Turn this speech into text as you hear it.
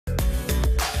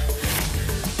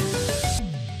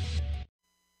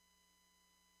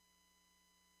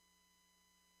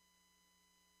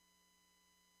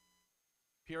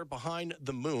Here behind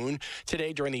the moon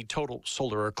today during the total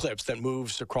solar eclipse that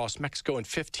moves across Mexico and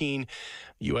 15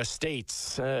 U.S.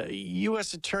 states.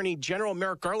 U.S. Attorney General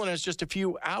Merrick Garland has just a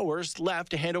few hours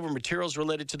left to hand over materials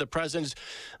related to the president's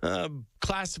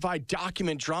classified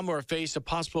document drama or face a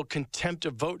possible contempt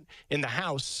of vote in the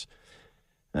House.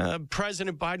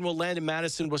 President Biden will land in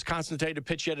Madison, Wisconsin today to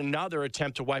pitch yet another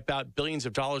attempt to wipe out billions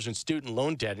of dollars in student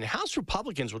loan debt. And House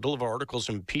Republicans will deliver articles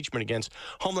of impeachment against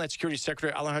Homeland Security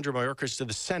Secretary Alejandro Mayorkas to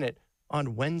the Senate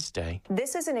on Wednesday.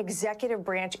 This is an executive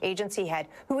branch agency head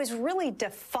who is really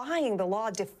defying the law,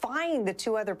 defying the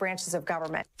two other branches of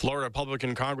government. Florida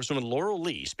Republican Congresswoman Laurel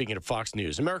Lee speaking to Fox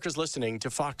News. America's listening to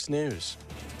Fox News.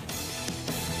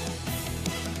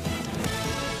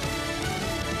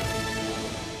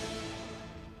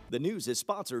 The news is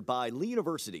sponsored by Lee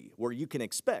University, where you can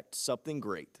expect something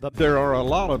great. There are a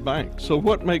lot of banks, so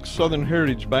what makes Southern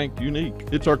Heritage Bank unique?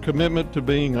 It's our commitment to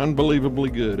being unbelievably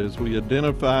good as we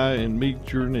identify and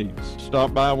meet your needs.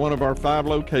 Stop by one of our 5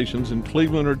 locations in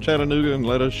Cleveland or Chattanooga and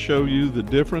let us show you the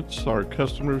difference our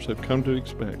customers have come to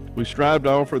expect. We strive to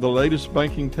offer the latest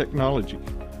banking technology,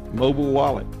 mobile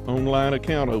wallet, online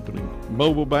account opening,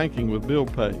 mobile banking with bill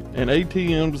pay, and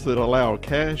ATMs that allow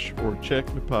cash or check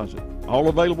deposit. All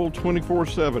available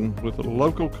 24/7 with a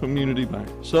local community bank.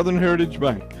 Southern Heritage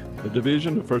Bank, a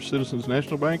division of First Citizens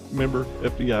National Bank, member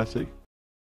FDIC.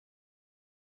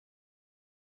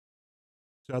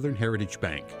 Southern Heritage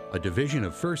Bank, a division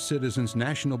of First Citizens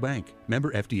National Bank,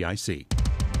 member FDIC.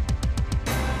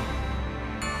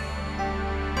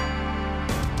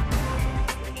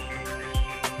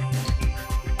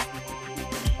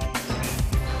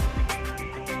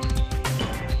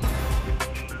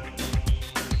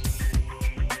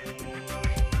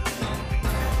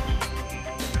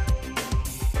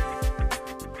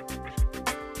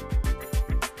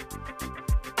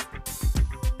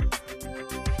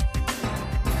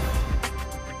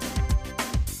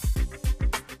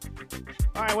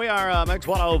 We are Mix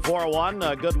 1041.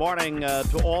 Good morning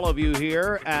to all of you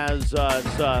here as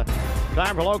it's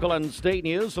time for local and state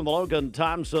news from the Logan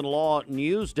Thompson Law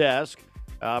News Desk.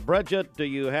 Bridget, do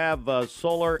you have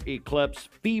solar eclipse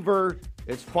fever?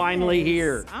 It's finally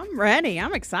here. I'm ready.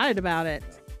 I'm excited about it.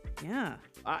 Yeah.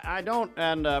 I don't,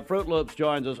 and Fruit Loops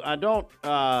joins us. I don't,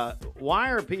 why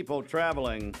are people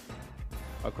traveling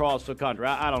across the country?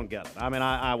 I don't get it. I mean,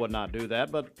 I would not do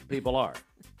that, but people are.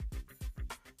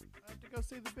 Go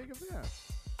see the big event.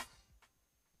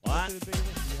 What?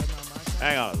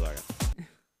 Hang on a second.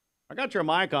 I got your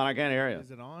mic on. I can't hear you.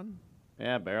 Is it on?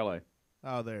 Yeah, barely.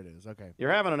 Oh, there it is. Okay.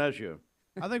 You're having an issue.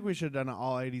 I think we should have done an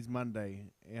all 80s Monday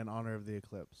in honor of the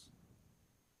eclipse.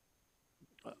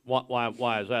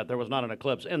 Why is that? There was not an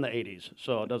eclipse in the 80s,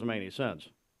 so it doesn't make any sense.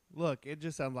 Look, it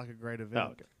just sounds like a great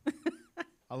event. Oh, okay.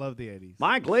 I love the 80s.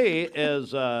 Mike Lee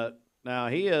is, now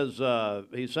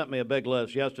he sent me a big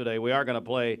list yesterday. We are going to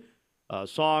play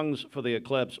songs for the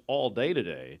eclipse all day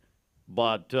today,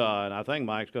 but and I think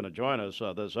Mike's going to join us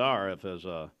this hour if his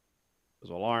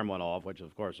alarm went off, which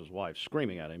of course his wife's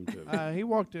screaming at him too. He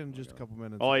walked in just a couple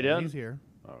minutes. Oh, he did? He's here.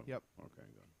 Oh, yep. Okay,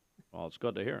 good. Well, it's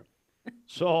good to hear.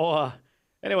 So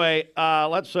anyway,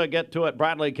 let's get to it.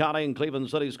 Bradley County and Cleveland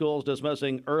City Schools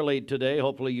dismissing early today.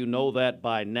 Hopefully you know that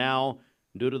by now.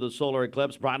 Due to the solar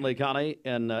eclipse, Bradley County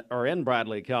in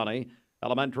Bradley County,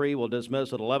 elementary will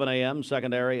dismiss at 11 a.m.,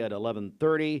 secondary at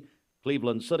 11:30.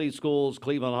 Cleveland City Schools,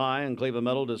 Cleveland High, and Cleveland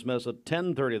Middle dismiss at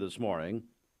 10:30 this morning.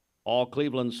 All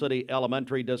Cleveland City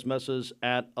Elementary dismisses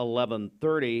at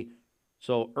 11:30.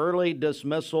 So early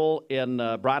dismissal in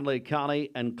Bradley County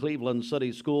and Cleveland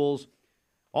City Schools.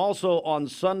 Also on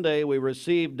Sunday, we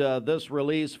received this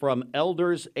release from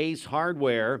Elders Ace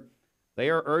Hardware. They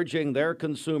are urging their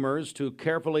consumers to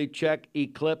carefully check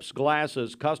eclipse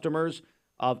glasses. Customers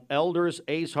of Elders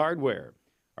Ace Hardware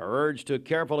are urged to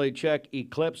carefully check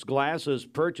eclipse glasses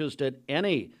purchased at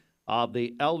any of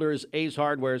the Elders Ace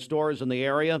Hardware stores in the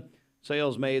area.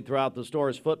 Sales made throughout the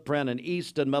store's footprint in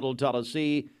East and Middle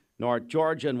Tennessee, North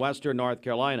Georgia, and Western North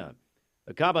Carolina.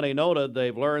 The company noted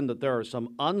they've learned that there are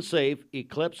some unsafe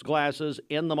eclipse glasses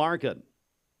in the market.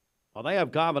 While they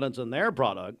have confidence in their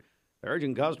product, they're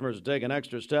urging customers to take an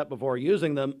extra step before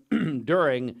using them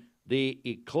during the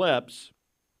eclipse.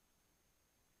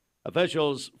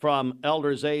 Officials from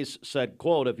Elders Ace said,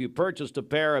 quote, if you purchased a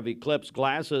pair of eclipse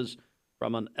glasses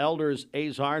from an Elders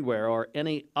Ace Hardware or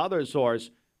any other source,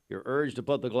 you're urged to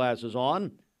put the glasses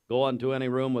on. Go into any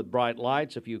room with bright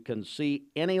lights. If you can see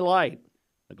any light,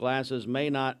 the glasses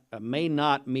may not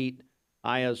meet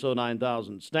ISO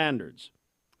 9000 standards.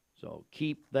 So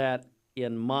keep that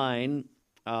in mind.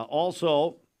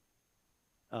 Also,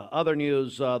 other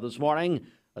news this morning,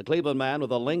 A Cleveland man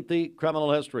with a lengthy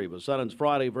criminal history was sentenced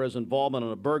Friday for his involvement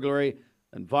in a burglary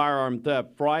and firearm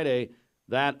theft Friday.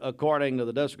 That, according to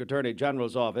the District Attorney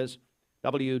General's office.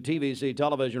 WTVC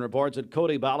television reports that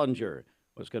Cody Ballinger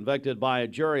was convicted by a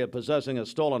jury of possessing a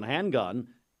stolen handgun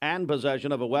and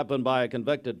possession of a weapon by a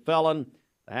convicted felon.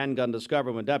 The handgun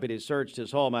discovered when deputies searched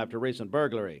his home after recent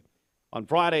burglary. On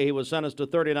Friday, he was sentenced to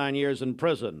 39 years in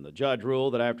prison. The judge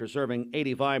ruled that after serving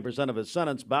 85% of his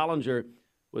sentence, Ballinger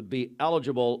would be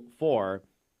eligible for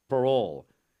parole.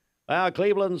 Well,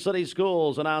 Cleveland City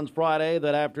Schools announced Friday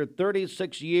that after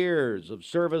 36 years of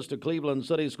service to Cleveland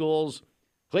City Schools,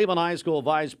 Cleveland High School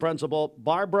Vice Principal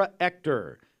Barbara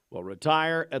Ector will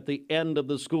retire at the end of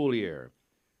the school year.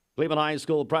 Cleveland High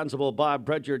School Principal Bob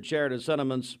Pritchard shared his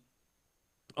sentiments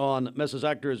on Mrs.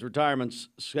 Ector's retirement,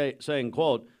 saying,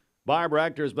 quote, Barbara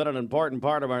Ector has been an important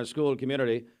part of our school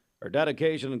community. Her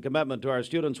dedication and commitment to our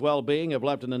students' well-being have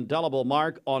left an indelible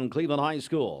mark on Cleveland High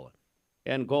School.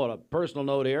 End quote. A personal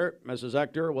note here, Mrs.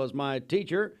 Ector was my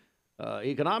teacher,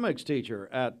 economics teacher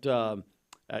at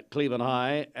Cleveland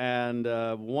High, and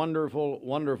wonderful,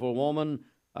 wonderful woman.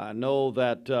 I know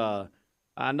that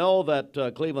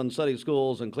Cleveland City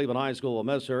Schools and Cleveland High School will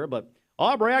miss her, but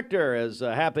Aubrey Ector is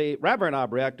happy, Reverend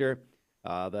Aubrey Ector,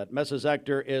 that Mrs.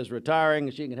 Ector is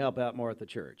retiring. She can help out more at the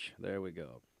church. There we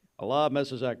go. I love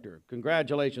Mrs. Ector.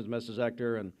 Congratulations, Mrs.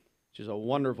 Ector, and she's a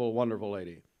wonderful, wonderful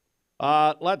lady.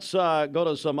 Let's go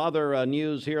to some other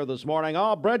news here this morning.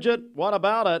 Oh, Bridget, what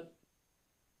about it?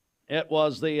 It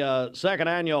was the second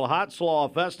annual Hot Slaw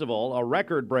Festival, a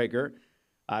record breaker.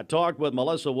 I talked with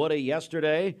Melissa Woody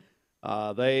yesterday.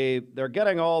 They're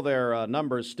getting all their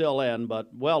numbers still in,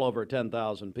 but well over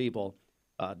 10,000 people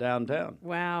downtown.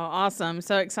 Wow, awesome.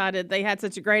 So excited. They had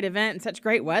such a great event and such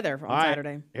great weather on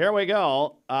Saturday. Here we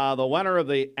go. The winner of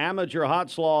the amateur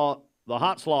Hot Slaw, the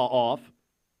Hot Slaw Off,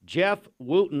 Jeff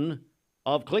Wooten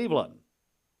of Cleveland.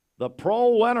 The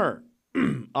pro winner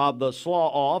of the Slaw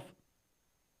Off,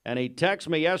 and he texted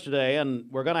me yesterday, and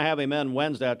we're going to have him in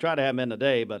Wednesday. I tried to have him in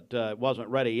today, but it wasn't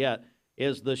ready yet,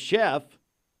 is the Chef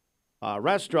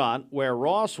restaurant where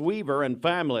Ross Weaver and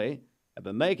family have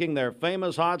been making their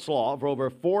famous hot slaw for over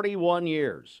 41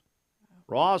 years.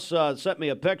 Ross sent me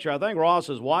a picture. I think Ross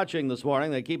is watching this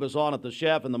morning. They keep us on at the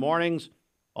Chef in the mornings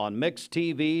on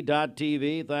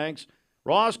mixtv.tv. Thanks.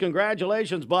 Ross,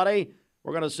 congratulations, buddy.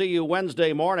 We're going to see you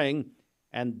Wednesday morning.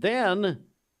 And then,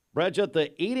 Bridget,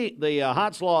 the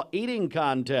Hot Slaw eating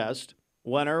contest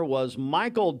winner was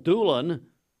Michael Doolin.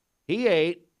 He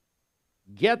ate,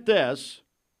 get this,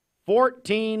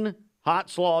 14 Hot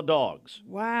Slaw dogs.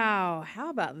 Wow, how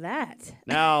about that?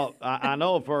 Now, I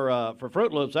know for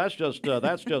Fruit Loops, that's just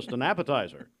an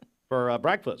appetizer for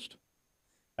breakfast.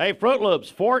 Hey, Fruit Loops,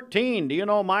 14. Do you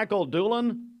know Michael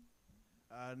Doolin?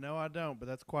 No, I don't, but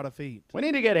that's quite a feat. We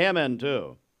need to get him in,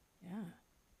 too. Yeah.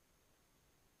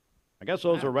 I guess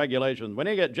those are regulations. We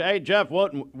need to get Jeff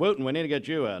Wooten, we need to get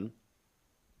you in.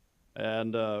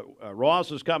 And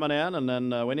Ross is coming in, and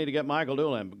then we need to get Michael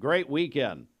Doolin. Great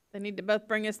weekend. They need to both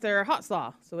bring us their hot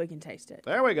slaw so we can taste it.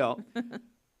 There we go.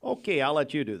 Okay, I'll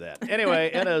let you do that.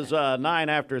 Anyway, it is 9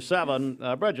 after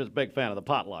 7. Bridget's a big fan of the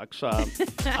potlucks.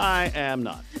 I am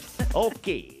not.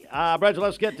 Okay. Bridget,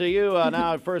 let's get to you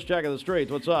now. First check of the streets.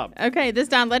 What's up? Okay, this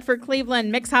Don Ledford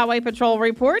Cleveland Mixed Highway Patrol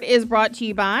report is brought to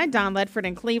you by Don Ledford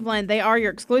and Cleveland. They are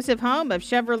your exclusive home of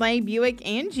Chevrolet, Buick,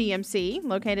 and GMC,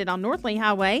 located on North Lee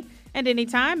Highway, and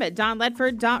anytime at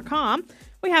donledford.com.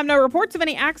 We have no reports of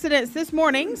any accidents this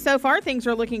morning. So far, things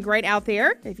are looking great out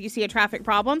there. If you see a traffic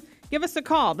problem, give us a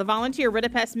call. The volunteer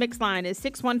Ritapest Mix line is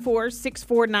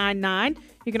 614-6499.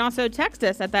 You can also text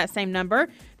us at that same number.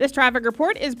 This traffic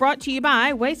report is brought to you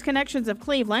by Waste Connections of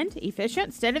Cleveland.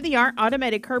 Efficient, state-of-the-art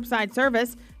automated curbside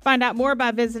service. Find out more by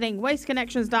visiting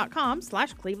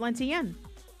wasteconnections.com/ClevelandTN.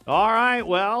 All right,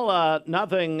 well,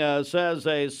 nothing says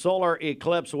a solar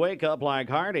eclipse wake-up like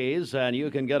Hardee's, and you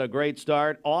can get a great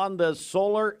start on this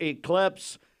solar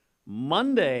eclipse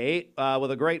Monday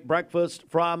with a great breakfast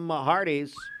from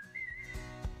Hardee's.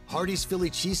 Hardee's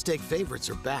Philly cheesesteak favorites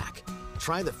are back.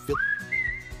 Try the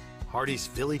Hardee's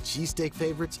Philly cheesesteak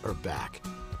favorites are back.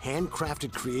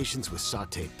 Handcrafted creations with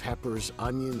sautéed peppers,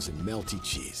 onions, and melty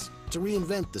cheese to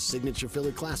reinvent the signature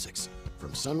Philly classics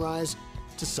from sunrise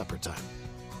to supper time.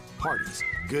 Hardee's,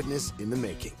 goodness in the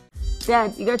making.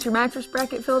 Dad, you got your mattress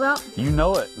bracket filled out? You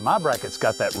know it. My bracket's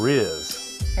got that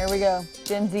Riz. Here we go.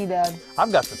 Gen Z, Dad.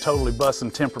 I've got the totally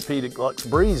bussin' Tempur-Pedic Luxe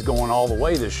Breeze going all the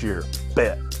way this year.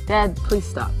 Bet. Dad, please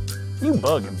stop. You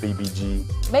bugging, BBG.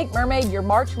 Make Mermaid your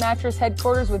March mattress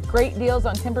headquarters with great deals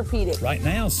on Tempur-Pedic. Right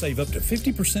now, save up to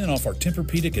 50% off our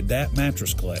Tempur-Pedic Adapt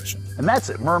mattress collection. And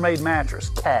that's at Mermaid Mattress,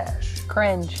 cash.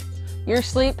 Cringe. Your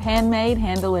sleep, handmade,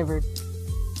 hand-delivered.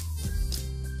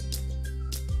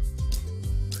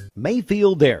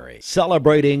 Mayfield Dairy,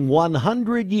 celebrating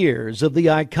 100 years of the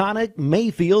iconic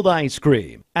Mayfield ice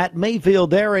cream at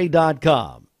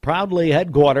MayfieldDairy.com. Proudly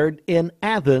headquartered in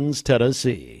Athens,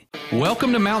 Tennessee.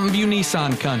 Welcome to Mountain View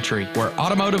Nissan Country, where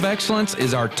automotive excellence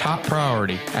is our top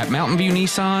priority. At Mountain View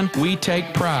Nissan, we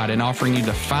take pride in offering you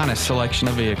the finest selection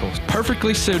of vehicles,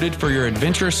 perfectly suited for your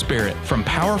adventurous spirit. From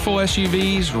powerful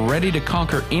SUVs ready to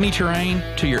conquer any terrain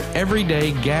to your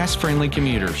everyday gas-friendly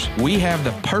commuters, we have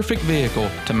the perfect vehicle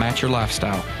to match your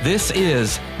lifestyle. This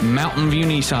is Mountain View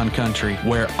Nissan Country,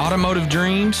 where automotive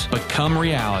dreams become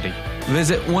reality.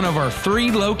 Visit one of our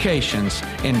 3 locations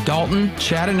in Dalton,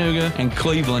 Chattanooga, and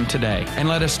Cleveland today, and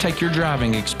let us take your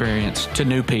driving experience to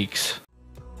new peaks.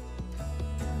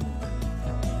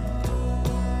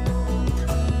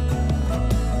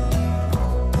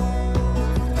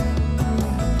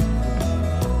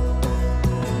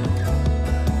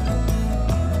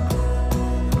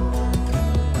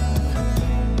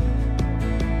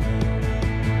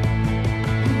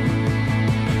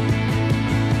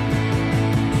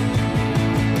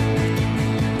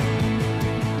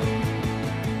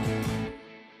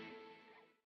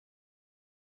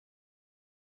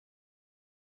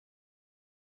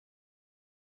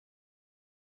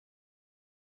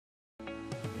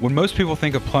 When most people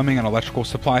think of plumbing and electrical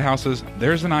supply houses,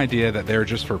 there's an idea that they're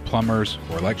just for plumbers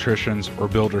or electricians or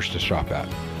builders to shop at.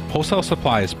 Wholesale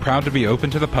Supply is proud to be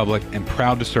open to the public and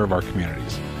proud to serve our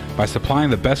communities. By supplying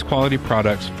the best quality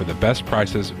products for the best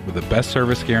prices with the best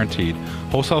service guaranteed,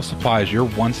 Wholesale Supply is your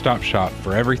one-stop shop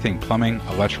for everything plumbing,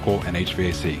 electrical, and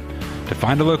HVAC. To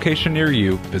find a location near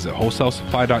you, visit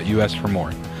wholesalesupply.us for more.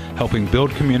 Helping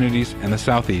build communities in the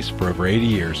Southeast for over 80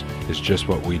 years is just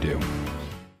what we do.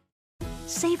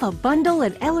 Save a bundle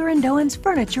at Eller & Owen's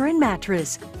Furniture and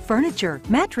Mattress. Furniture,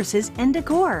 mattresses, and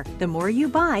decor. The more you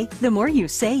buy, the more you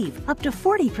save. Up to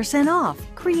 40% off.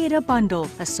 Create a bundle,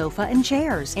 a sofa and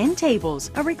chairs, end tables,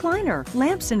 a recliner,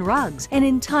 lamps and rugs, an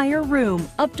entire room.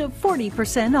 Up to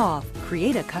 40% off.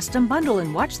 Create a custom bundle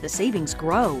and watch the savings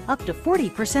grow. Up to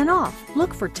 40% off.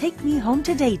 Look for Take Me Home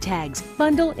Today tags.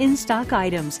 Bundle in-stock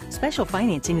items. Special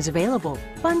financing is available.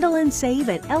 Bundle and save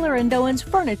at Eller & Owen's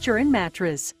Furniture and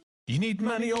Mattress. You need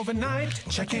money overnight?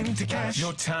 Check into cash.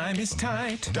 Your time is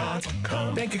tight.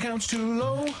 .com. Bank account's too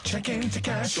low? Check into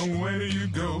cash. So where do you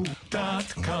go?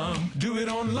 .com. Do it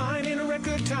online in a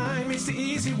record time. It's the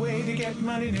easy way to get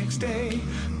money next day.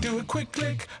 Do a quick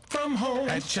click from home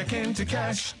at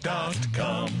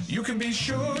checkintocash.com. You can be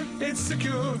sure it's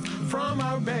secure from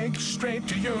our bank straight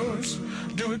to yours.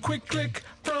 Do a quick click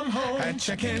from home at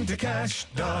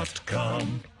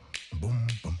checkintocash.com. Boom,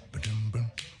 boom.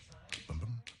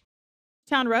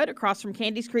 Town Road across from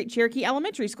Candies Creek Cherokee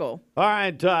Elementary School. All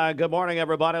right, good morning,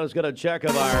 everybody. Let's get a check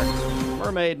of our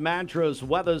Mermaid Mattress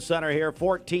Weather Center here.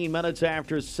 14 minutes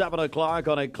after 7 o'clock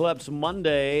on Eclipse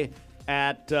Monday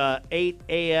at 8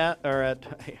 a.m. or at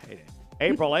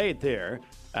April 8th here,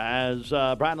 as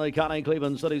Bradley County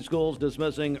Cleveland City Schools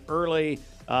dismissing early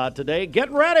today. Get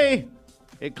ready,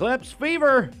 Eclipse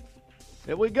fever.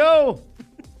 Here we go.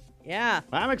 Yeah,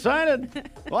 I'm excited.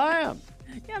 Well, I am.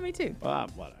 Yeah, me too.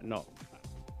 No.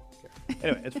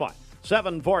 Anyway, it's fine.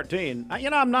 7:14.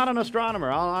 I'm not an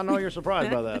astronomer. I know you're surprised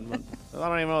by that. But I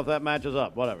don't even know if that matches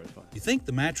up. Whatever, it's fine. You think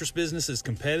the mattress business is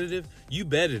competitive? You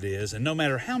bet it is. And no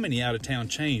matter how many out-of-town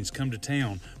chains come to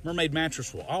town, Mermaid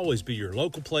Mattress will always be your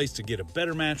local place to get a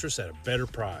better mattress at a better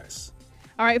price.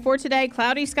 All right, for today,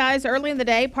 cloudy skies early in the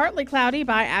day, partly cloudy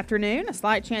by afternoon, a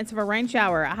slight chance of a rain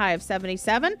shower, a high of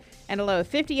 77, and a low of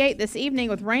 58 this evening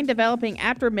with rain developing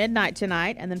after midnight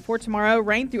tonight. And then for tomorrow,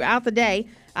 rain throughout the day,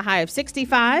 a high of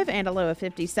 65 and a low of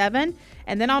 57.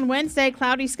 And then on Wednesday,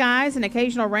 cloudy skies and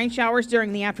occasional rain showers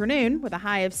during the afternoon with a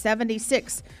high of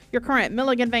 76. Your current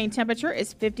Milligan Vane temperature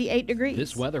is 58 degrees.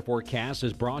 This weather forecast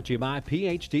is brought to you by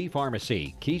PhD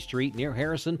Pharmacy, Key Street near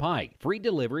Harrison Pike. Free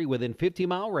delivery within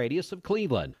 50-mile radius of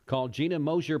Cleveland. Call Gina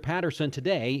Mosier Patterson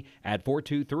today at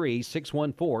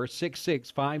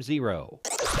 423-614-6650.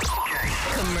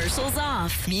 Commercials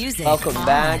off. Music. Welcome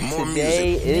back.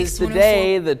 Today is the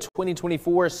day the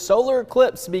 2024 solar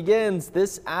eclipse begins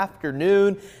this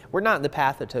afternoon. We're not in the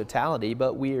path of totality,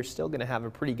 but we are still going to have a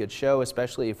pretty good show,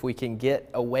 especially if we can get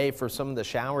away from some of the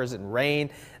showers and rain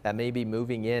that may be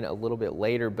moving in a little bit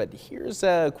later. But here's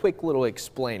a quick little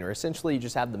explainer. Essentially, you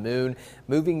just have the moon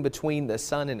moving between the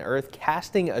sun and earth,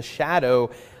 casting a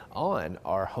shadow on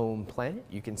our home planet.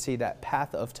 You can see that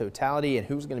path of totality and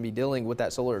who's going to be dealing with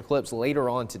that solar eclipse later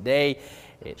on today.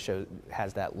 It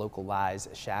has that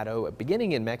localized shadow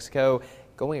beginning in Mexico,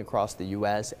 going across the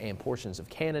U.S. and portions of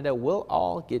Canada. We'll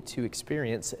all get to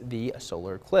experience the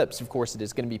solar eclipse. Of course, it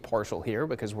is going to be partial here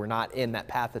because we're not in that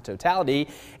path of totality,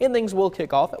 and things will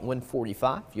kick off at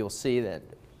 1:45. You'll see that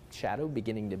shadow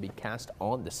beginning to be cast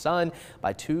on the sun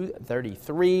by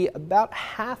 2:33, about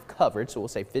half coverage, so we'll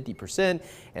say 50%,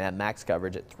 and at max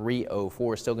coverage at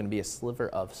 3:04, still going to be a sliver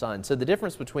of sun. So the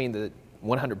difference between the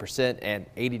 100% and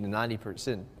 80 to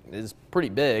 90% is pretty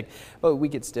big, but we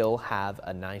could still have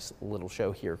a nice little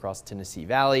show here across the Tennessee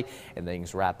Valley, and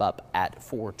things wrap up at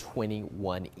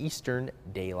 4:21 Eastern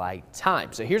Daylight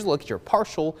Time. So here's a look at your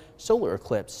partial solar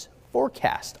eclipse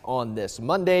forecast on this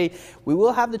Monday. We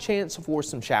will have the chance for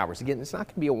some showers. Again, it's not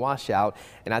going to be a washout,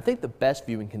 and I think the best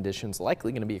viewing conditions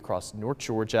likely going to be across North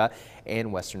Georgia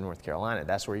and Western North Carolina.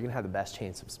 That's where you're going to have the best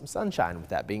chance of some sunshine. With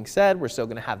that being said, we're still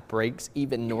going to have breaks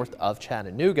even north of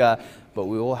Chattanooga, but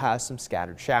we will have some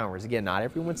scattered showers. Again, not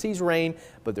everyone sees rain,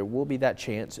 but there will be that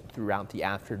chance throughout the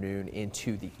afternoon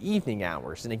into the evening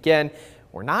hours. And again,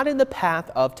 we're not in the path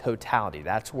of totality.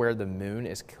 That's where the moon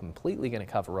is completely going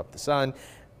to cover up the sun.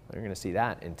 You're going to see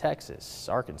that in Texas,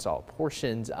 Arkansas,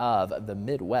 portions of the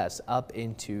Midwest up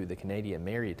into the Canadian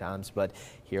Maritimes. But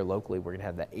here locally, we're going to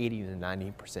have that 80 to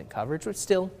 90% coverage, which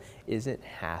still isn't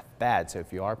half bad. So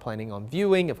if you are planning on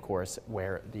viewing, of course,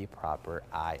 wear the proper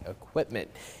eye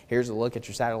equipment. Here's a look at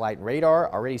your satellite and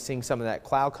radar. Already seeing some of that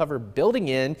cloud cover building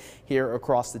in here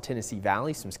across the Tennessee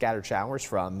Valley. Some scattered showers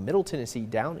from Middle Tennessee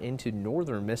down into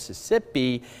northern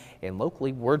Mississippi. And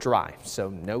locally, we're dry,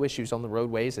 so no issues on the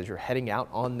roadways as you're heading out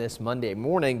on this Monday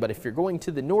morning. But if you're going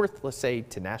to the north, let's say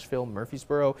to Nashville,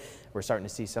 Murfreesboro, we're starting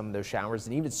to see some of those showers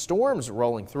and even storms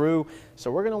rolling through.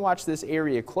 So we're going to watch this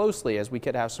area closely as we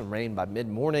could have some rain by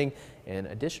mid-morning and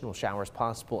additional showers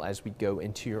possible as we go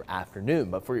into your afternoon.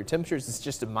 But for your temperatures, it's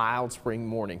just a mild spring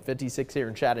morning. 56 here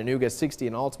in Chattanooga, 60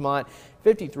 in Altamont,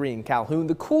 53 in Calhoun.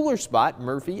 The cooler spot,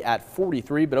 Murphy, at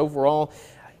 43, but overall,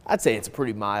 I'd say it's a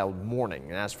pretty mild morning.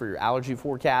 And as for your allergy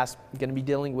forecast, going to be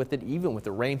dealing with it even with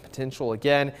the rain potential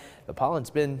again. The pollen's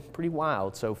been pretty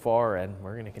wild so far, and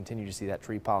we're going to continue to see that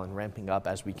tree pollen ramping up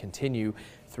as we continue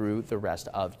through the rest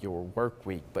of your work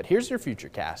week. But here's your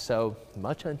futurecast. So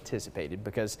much anticipated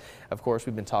because, of course,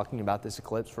 we've been talking about this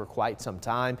eclipse for quite some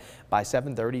time. By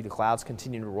 7:30, the clouds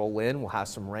continue to roll in. We'll have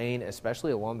some rain,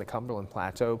 especially along the Cumberland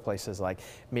Plateau, places like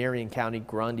Marion County,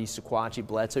 Grundy, Sequatchie,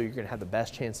 Bledsoe. You're going to have the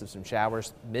best chance of some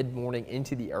showers mid-morning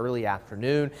into the early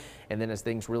afternoon. And then as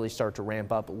things really start to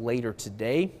ramp up later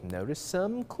today, notice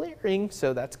some clearing.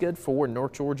 So that's good for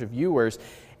North Georgia viewers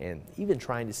and even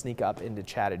trying to sneak up into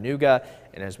Chattanooga.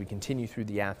 And as we continue through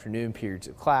the afternoon, periods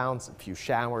of clouds, a few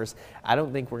showers. I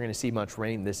don't think we're going to see much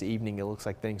rain this evening. It looks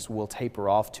like things will taper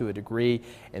off to a degree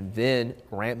and then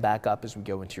ramp back up as we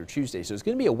go into your Tuesday. So it's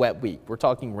going to be a wet week. We're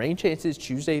talking rain chances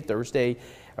Tuesday, Thursday,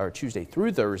 or Tuesday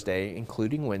through Thursday,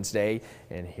 including Wednesday.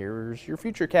 And here's your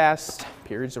futurecast.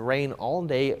 Periods of rain all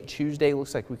day. Tuesday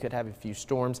looks like we could have a few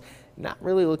storms. Not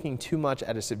really looking too much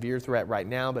at a severe threat right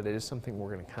now, but it is something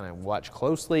we're going to kind of watch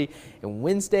closely. And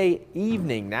Wednesday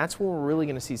evening, that's when we're really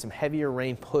going to see some heavier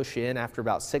rain push in after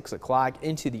about 6 o'clock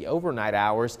into the overnight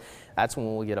hours. That's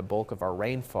when we'll get a bulk of our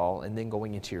rainfall. And then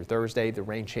going into your Thursday, the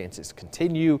rain chances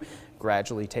continue,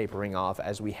 gradually tapering off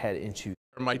as we head into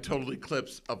my total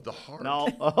eclipse of the heart. No.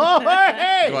 Oh,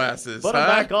 hey! Glasses. Put them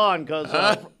back on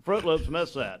because Fruit Loops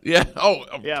missed that. Yeah. Oh,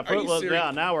 yeah. Fruit Loops.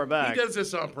 Yeah. Now we're back. He does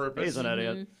this on purpose. He's an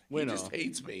idiot. We know. He just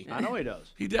hates me. I know he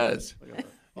does. He does.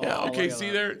 Yeah. Okay. See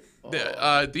there.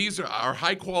 These are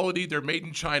high quality. They're made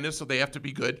in China, so they have to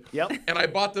be good. Yep. And I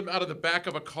bought them out of the back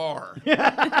of a car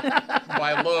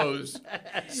by Lowe's,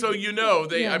 so you know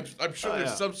they. Yeah. I'm sure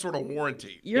there's some sort of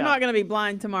warranty. You're not going to be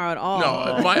blind tomorrow at all.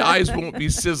 No, my eyes won't be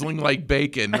sizzling like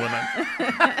bacon when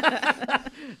I.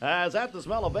 Is that the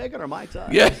smell of bacon or Mike's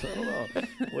eyes? Yeah. I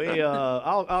don't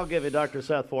know. I'll give you Dr.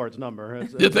 Seth Ford's number.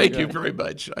 Thank you very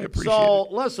much. I appreciate it. So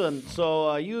listen,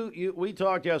 we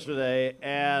talked yesterday,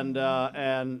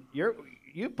 and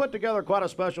you put together quite a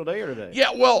special day here today.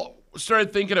 Yeah, well,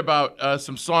 started thinking about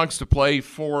some songs to play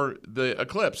for the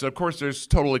eclipse. Of course, there's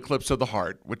Total Eclipse of the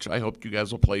Heart, which I hope you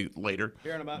guys will play later.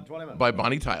 Here in about 20 minutes. By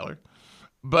Bonnie Tyler.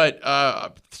 But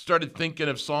started thinking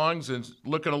of songs and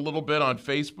looking a little bit on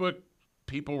Facebook.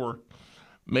 People were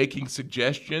making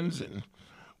suggestions, and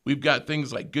we've got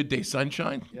things like Good Day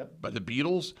Sunshine by the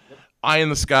Beatles, Eye in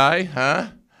the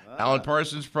Sky, Alan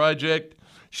Parsons Project,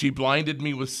 She Blinded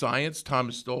Me with Science,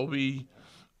 Thomas Dolby.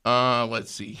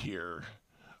 Let's see here.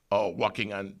 Oh,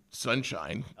 Walking on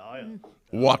Sunshine. Oh, yeah.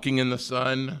 Walking in the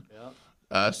Sun.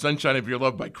 Sunshine of Your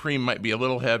Love by Cream might be a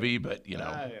little heavy, but,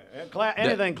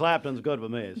 anything Clapton's good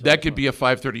with me. So that could be a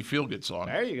 5:30 feel-good song.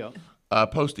 There you go.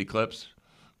 Post Eclipse.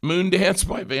 Moon Dance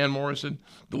by Van Morrison.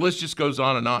 The list just goes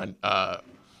on and on.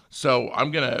 So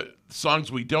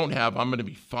songs we don't have, I'm going to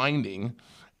be finding,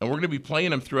 and we're going to be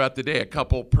playing them throughout the day, a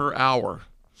couple per hour.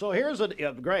 So here's the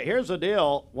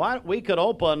deal. We could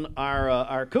open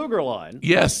our Cougar line.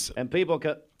 Yes. And people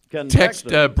can text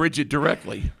Bridget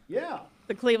directly. Yeah.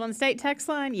 The Cleveland State text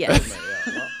line? Yes.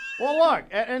 Well, look,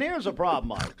 and here's a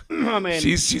problem, Mike. I mean,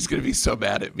 she's going to be so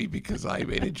mad at me because I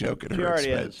made a joke at her expense.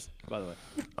 She already is, by the way.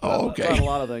 Oh, okay. About a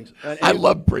lot of things. I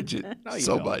love Bridget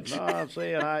so don't. much. No,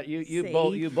 see, and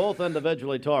you both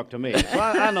individually talk to me, so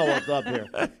I know what's up here.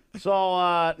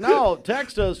 So no,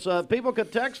 text us. People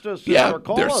could text us. Yeah, or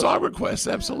call their us. song requests,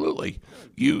 absolutely.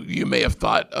 You may have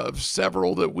thought of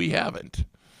several that we haven't.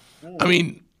 I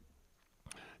mean,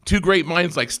 two great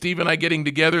minds like Steve and I getting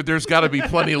together, there's got to be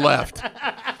plenty left.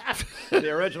 The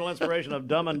original inspiration of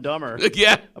Dumb and Dumber.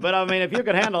 Yeah. But, I mean, if you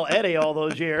could handle Eddie all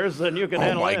those years, then you can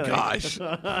handle anything. Oh, my gosh.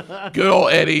 Good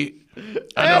old Eddie.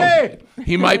 I know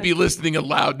he might be listening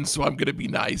aloud, and so I'm going to be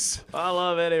nice. I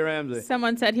love Eddie Ramsey.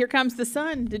 Someone said, "Here Comes the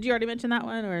Sun." Did you already mention that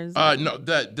one? Or is No,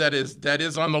 that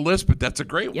is on the list, but that's a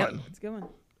great one. It's a good one.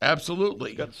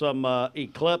 Absolutely. Got some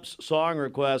Eclipse song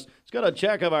requests. Let's get a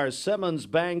check of our Simmons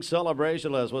Bank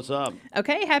celebration list. What's up?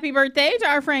 Okay, happy birthday to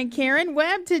our friend Karen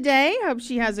Webb today. Hope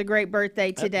she has a great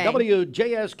birthday today. At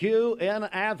WJSQ in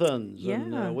Athens. Yeah.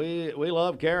 And, we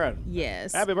love Karen.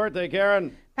 Yes. Happy birthday,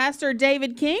 Karen. Pastor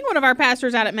David King, one of our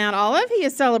pastors out at Mount Olive, he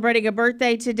is celebrating a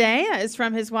birthday today. That is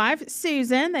from his wife,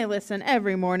 Susan. They listen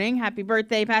every morning. Happy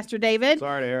birthday, Pastor David.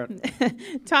 Sorry to hear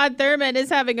it. Todd Thurman is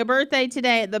having a birthday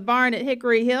today at the barn at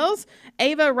Hickory Hills.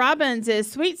 Ava Robbins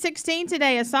is Sweet 16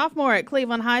 today, a sophomore at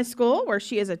Cleveland High School, where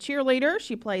she is a cheerleader.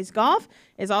 She plays golf,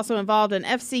 is also involved in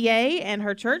FCA and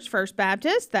her church, First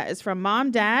Baptist. That is from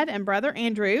Mom, Dad, and brother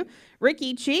Andrew.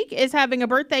 Ricky Cheek is having a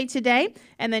birthday today.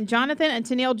 And then Jonathan and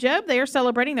Tennille Job, they are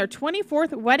celebrating their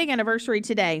 24th wedding anniversary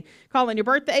today. Call in your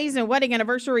birthdays and wedding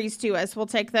anniversaries to us. We'll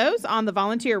take those on the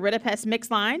volunteer Ridipest Mix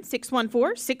line,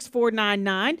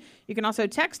 614-6499. You can also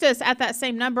text us at that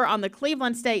same number on the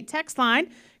Cleveland State text line.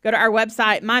 Go to our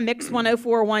website,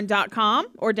 mymix1041.com,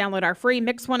 or download our free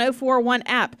Mix 1041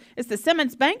 app. It's the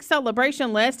Simmons Bank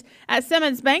celebration list. At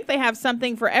Simmons Bank, they have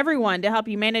something for everyone to help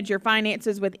you manage your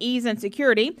finances with ease and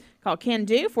security. Call Ken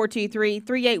Do,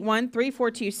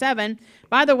 423-381-3427.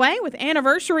 By the way, with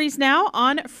anniversaries now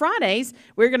on Fridays,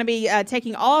 we're going to be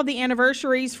taking all of the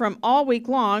anniversaries from all week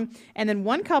long, and then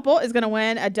one couple is going to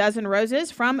win a dozen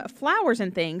roses from Flowers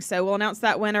and Things. So we'll announce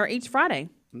that winner each Friday.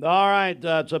 All right,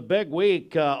 it's a big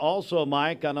week. Also,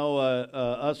 Mike, I know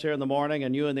us here in the morning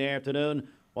and you in the afternoon.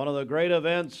 One of the great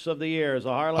events of the year is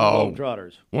the Harlem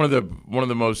Globetrotters. One of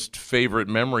the most favorite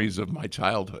memories of my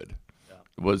childhood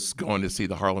was going to see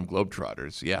the Harlem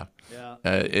Globetrotters. Yeah.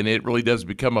 And it really does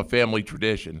become a family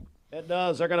tradition. It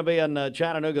does. They're going to be in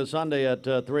Chattanooga Sunday at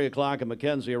 3 o'clock at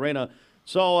McKenzie Arena.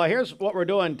 So here's what we're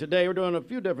doing today. We're doing a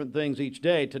few different things each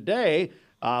day. Today,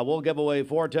 we'll give away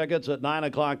 4 tickets at 9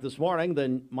 o'clock this morning.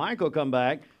 Then Mike will come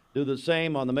back, do the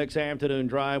same on the Mix Afternoon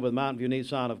Drive with Mountain View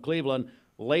Nissan of Cleveland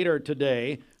later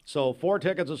today. So 4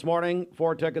 tickets this morning,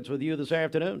 4 tickets with you this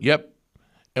afternoon. Yep.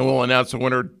 And we'll announce the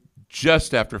winner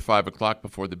just after 5 o'clock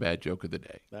before the bad joke of the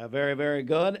day. Very, very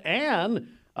good. And,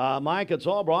 Mike, it's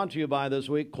all brought to you by this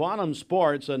week, Quantum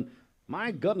Sports. And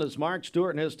my goodness, Mark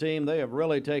Stewart and his team, they have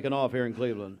really taken off here in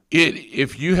Cleveland.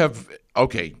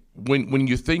 When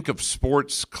you think of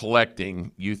sports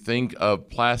collecting, you think of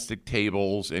plastic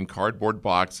tables and cardboard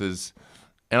boxes.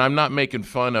 And I'm not making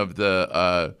fun of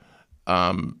the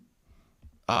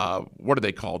what are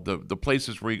they called? The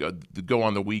places where you go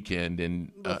on the weekend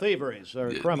and the thieveries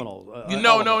or criminals.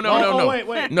 No.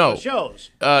 Wait. No. The shows.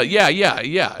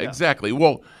 Yeah, exactly.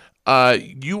 Well,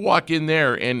 you walk in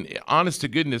there, and honest to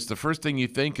goodness, the first thing you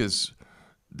think is,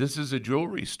 this is a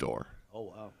jewelry store. Oh,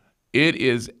 wow. It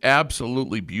is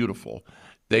absolutely beautiful.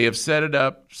 They have set it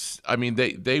up. I mean,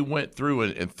 they went through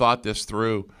and thought this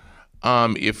through.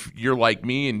 If you're like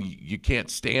me and you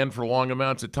can't stand for long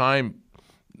amounts of time,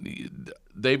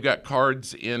 they've got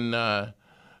cards in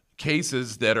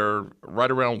cases that are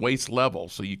right around waist level,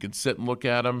 so you can sit and look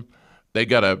at them. They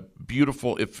got a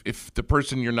beautiful. If the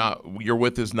person you're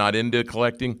with is not into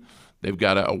collecting, they've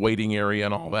got a waiting area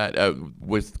and all that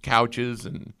with couches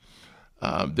and.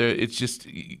 It's just,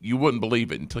 you wouldn't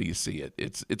believe it until you see it.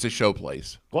 It's a show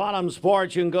place. Quantum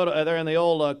Sports, you can go to, they're in the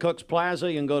old Cooks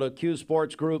Plaza. You can go to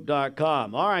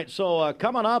qsportsgroup.com. All right, so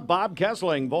coming up, Bob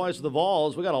Kesling, voice of the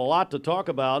Vols. We got a lot to talk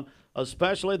about,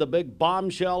 especially the big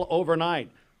bombshell overnight.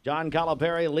 John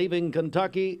Calipari leaving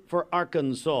Kentucky for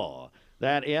Arkansas.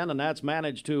 That in, and that's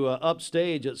managed to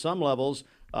upstage at some levels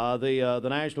the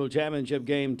national championship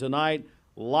game tonight.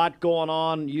 A lot going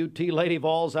on. UT Lady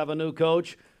Vols have a new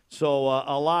coach, so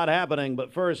a lot happening.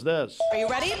 But first, this. Are you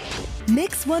ready?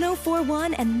 Mix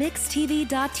 1041 and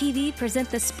MixTV.tv present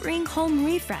the Spring Home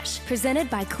Refresh, presented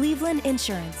by Cleveland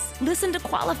Insurance. Listen to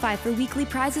qualify for weekly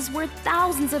prizes worth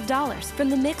thousands of dollars from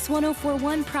the Mix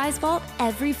 1041 prize vault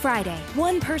every Friday.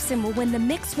 One person will win the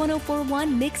Mix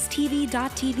 1041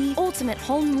 MixTV.tv Ultimate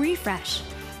Home Refresh.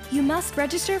 You must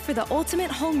register for the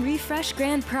Ultimate Home Refresh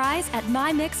Grand Prize at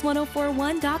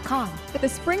mymix1041.com. The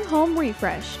Spring Home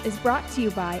Refresh is brought to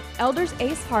you by Elders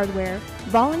Ace Hardware,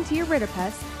 Volunteer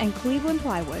Ritterpest, and Cleveland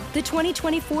Plywood. The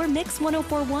 2024 Mix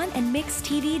 1041 and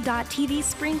MixTV.tv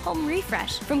Spring Home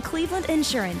Refresh from Cleveland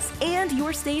Insurance and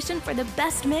your station for the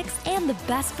best mix and the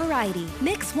best variety.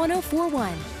 Mix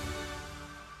 1041.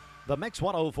 The Mix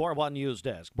 1041 News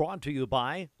Desk brought to you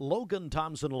by Logan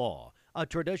Thompson Law, a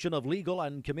tradition of legal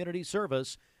and community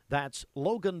service. That's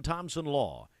Logan Thompson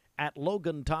Law at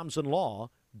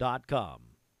LoganThompsonLaw.com.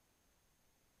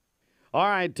 All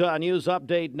right, news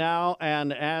update now.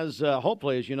 And as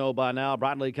hopefully, as you know by now,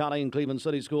 Bradley County and Cleveland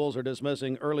City Schools are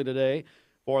dismissing early today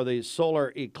for the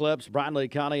solar eclipse. Bradley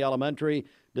County Elementary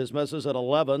dismisses at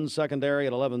 11, secondary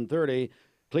at 11:30.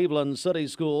 Cleveland City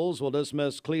Schools will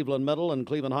dismiss Cleveland Middle and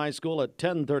Cleveland High School at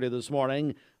 10:30 this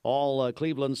morning. All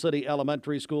Cleveland City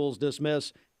Elementary Schools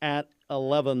dismiss at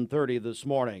 11:30 this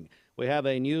morning. We have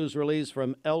a news release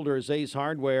from Elders Ace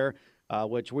Hardware,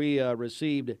 which we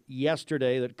received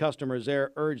yesterday, that customers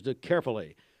there urged to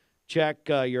carefully check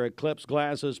your eclipse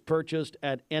glasses purchased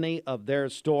at any of their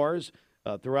stores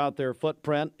throughout their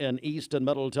footprint in East and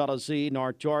Middle Tennessee,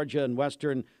 North Georgia, and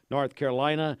Western North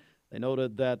Carolina. They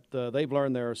noted that they've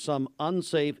learned there are some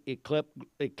unsafe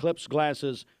eclipse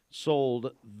glasses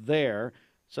sold there.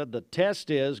 Said the test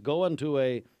is go into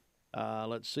a,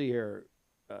 let's see here,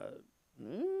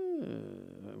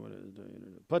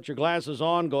 put your glasses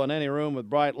on, go in any room with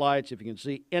bright lights. If you can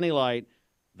see any light,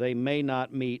 they may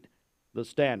not meet the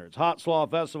standards. Hot Slaw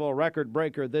Festival record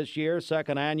breaker this year,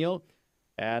 second annual.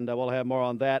 And we'll have more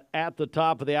on that at the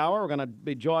top of the hour. We're going to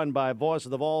be joined by Voice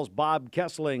of the Vols, Bob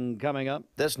Kesling, coming up.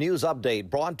 This news update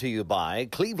brought to you by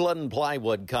Cleveland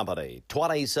Plywood Company,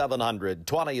 2700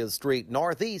 20th Street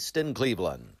Northeast in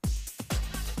Cleveland.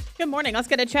 Good morning. Let's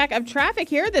get a check of traffic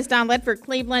here. This Don Ledford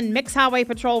Cleveland Mix Highway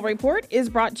Patrol report is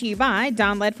brought to you by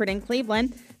Don Ledford in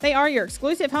Cleveland. They are your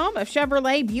exclusive home of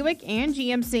Chevrolet, Buick, and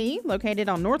GMC, located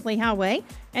on North Lee Highway,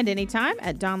 and anytime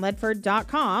at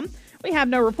donledford.com. We have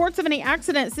no reports of any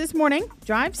accidents this morning.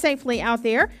 Drive safely out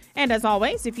there. And as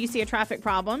always, if you see a traffic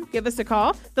problem, give us a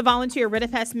call. The volunteer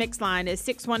Ritterpest Mix line is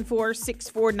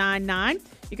 614-6499.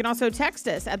 You can also text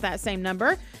us at that same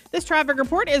number. This traffic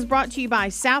report is brought to you by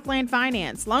Southland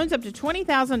Finance. Loans up to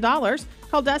 $20,000.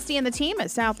 Call Dusty and the team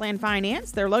at Southland Finance.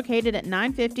 They're located at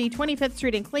 950 25th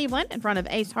Street in Cleveland in front of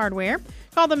Ace Hardware.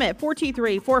 Call them at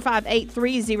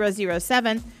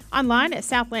 423-458-3007. Online at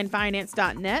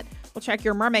southlandfinance.net. We'll check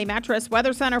your Mermaid Mattress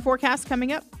Weather Center forecast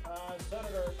coming up.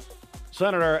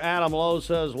 Senator Adam Lowe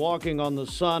says walking on the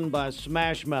sun by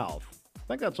Smash Mouth. I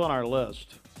think that's on our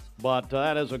list, but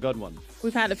that is a good one.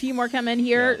 We've had a few more come in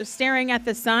here. Staring at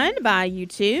the Sun by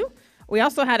U2. We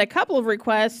also had a couple of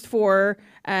requests for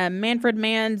Manfred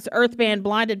Mann's Earth Band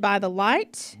Blinded by the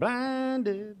Light.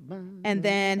 Blinded. And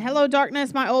then Hello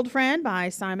Darkness, My Old Friend by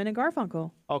Simon and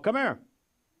Garfunkel. Oh, come here.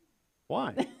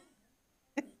 Why?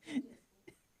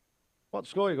 What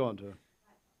school are you going to?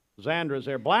 Xandra's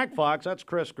there. Black Fox, that's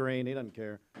Chris Green. He doesn't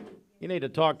care. You need to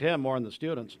talk to him more than the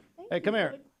students. Hey, come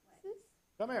here.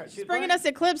 Come here. She's bringing us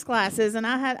eclipse glasses, and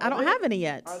I don't have any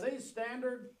yet. Are these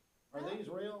standard? Are these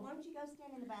real? Why don't you go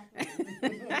stand in the back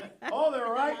room? Oh, they're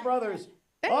Wright Brothers.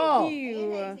 Thank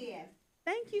you.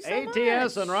 Thank you so much.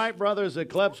 ATS and Wright Brothers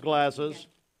eclipse glasses.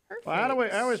 Perfect. Well,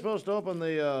 how are we supposed to open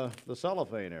the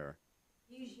cellophane here?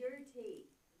 Use your teeth.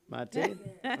 My teeth?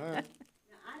 All right.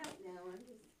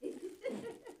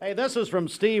 Hey, this is from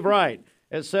Steve Wright.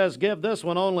 It says, give this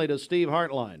one only to Steve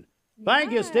Hartline.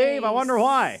 Thank you, Steve. I wonder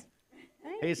why.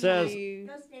 He says, go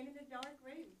stand in a dark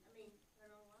room. turn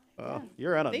on lights.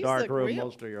 You're in a These dark look room real.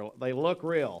 most of your. They look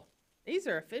real. These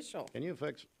are official. Can you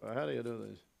fix? How do you do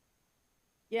these?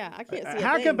 Yeah, I can't see.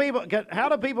 How can people get? How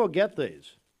do people get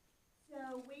these?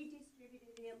 So we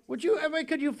distributed them. Would you? I mean,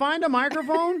 could you find a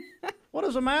microphone? What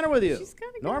is the matter with you?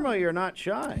 Normally, you're not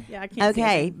shy. Yeah, I can't.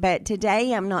 Okay, but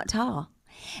today I'm not tall.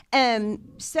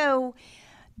 So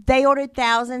they ordered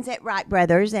thousands at Wright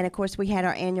Brothers, and of course we had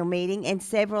our annual meeting, and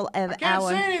several of I can't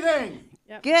see anything.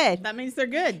 Yep. Good. That means they're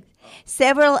good.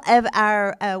 Several of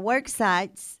our work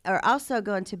sites are also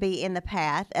going to be in the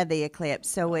path of the eclipse,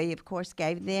 so we, of course,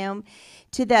 gave them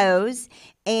to those,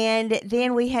 and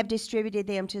then we have distributed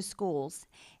them to schools.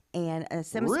 And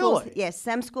some schools, yes,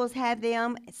 some schools have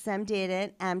them, some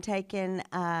didn't. I'm taking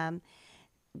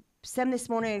some this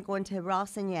morning and going to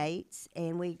Ross and Yates,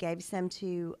 and we gave some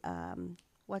to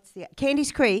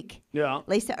Candy's Creek. Yeah.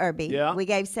 Lisa Irby. Yeah. We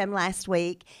gave some last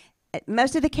week.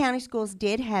 Most of the county schools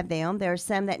did have them. There are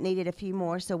some that needed a few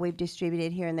more, so we've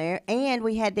distributed here and there. And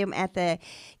we had them at the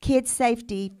Kids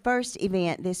Safety First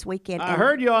event this weekend. I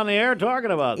heard you on the air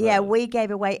talking about that. Yeah, we gave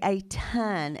away a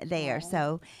ton there.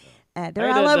 So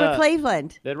they're all over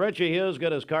Cleveland. Did Richie Hughes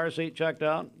get his car seat checked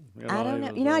out? I don't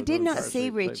know. I did not see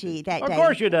Richie that day. Of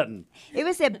course you didn't. It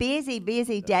was a busy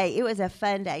day. It was a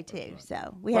fun day, too.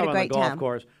 So we had a great time. Golf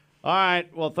course. All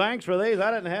right. Well, thanks for these. I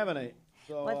didn't have any.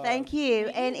 So, well, thank you.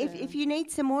 And if you need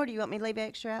some more, do you want me to leave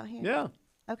extra out here? Yeah.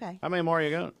 Okay. How many more you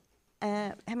got?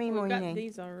 How many more you need? We've got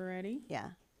these already. Yeah.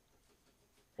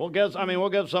 We'll give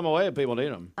some away if people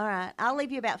need them. All right. I'll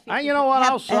leave you about 50. And you know what?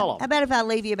 I'll sell them. How about if I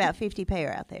leave you about 50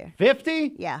 pair out there?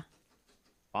 50? Yeah.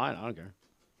 Fine. I don't care.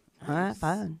 All right.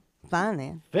 Fine. Fine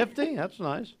then. 50? That's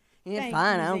nice. Yeah,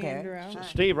 fine. I don't care.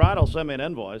 Steve Wright will send me an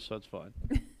invoice. That's fine.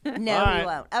 No, he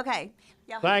won't. Okay.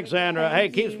 Thanks, Sandra. Hey,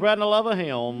 keep spreading the love of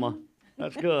him.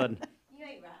 That's good. You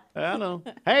ain't right. I know.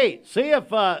 Hey, see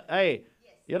if,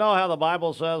 you know how the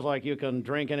Bible says, like, you can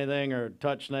drink anything or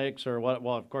touch snakes or what?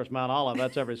 Well, of course, Mount Olive,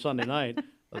 that's every Sunday night,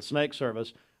 the snake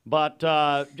service. But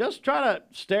just try to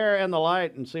stare in the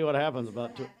light and see what happens.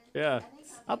 Yeah.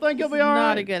 I think you'll be all right.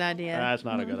 Not a good idea. That's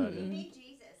not a good idea.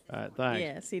 All right, thanks.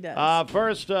 Yes, he does.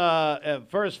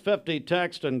 First 50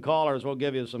 text and callers, we'll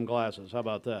give you some glasses. How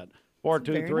about that?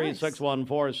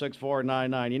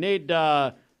 423-614-6499. You need,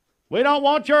 we don't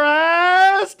want your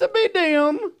ass to be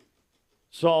dim.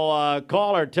 So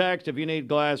call or text if you need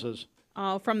glasses.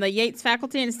 From the Yates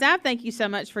faculty and staff, thank you so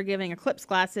much for giving Eclipse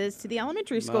glasses to the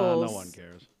elementary schools. No one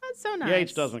cares. That's so nice.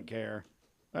 Yates doesn't care.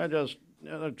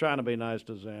 They're trying to be nice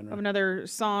to Xander. I have another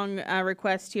song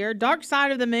request here. Dark Side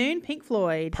of the Moon, Pink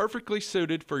Floyd. Perfectly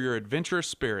suited for your adventurous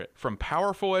spirit. From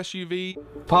powerful SUV.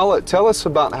 Paula, tell us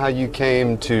about how you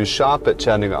came to shop at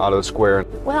Chattanooga Auto Square.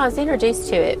 Well, I was introduced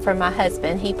to it from my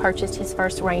husband. He purchased his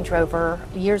first Range Rover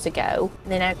years ago.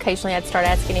 Then occasionally I'd start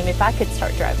asking him if I could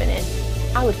start driving it.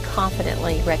 I would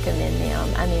confidently recommend them.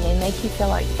 I mean, they make you feel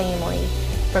like family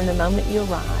from the moment you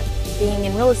arrive. Being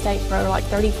in real estate for like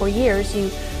 34 years,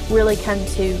 you really come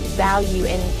to value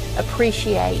and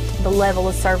appreciate the level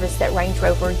of service that Range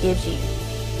Rover gives you.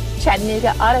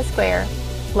 Chattanooga Auto Square,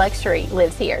 luxury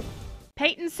lives here.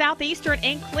 Peyton Southeastern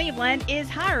in Cleveland is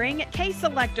hiring case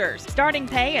selectors. Starting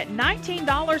pay at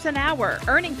 $19 an hour.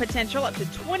 Earning potential up to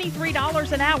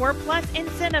 $23 an hour plus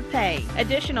incentive pay.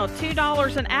 Additional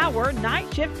 $2 an hour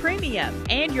night shift premium.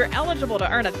 And you're eligible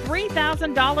to earn a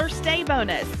 $3,000 stay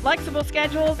bonus. Flexible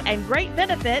schedules and great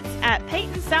benefits at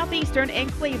Peyton Southeastern in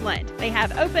Cleveland. They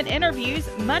have open interviews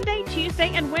Monday,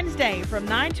 Tuesday, and Wednesday from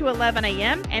 9 to 11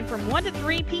 a.m. and from 1 to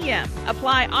 3 p.m.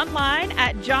 Apply online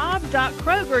at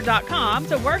job.kroger.com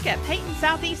to work at Peyton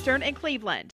Southeastern in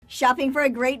Cleveland. Shopping for a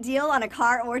great deal on a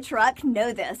car or truck?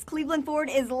 Know this. Cleveland Ford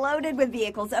is loaded with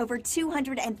vehicles, over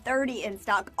 230 in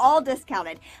stock, all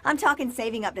discounted. I'm talking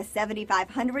saving up to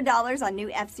 $7,500 on new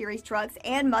F-Series trucks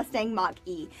and Mustang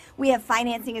Mach-E. We have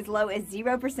financing as low as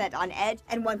 0% on Edge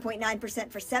and 1.9%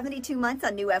 for 72 months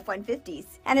on new F-150s.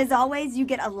 And as always, you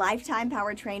get a lifetime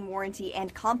powertrain warranty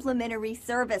and complimentary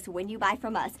service when you buy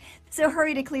from us. So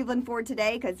hurry to Cleveland Ford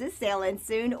today because this sale ends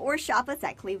soon, or shop us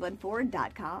at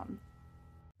clevelandford.com.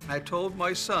 I told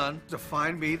my son to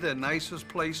find me the nicest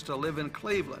place to live in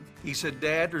Cleveland. He said,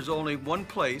 Dad, there's only one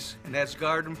place, and that's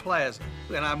Garden Plaza.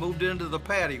 And I moved into the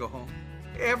patio home.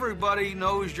 Everybody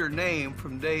knows your name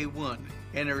from day one,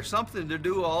 and there's something to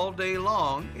do all day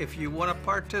long if you want to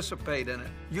participate in it.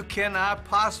 You cannot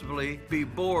possibly be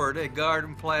bored at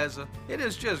Garden Plaza. It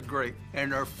is just great,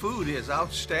 and their food is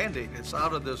outstanding. It's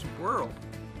out of this world.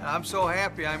 I'm so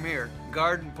happy I'm here.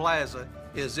 Garden Plaza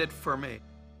is it for me.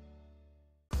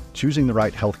 Choosing the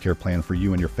right healthcare plan for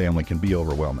you and your family can be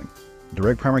overwhelming.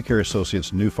 Direct Primary Care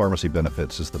Associates' new pharmacy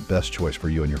benefits is the best choice for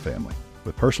you and your family.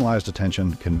 With personalized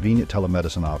attention, convenient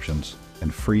telemedicine options,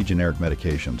 and free generic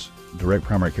medications, Direct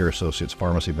Primary Care Associates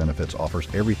Pharmacy Benefits offers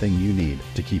everything you need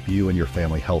to keep you and your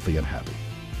family healthy and happy.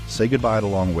 Say goodbye to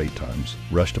long wait times,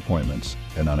 rushed appointments,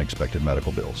 and unexpected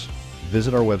medical bills.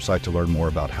 Visit our website to learn more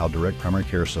about how Direct Primary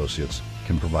Care Associates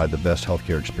can provide the best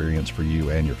healthcare experience for you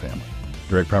and your family.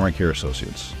 Direct Primary Care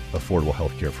Associates, affordable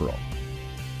healthcare for all.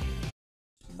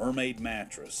 Mermaid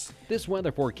mattress. This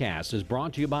weather forecast is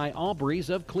brought to you by Aubrey's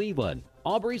of Cleveland.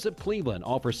 Aubrey's of Cleveland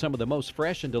offers some of the most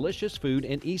fresh and delicious food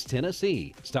in East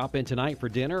Tennessee. Stop in tonight for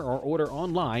dinner or order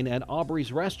online at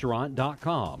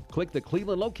aubreysrestaurant.com. Click the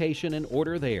Cleveland location and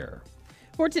order there.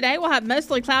 For today, we'll have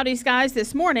mostly cloudy skies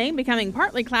this morning, becoming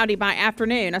partly cloudy by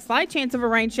afternoon. A slight chance of a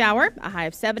rain shower, a high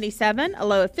of 77, a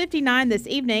low of 59 this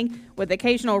evening, with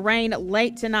occasional rain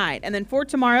late tonight. And then for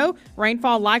tomorrow,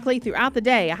 rainfall likely throughout the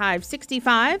day, a high of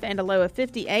 65 and a low of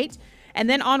 58. And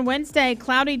then on Wednesday,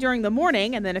 cloudy during the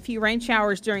morning and then a few rain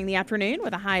showers during the afternoon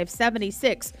with a high of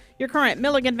 76. Your current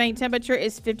Milligan Vane temperature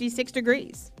is 56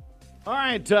 degrees. All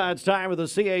right, it's time for the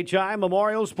CHI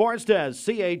Memorial Sports Desk.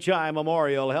 CHI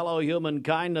Memorial, Hello Human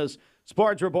Kindness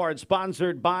Sports Report,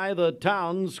 sponsored by the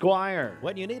Town Squire.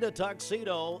 When you need a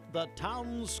tuxedo, the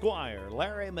Town Squire,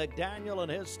 Larry McDaniel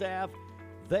and his staff,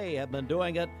 they have been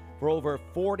doing it for over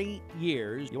 40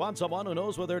 years. You want someone who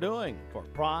knows what they're doing for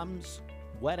proms,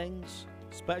 weddings,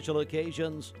 special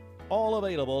occasions, all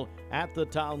available at the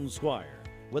Town Squire,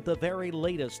 with the very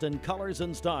latest in colors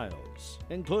and styles,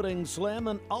 including slim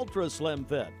and ultra slim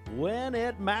fit. When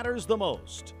it matters the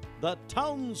most, the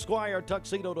Town Squire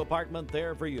Tuxedo Department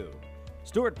there for you.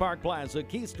 Stewart Park Plaza,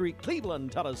 Keith Street,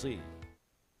 Cleveland, Tennessee.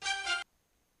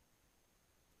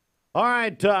 All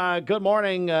right, good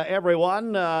morning,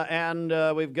 everyone.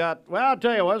 And we've got, well, I'll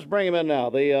tell you what, let's bring him in now.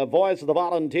 The voice of the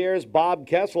Volunteers, Bob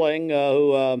Kesling,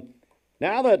 who...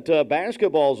 now that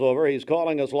basketball's over, he's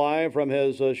calling us live from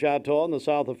his chateau in the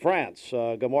south of France.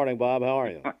 Good morning, Bob. How are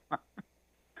you?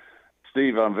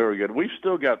 Steve, I'm very good. We've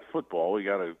still got football. We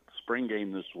got a spring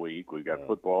game this week. We've got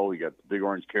football. We got the Big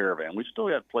Orange Caravan. We still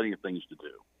got plenty of things to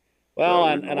do. Well,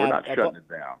 so we're not shutting it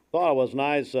down. Thought it was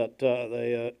nice that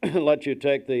they let you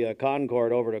take the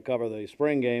Concorde over to cover the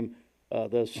spring game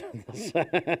this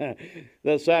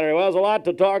this Saturday. Well, there's a lot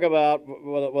to talk about.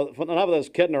 Enough of this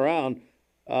kidding around.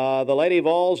 The Lady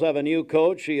Vols have a new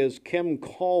coach. She is Kim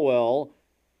Caldwell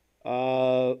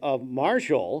of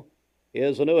Marshall,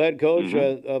 is the new head coach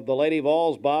of the Lady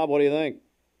Vols. Bob, what do you think?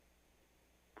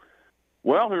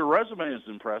 Well, her resume is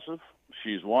impressive.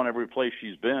 She's won every place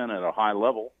she's been at a high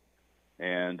level,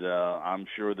 and I'm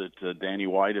sure that Danny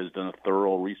White has done a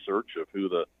thorough research of who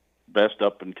the best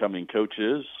up-and-coming coach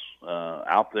is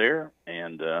out there,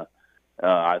 and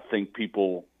I think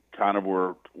people kind of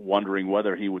were wondering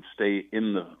whether he would stay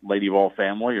in the Lady Vol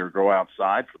family or go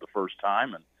outside for the first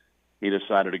time, and he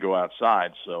decided to go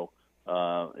outside. So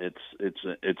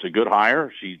it's a good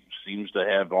hire. She seems to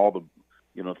have all the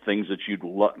things that you'd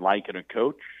like in a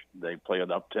coach. They play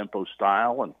an up-tempo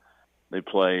style, and they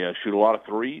shoot a lot of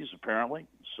threes apparently.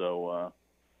 So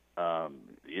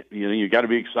you got to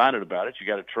be excited about it. You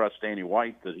got to trust Danny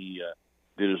White that he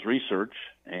did his research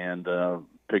and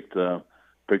picked a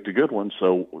good one.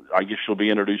 So I guess she'll be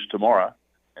introduced tomorrow,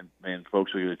 and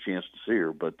folks will get a chance to see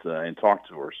her, and talk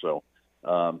to her. So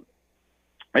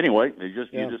anyway,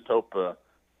 you just hope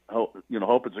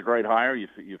it's a great hire.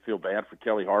 You feel bad for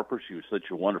Kelly Harper. She was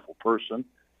such a wonderful person,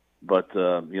 but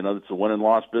it's a win and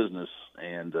loss business,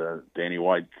 and Danny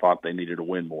White thought they needed to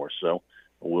win more. So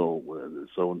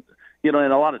and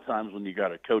a lot of times when you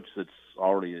got a coach that's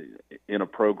already in a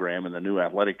program and the new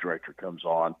athletic director comes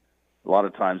on, a lot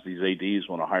of times these ADs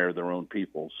want to hire their own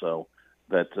people, so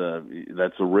that's a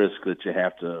risk that you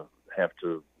have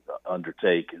to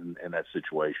undertake in that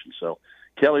situation. So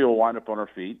Kelly will wind up on her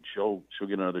feet. She'll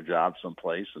get another job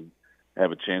someplace and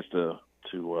have a chance to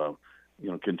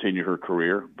continue her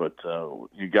career. But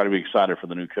you got to be excited for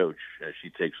the new coach as she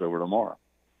takes over tomorrow.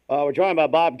 We're joined by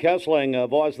Bob Kesling,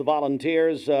 voice of the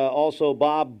Volunteers. Also,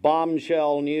 Bob,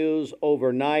 bombshell news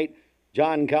overnight.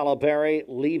 John Calipari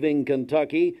leaving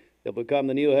Kentucky. He'll become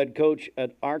the new head coach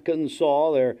at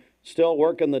Arkansas. They're still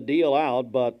working the deal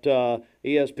out, but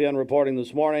ESPN reporting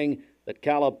this morning that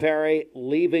Calipari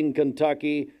leaving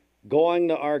Kentucky, going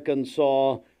to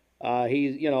Arkansas.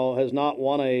 He, has not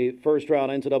won a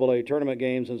first-round NCAA tournament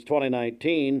game since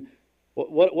 2019.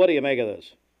 What do you make of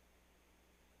this?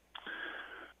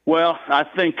 Well, I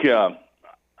think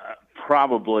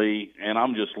probably, and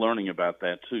I'm just learning about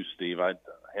that too, Steve. I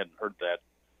hadn't heard that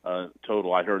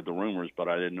total. I heard the rumors, but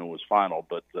I didn't know it was final.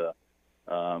 But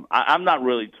I'm not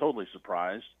really totally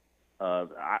surprised.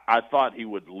 I thought he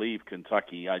would leave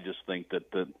Kentucky. I just think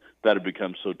that had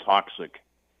become so toxic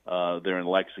there in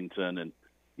Lexington. And,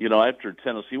 after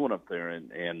Tennessee went up there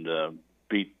and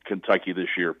beat Kentucky this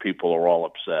year, people are all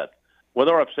upset. Well,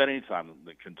 they're upset anytime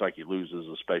that Kentucky loses,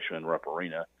 especially in Rupp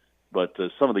Arena. But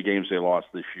some of the games they lost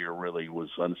this year really was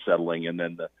unsettling. And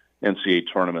then the NCAA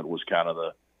tournament was kind of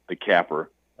the capper.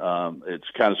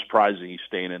 It's kind of surprising he's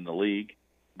staying in the league.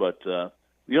 But,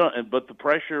 but the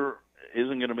pressure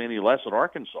isn't going to be any less at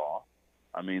Arkansas.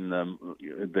 I mean,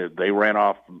 they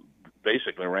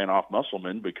basically ran off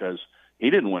Musselman because he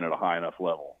didn't win at a high enough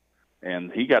level.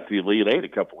 And he got to the Elite Eight a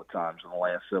couple of times in the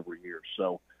last several years.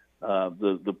 So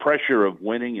the pressure of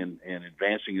winning and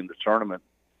advancing in the tournament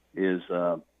is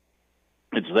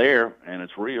it's there and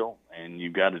it's real, and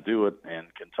you've got to do it. And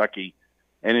Kentucky,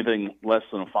 anything less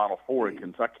than a Final Four at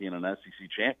Kentucky in an SEC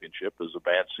championship is a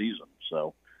bad season.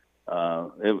 So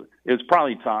it's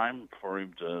probably time for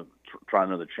him to try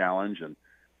another challenge. And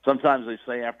sometimes they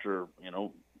say after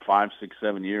 5, 6,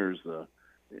 7 years,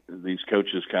 these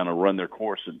coaches kind of run their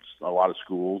course at a lot of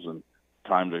schools, and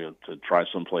time to try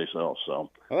someplace else. So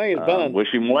I think he's been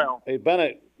wish him well. He's been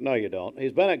at no, you don't.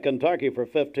 He's been at Kentucky for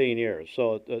 15 years,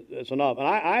 so it's enough. And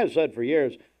I have said for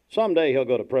years, someday he'll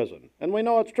go to prison, and we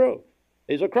know it's true.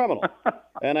 He's a criminal,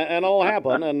 and it'll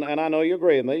happen. And I know you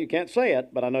agree with me. You can't say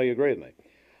it, but I know you agree with me.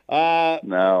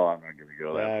 No, I'm not going to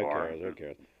go that far. Who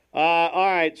cares? All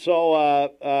right,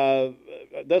 so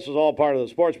this is all part of the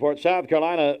sports report. South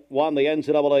Carolina won the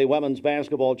NCAA Women's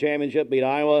Basketball Championship, beat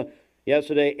Iowa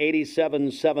yesterday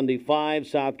 87-75.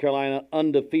 South Carolina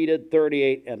undefeated,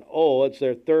 38-0. It's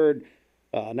their third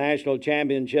national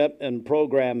championship in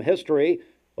program history.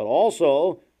 But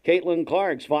also, Caitlin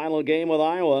Clark's final game with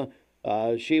Iowa.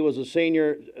 She was a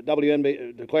senior,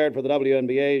 WNBA, declared for the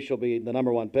WNBA. She'll be the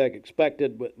number one pick,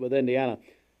 expected with Indiana.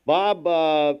 Bob,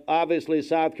 obviously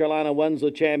South Carolina wins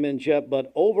the championship,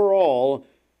 but overall,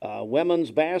 women's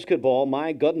basketball,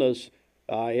 my goodness,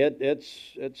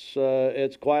 it's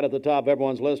quite at the top of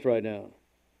everyone's list right now.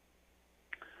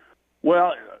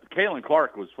 Well, Caitlin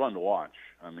Clark was fun to watch.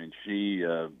 I mean, she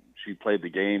played the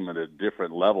game at a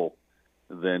different level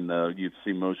than you'd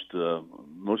see most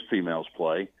females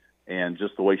play, and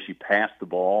just the way she passed the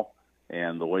ball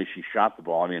and the way she shot the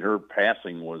ball. I mean, her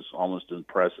passing was almost as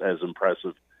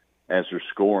impressive as her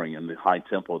scoring and the high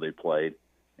tempo they played.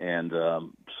 And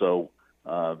so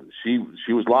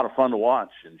she was a lot of fun to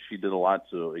watch, and she did a lot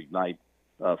to ignite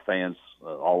fans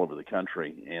all over the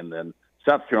country. And then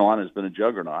South Carolina has been a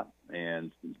juggernaut,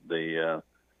 and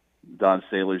Don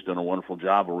Staley's done a wonderful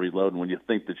job of reloading. When you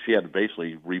think that she had to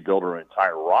basically rebuild her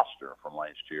entire roster from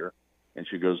last year, and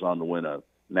she goes on to win a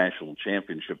national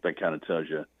championship, that kind of tells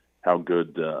you how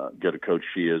good a coach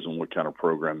she is and what kind of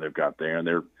program they've got there. And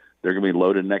they're going to be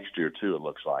loaded next year too, it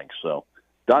looks like. So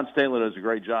Don Staley does a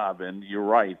great job, and you're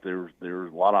right. There's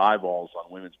a lot of eyeballs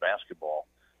on women's basketball,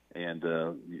 and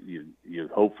you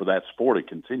hope for that sport it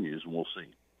continues, and we'll see.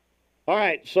 All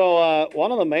right, so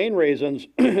one of the main reasons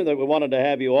that we wanted to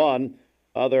have you on,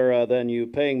 other than you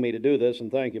paying me to do this,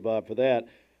 and thank you, Bob, for that,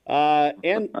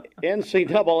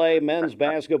 NCAA men's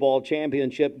basketball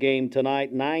championship game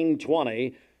tonight,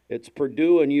 9:20. It's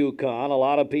Purdue and UConn. A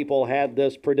lot of people had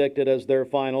this predicted as their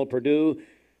final. Purdue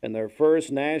in their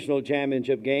first national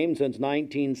championship game since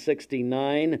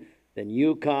 1969. Then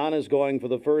UConn is going for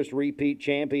the first repeat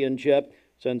championship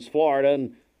since Florida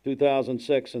in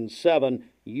 2006 and 7.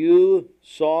 You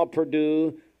saw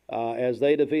Purdue as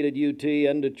they defeated UT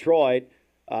in Detroit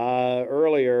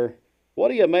earlier. What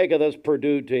do you make of this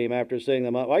Purdue team after seeing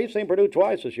them? Well, you've seen Purdue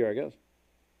twice this year, I guess.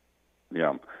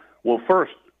 Yeah. Well,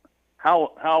 first,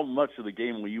 how much of the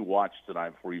game will you watch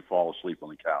tonight before you fall asleep on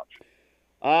the couch?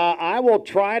 I will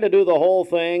try to do the whole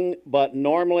thing, but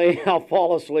normally I'll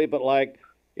fall asleep at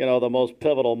the most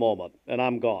pivotal moment, and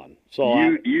I'm gone. So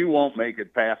you won't make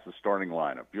it past the starting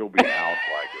lineup. You'll be out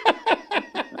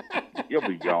you'll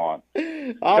be gone.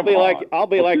 I'll be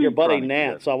like your buddy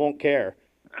Nance. I won't care.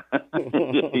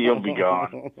 You'll be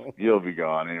gone. You'll be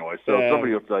gone anyway. So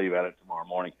somebody will tell you about it tomorrow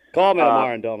morning. Call me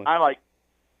tomorrow and tell me.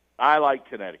 I like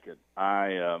Connecticut.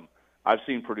 I've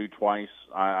seen Purdue twice.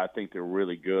 I think they're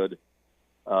really good.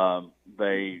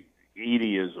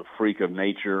 Edie is a freak of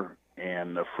nature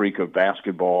and a freak of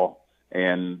basketball,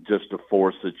 and just a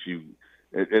force that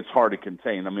it's hard to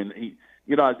contain. I mean,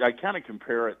 I kind of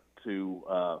compare it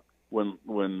to when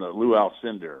Lou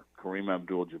Alcindor, Kareem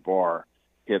Abdul-Jabbar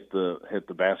hit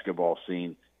the basketball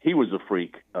scene. He was a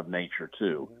freak of nature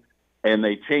too, and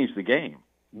they changed the game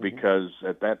because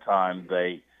at that time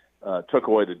they took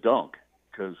away the dunk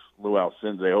because Lou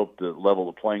Alcindor, they hoped to level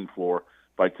the playing floor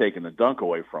by taking the dunk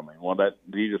away from him. Well,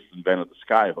 he just invented the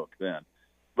sky hook then.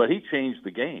 But he changed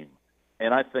the game.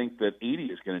 And I think that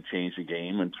Edie is going to change the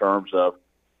game in terms of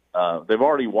they've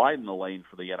already widened the lane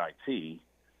for the NIT,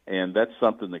 and that's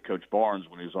something that Coach Barnes,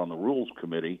 when he was on the rules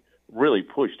committee, really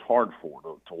pushed hard for,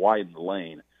 to widen the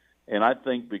lane. And I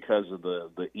think because of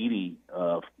the Edie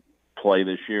play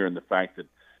this year and the fact that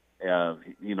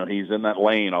he's in that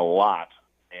lane a lot,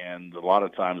 and a lot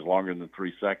of times longer than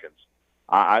 3 seconds,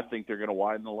 I think they're going to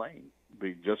widen the lane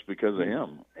just because of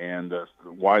him, and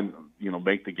why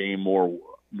make the game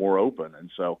more open.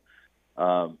 And so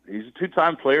he's a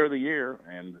 2-time Player of the Year,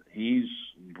 and he's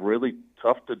really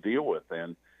tough to deal with.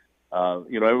 And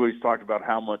everybody's talked about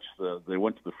how much they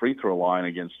went to the free throw line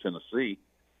against Tennessee.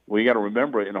 Well, you got to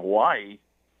remember, in Hawaii,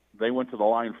 they went to the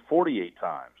line 48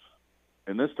 times,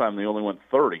 and this time they only went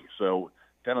 30. So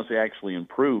Tennessee actually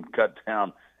improved, cut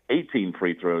down 18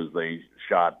 free throws they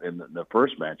shot in the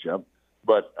first matchup.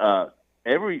 But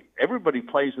everybody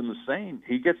plays in the same.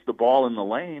 He gets the ball in the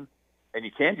lane, and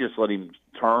you can't just let him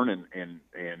turn and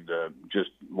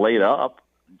just lay it up.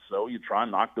 And so you try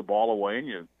and knock the ball away, and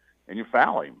you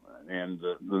foul him. And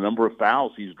the number of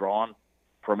fouls he's drawn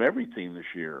from every team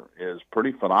this year is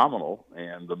pretty phenomenal,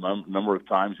 and the number of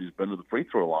times he's been to the free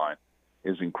throw line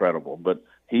is incredible. But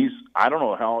I don't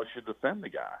know how I should defend the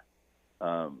guy.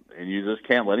 And you just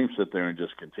can't let him sit there and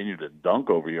just continue to dunk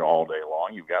over you all day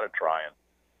long. You've got to try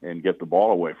and get the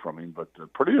ball away from him. But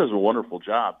Purdue does a wonderful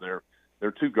job.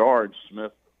 Their 2 guards,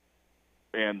 Smith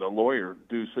and the Lawyer,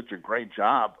 do such a great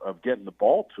job of getting the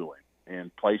ball to him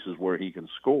in places where he can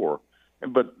score.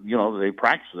 But they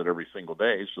practice it every single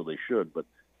day, so they should. But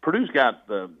Purdue's got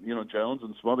Jones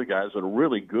and some other guys that are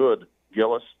really good.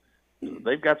 Gillis,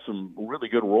 they've got some really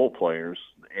good role players,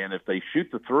 and if they shoot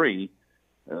the 3,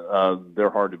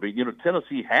 they're hard to beat.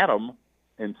 Tennessee had them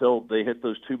until they hit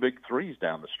those 2 big threes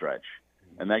down the stretch,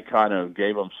 and that kind of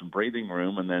gave them some breathing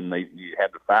room. And then you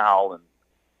had to foul,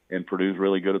 and Purdue's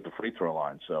really good at the free throw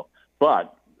line. So,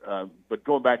 but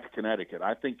going back to Connecticut,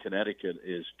 I think Connecticut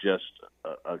is just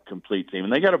a complete team,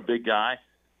 and they got a big guy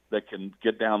that can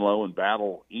get down low and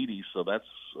battle Edey. So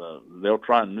they'll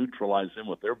try and neutralize him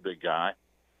with their big guy.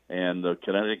 And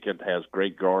Connecticut has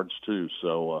great guards too.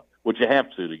 So, which you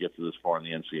have to get to this far in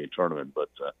the NCAA tournament. But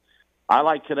I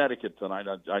like Connecticut tonight.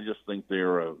 I just think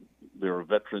they're a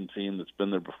veteran team that's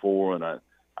been there before, and I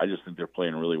just think they're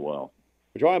playing really well.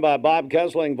 We're joined by Bob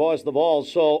Kesling, voice of the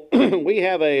Vols. So we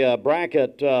have a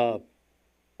bracket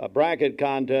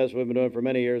contest we've been doing for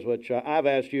many years, which I've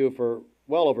asked you for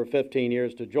well over 15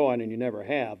 years to join, and you never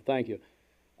have. Thank you.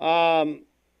 I'm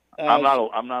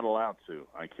not allowed to.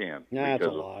 I can't. That's a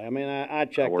lie. I mean, I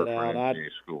checked it out.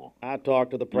 I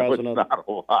talked to the No, president. it's not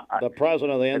a lie. The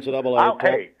president of the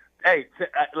NCAA.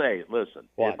 Hey, listen.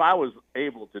 What? If I was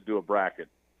able to do a bracket,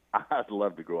 I'd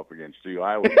love to go up against you.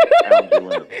 I would pound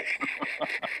you in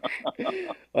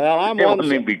it. Well, I'm it one.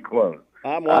 Wouldn't even be close.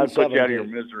 I'm I'd put you out of 117. your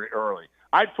misery early.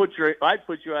 I'd put you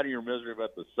out of your misery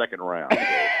about the second round. So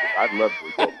I'd love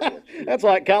to go up against you. That's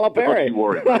like Calipari. Don't you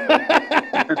worry about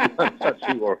that. Don't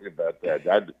you worry about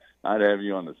that. I'd have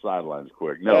you on the sidelines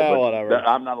quick. No, but whatever.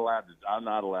 I'm not allowed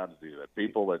to do that.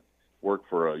 People that work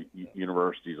for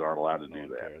universities aren't allowed to do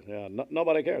that. Yeah,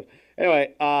 nobody cares.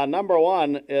 Anyway, number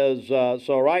one is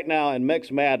so right now in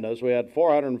Mixed Madness, we had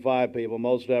 405 people,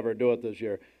 most ever do it this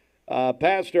year.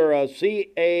 Pastor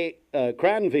C.A.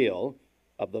 Cranfield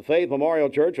of the Faith Memorial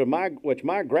Church, which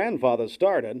my grandfather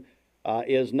started,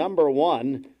 is number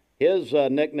one. His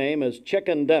nickname is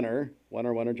Chicken Dinner,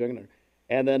 winner, chicken dinner.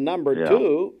 And then number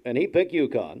two, and he picked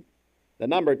UConn. The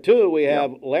number two, we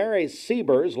have Larry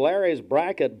Siebers, Larry's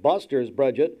Bracket Busters,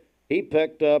 Bridget. He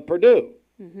picked Purdue.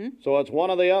 Mm-hmm. So it's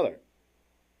one or the other.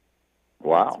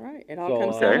 Wow. That's right. It all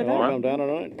comes down to that. All comes down to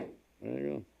that. There you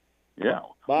go. Yeah.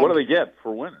 Bob, what do they get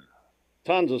for winning?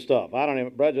 Tons of stuff.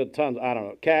 Bridget, tons. I don't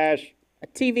know. Cash. A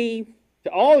TV.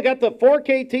 Oh, we got the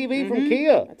 4K TV from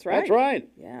Kia. That's right. That's right.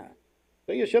 Yeah.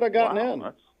 So you should have gotten in.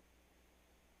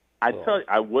 I tell you,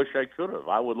 I wish I could have.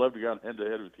 I would love to go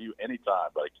head-to-head with you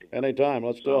anytime, but I can't. Anytime.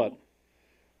 Let's do it.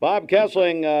 Bob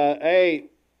Kesling,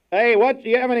 hey, what? Do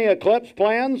you have any Eclipse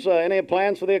plans? Any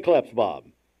plans for the Eclipse, Bob?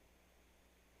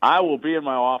 I will be in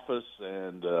my office,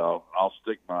 and I'll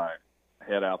stick my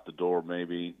head out the door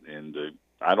maybe, and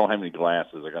I don't have any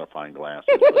glasses. I got to find glasses.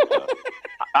 But,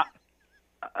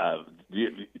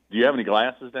 do you have any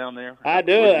glasses down there? I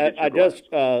do. I just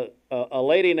a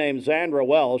lady named Zandra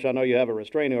Welsh. I know you have a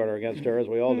restraining order against her, as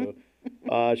we all do.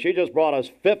 She just brought us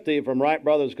 50 from Wright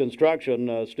Brothers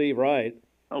Construction, Steve Wright.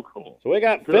 Oh, cool. So we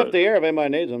got 50 here if anybody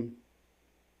needs them.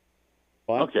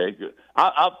 What? Okay, good.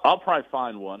 I'll probably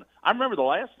find one. I remember the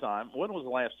last time. When was the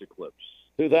last eclipse?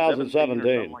 2017.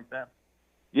 Or something like that.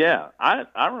 Yeah,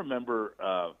 I remember.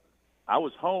 I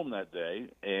was home that day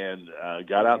and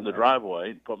got out in the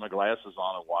driveway, put my glasses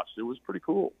on, and watched it. It was pretty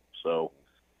cool. So,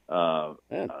 I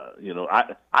don't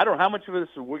know how much of this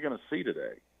we're going to see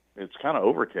today. It's kind of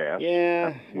overcast.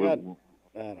 Yeah, I don't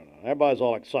know. Everybody's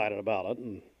all excited about it,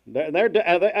 and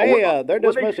they're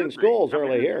dismissing schools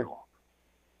early here.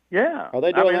 Yeah, are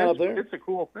they doing that up there? It's a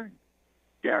cool thing.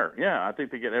 Yeah. I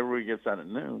think everybody gets out at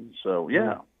noon. So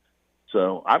yeah.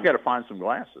 So I've got to find some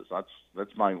glasses. That's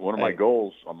one of my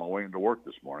goals on my way into work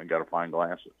this morning. Got to find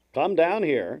glasses. Come down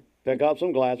here, pick up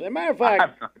some glasses. As a matter of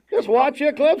fact, just watch the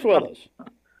eclipse with us.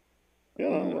 You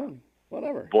know,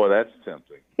 whatever. Boy, that's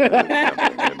tempting.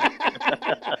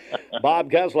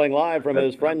 Bob Kesling live from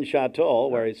his friend's chateau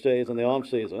where he stays in the off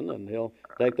season, and he'll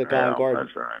take the Concorde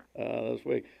that's right. this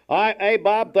week. All right, hey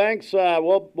Bob, thanks.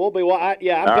 We'll be.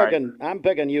 I'm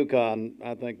picking UConn.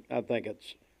 I think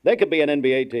they could be an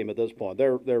NBA team at this point.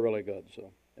 They're really good.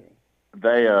 So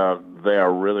they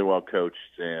are really well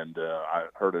coached, and I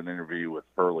heard an interview with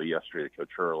Hurley yesterday,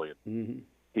 Coach Hurley. And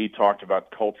he talked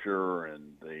about culture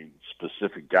and the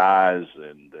specific guys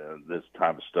and this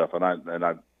type of stuff, and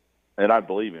I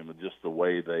believe him. Just the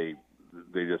way they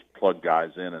just plug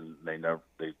guys in, and they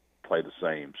play the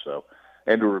same. So,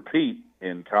 and to repeat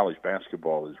in college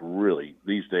basketball is really,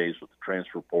 these days with the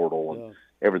transfer portal and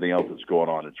everything else that's going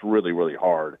on, it's really, really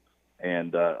hard.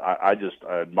 And I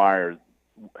admire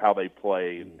how they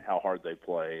play and how hard they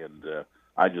play, and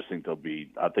I think they'll be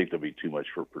too much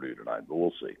for Purdue tonight, but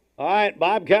we'll see. All right,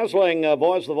 Bob Kesling,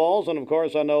 voice of the Vols, and of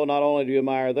course I know not only do you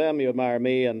admire them, you admire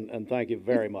me, and thank you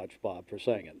very much, Bob, for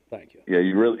saying it. Thank you. Yeah,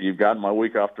 you've gotten my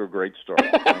week off to a great start.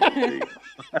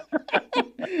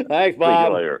 Thanks, Bob. See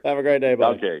you later. Have a great day,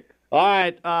 buddy. Okay. All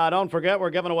right, don't forget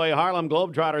we're giving away Harlem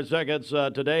Globetrotters tickets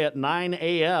today at 9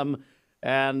 a.m.,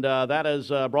 and that is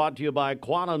brought to you by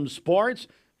Quantum Sports.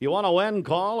 If you want to win,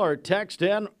 call or text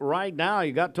in right now.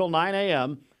 You got till 9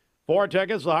 a.m. 4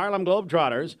 tickets to the Harlem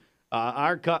Globetrotters.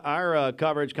 Our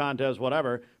coverage contest,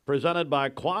 whatever, presented by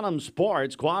Quantum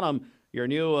Sports. Quantum, your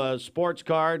new sports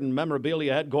card and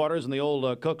memorabilia headquarters in the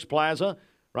old Cooks Plaza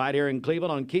right here in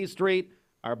Cleveland on Key Street.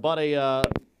 Our buddy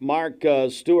Mark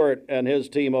Stewart and his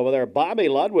team over there. Bobby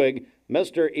Ludwig,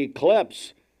 Mr.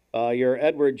 Eclipse, your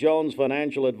Edward Jones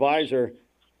financial advisor.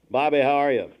 Bobby, how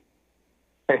are you?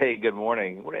 Hey, good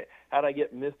morning. How'd I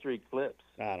get Mr. Eclipse?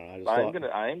 I don't know.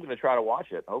 I am gonna try to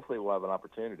watch it. Hopefully, we'll have an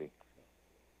opportunity.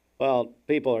 Well,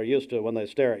 people are used to, when they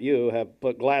stare at you, have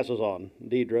put glasses on.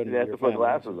 Deidre and You have your to put family.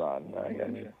 glasses on.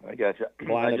 I got you.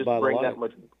 Blinded I just by the bring light. that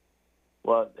much.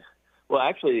 Well,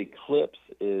 actually, Eclipse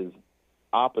is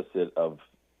opposite of,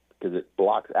 because it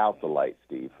blocks out the light,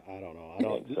 Steve. I don't know.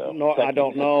 I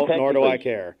don't know, nor do I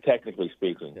care. Technically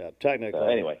speaking. Yeah, technically. So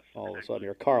anyway. All of a sudden,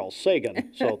 you're Carl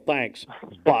Sagan. So thanks,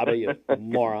 Bobby, you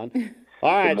moron.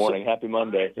 All right. Good morning. Happy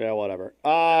Monday. Yeah, whatever.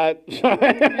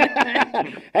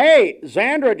 Hey,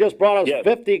 Zandra just brought us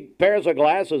 50 pairs of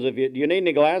glasses. Do you need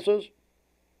any glasses?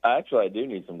 Actually, I do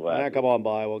need some glasses. Yeah, come on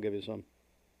by. We'll give you some.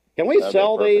 Can we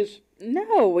sell these?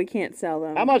 No, we can't sell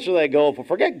them. How much do they go for?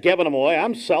 Forget giving them away.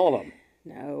 I'm selling them.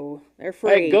 No, they're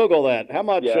free. Hey, Google that. How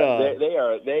much? Yeah,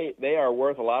 they are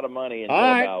worth a lot of money until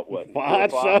about what? Well,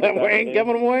 we ain't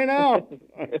giving them away now.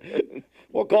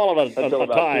 We'll call it a about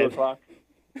tithe. 2 o'clock.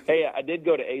 Hey, I did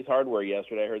go to Ace Hardware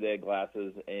yesterday. I heard they had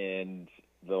glasses, and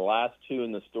the last 2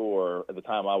 in the store at the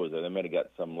time I was there, they may have got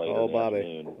some later in the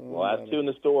afternoon. The last 2 in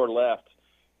the store left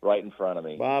right in front of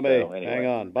me. Bobby, so, anyway. hang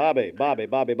on. Bobby.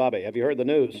 Have you heard the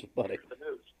news, buddy?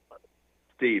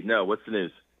 Steve, no, what's the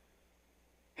news?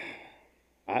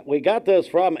 We got this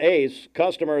from Ace.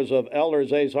 Customers of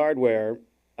Elders Ace Hardware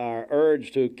are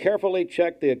urged to carefully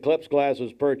check the Eclipse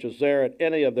glasses purchased there at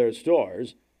any of their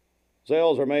stores.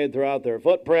 Sales are made throughout their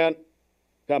footprint.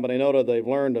 Company noted they've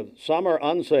learned of some are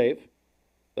unsafe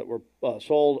that were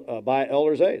sold by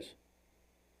Elders Ace.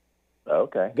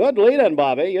 Okay. Good lead-in,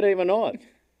 Bobby. You didn't even know it.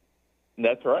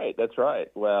 That's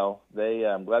right. Well,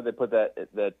 I'm glad they put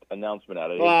that announcement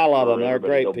out. Well, I love them. They're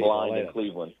great go people. blind in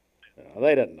Cleveland. Yeah,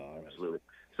 they didn't know. Absolutely.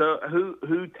 So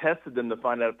who tested them to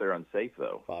find out if they're unsafe,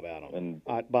 though? Bobby, I don't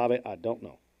know. Bobby, I don't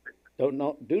know. Do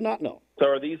not know. So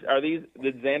are these?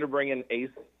 Did Xander bring in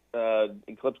Ace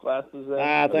Eclipse glasses?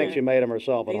 I think she made them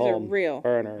herself at These home. are real.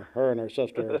 Her and her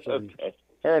sister. Okay.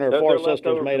 Her and her They're 4 left sisters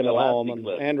over made from them at the last home, and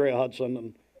Eclipse. Andrea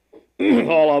Hudson and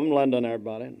all of them, Linda and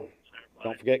everybody.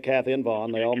 Don't forget Kathy and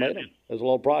Vaughn. They all made them. It was a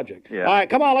little project. Yeah. All right,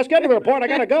 come on. Let's get to the report. I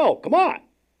got to go. Come on.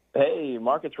 Hey,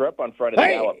 markets were up on Friday.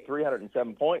 Hey! The Dow up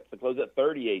 307 points to close at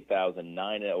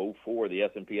 38,904. The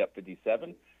S&P up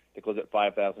 57 to close at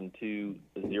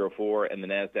 5,204, and the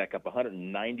Nasdaq up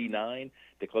 199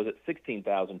 to close at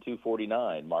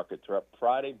 16,249. Markets are up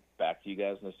Friday. Back to you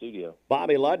guys in the studio.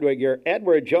 Bobby Ludwig, your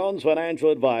Edward Jones financial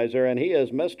advisor, and he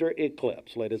is Mr.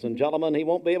 Eclipse. Ladies and gentlemen, he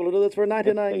won't be able to do this for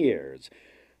 99 years.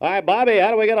 All right, Bobby,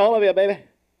 how do we get a hold of you, baby?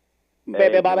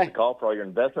 Baby, Bobby. Give us a call for all your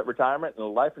investment, retirement,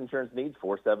 and life insurance needs,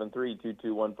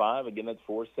 473-2215. Again, that's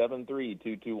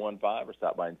 473-2215. Or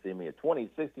stop by and see me at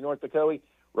 2060 North Dakota,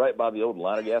 right by the old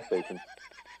Liner gas station.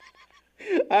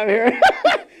 I'm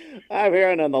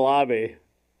hearing in the lobby.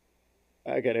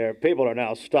 I can hear people are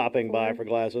now stopping by for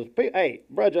glasses. Hey,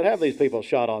 Bridget, have these people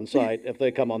shot on sight if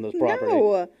they come on this property.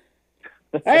 No.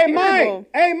 Hey, Mike!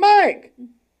 Hey, Mike!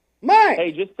 Mike!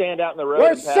 Hey, just stand out in the road.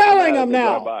 We're and pass selling out them as they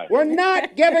drive now. by. We're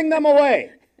not giving them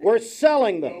away. We're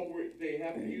selling them. They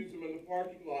have to use them in the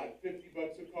parking lot.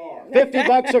 $50 a car.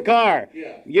 $50 a car.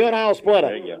 Yeah. You and I'll split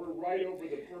it.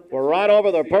 We're right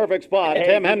over the perfect spot. Hey,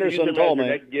 Tim just Henderson use them told as me.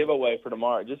 your next giveaway for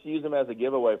tomorrow. Just use them as a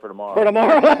giveaway for tomorrow. For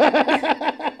tomorrow.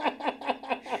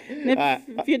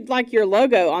 If you'd like your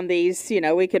logo on these,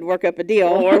 we could work up a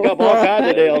deal. We'll work up all kinds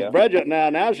of deals. Bridget,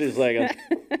 now she's thinking.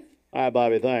 All right,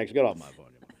 Bobby, thanks. Get off my phone.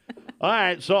 All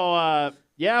right, so,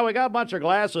 yeah, we got a bunch of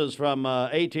glasses from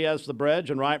ATS The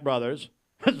Bridge and Wright Brothers.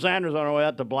 Sanders on her way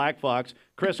out to Black Fox.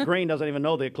 Chris Green doesn't even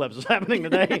know the eclipse is happening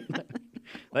today.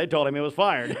 They told him he was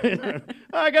fired. All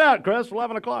right, get out, Chris,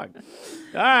 11 o'clock.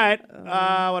 All right,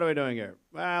 what are we doing here?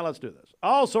 Let's do this.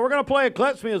 Oh, so we're going to play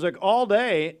eclipse music all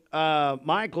day.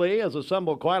 Mike Lee has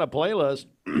assembled quite a playlist.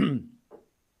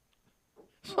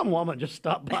 Some woman just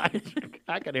stopped by.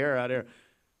 I could hear her out here.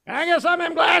 Can I get some of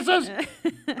them glasses?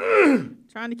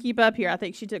 Trying to keep up here. I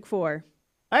think she took 4.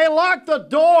 Hey, lock the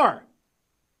door.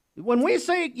 When we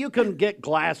say you can get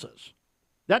glasses,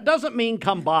 that doesn't mean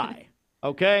come by,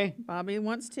 okay? Bobby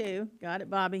wants to. Got it,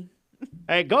 Bobby.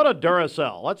 Hey, go to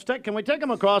Duracell. Can we take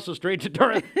him across the street to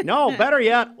Duracell? No, better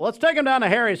yet, let's take him down to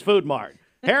Harry's Food Mart.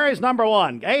 Harry's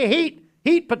 #1. Hey,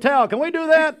 Heat Patel, can we do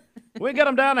that? Can we get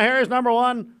him down to Harry's #1?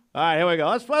 All right, here we go.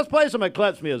 Let's play some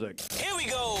eclipse music. Here we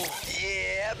go.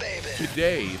 Yeah, baby.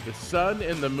 Today, the sun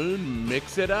and the moon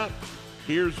mix it up.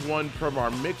 Here's one from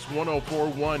our Mix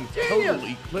 1041 Total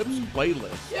Eclipse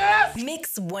playlist. Yes!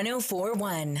 Mix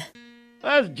 1041.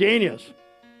 That's genius.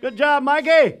 Good job,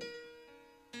 Mikey.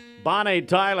 Bonnie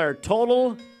Tyler,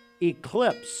 Total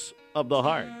Eclipse of the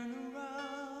Heart.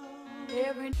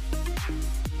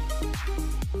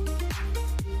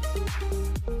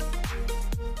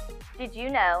 Did you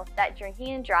know that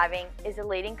drinking and driving is a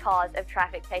leading cause of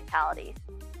traffic fatalities?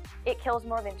 It kills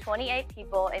more than 28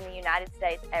 people in the United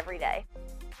States every day.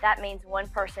 That means one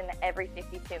person every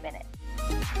 52 minutes.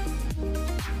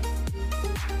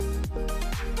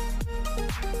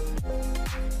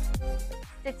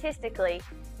 Statistically,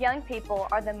 young people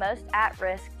are the most at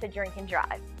risk to drink and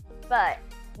drive, but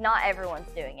not everyone's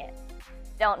doing it.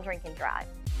 Don't drink and drive.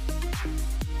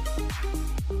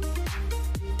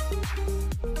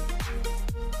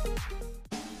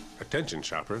 Attention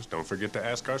shoppers, don't forget to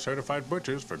ask our certified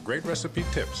butchers for great recipe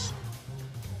tips.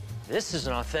 This is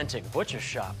an authentic butcher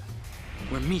shop,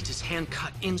 where meat is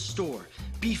hand-cut in-store,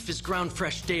 beef is ground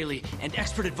fresh daily, and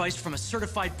expert advice from a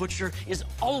certified butcher is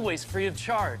always free of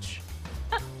charge.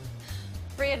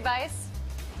 Free advice?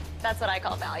 That's what I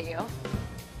call value.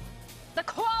 The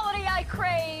quality I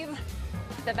crave,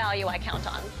 the value I count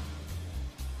on.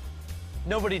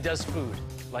 Nobody does food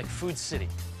like Food City.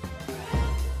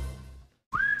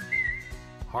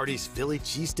 Hardee's Philly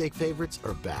cheesesteak favorites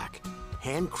are back.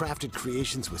 Handcrafted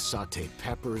creations with sauteed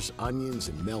peppers, onions,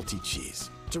 and melty cheese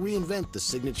to reinvent the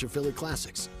signature Philly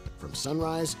classics from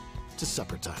sunrise to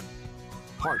supper time.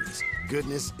 Hardee's,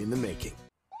 goodness in the making.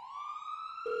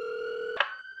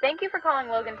 Thank you for calling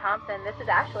Logan Thompson. This is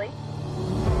Ashley.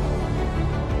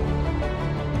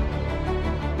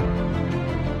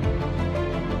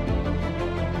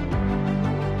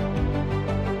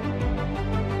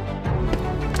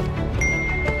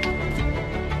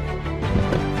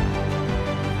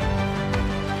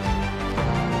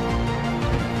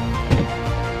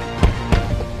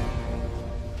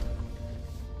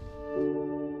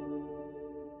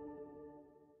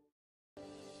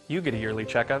 You get a yearly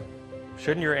checkup.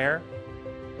 Shouldn't your air?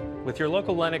 With your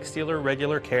local Lennox dealer,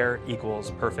 regular care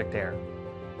equals perfect air.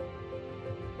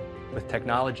 With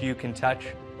technology you can touch,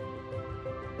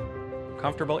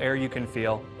 comfortable air you can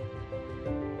feel,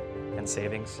 and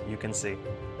savings you can see.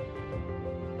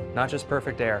 Not just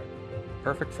perfect air,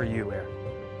 perfect for you air.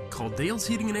 Call Dale's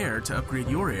Heating and Air to upgrade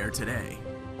your air today.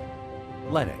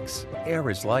 Lennox, air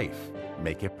is life.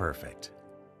 Make it perfect.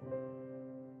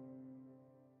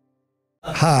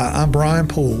 Hi, I'm Brian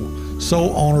Poole,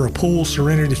 sole owner of Poole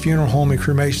Serenity Funeral Home and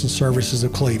Cremation Services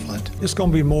of Cleveland. It's going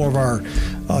to be more of our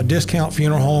discount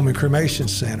funeral home and cremation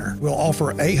center. We'll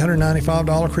offer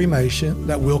 $895 cremation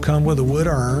that will come with a wood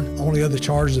urn. Only other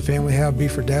charges the family have be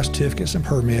for death certificates and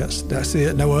permits. That's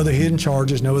it. No other hidden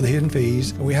charges, no other hidden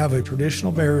fees. We have a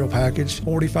traditional burial package,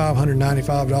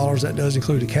 $4,595. That does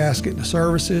include the casket and the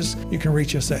services. You can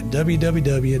reach us at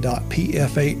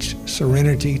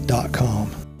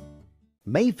www.pfhserenity.com.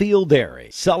 Mayfield Dairy,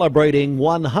 celebrating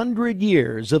 100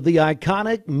 years of the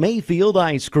iconic Mayfield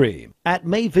ice cream at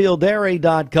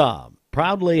MayfieldDairy.com,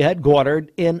 proudly headquartered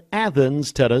in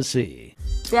Athens, Tennessee.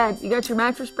 Dad, you got your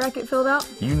mattress bracket filled out?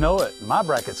 You know it. My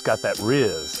bracket's got that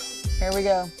Riz. Here we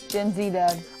go. Gen Z,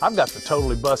 Dad. I've got the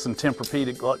totally bussin'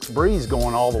 Tempur-Pedic Luxe Breeze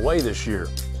going all the way this year.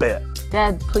 Bet.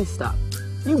 Dad, please stop.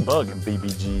 You bugging,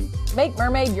 BBG. Make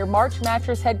Mermaid your March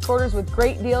mattress headquarters with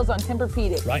great deals on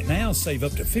Tempur-Pedic. Right now, save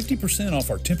up to 50%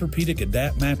 off our Tempur-Pedic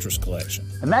Adapt mattress collection.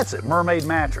 And that's at Mermaid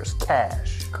Mattress,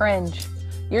 cash. Cringe.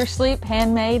 Your sleep,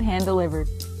 handmade, hand-delivered.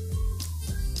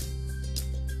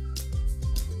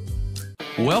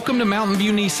 Welcome to Mountain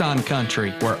View Nissan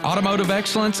Country, where automotive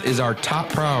excellence is our top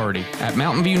priority. At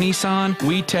Mountain View Nissan,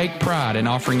 we take pride in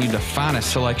offering you the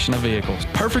finest selection of vehicles,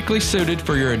 perfectly suited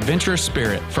for your adventurous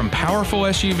spirit. From powerful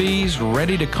SUVs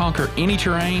ready to conquer any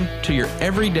terrain to your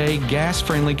everyday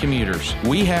gas-friendly commuters,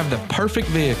 we have the perfect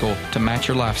vehicle to match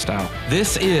your lifestyle.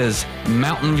 This is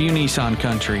Mountain View Nissan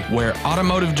Country, where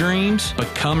automotive dreams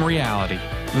become reality.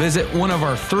 Visit one of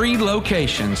our 3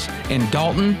 locations in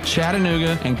Dalton,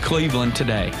 Chattanooga, and Cleveland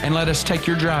today, and let us take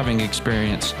your driving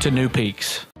experience to new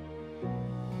peaks.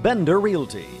 Bender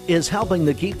Realty is helping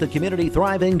to keep the community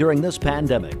thriving during this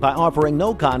pandemic by offering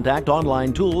no-contact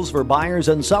online tools for buyers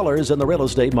and sellers in the real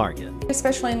estate market.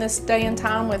 Especially in this day and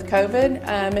time with COVID,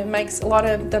 it makes a lot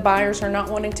of the buyers are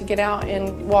not wanting to get out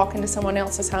and walk into someone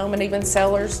else's home, and even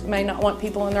sellers may not want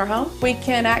people in their home. We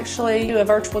can actually do a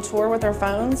virtual tour with our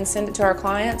phones and send it to our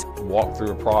clients. Walk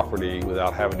through a property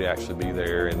without having to actually be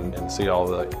there and see all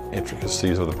the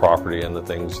intricacies of the property and the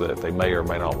things that they may or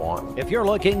may not want. If you're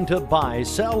looking to buy,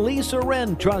 sell, lease, or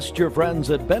rent, trust your friends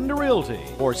at Bender Realty.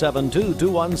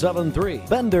 472-2173.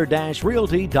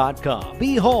 Bender-Realty.com.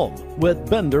 Be home with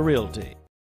Bender Realty.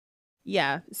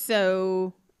 Yeah,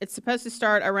 so it's supposed to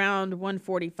start around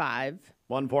 1:45.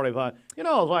 1:45. You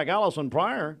know, it's like Allison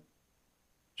Pryor.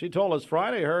 She told us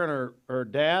Friday, her and her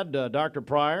dad, Dr.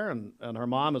 Pryor, and her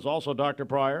mom is also Dr.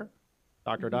 Pryor,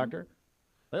 Doctor.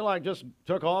 They just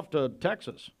took off to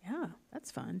Texas. Yeah,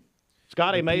 that's fun.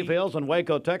 Scotty Mayfield's in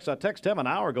Waco, Texas. I texted him an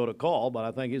hour ago to call, but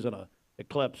I think he's in a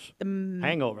eclipse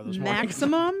hangover this morning.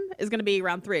 Maximum is going to be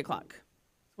around 3 o'clock.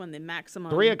 That's when the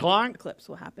maximum 3 o'clock eclipse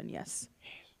will happen, yes.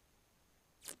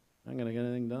 I'm going to get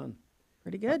anything done.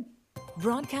 Pretty good.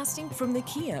 Broadcasting from the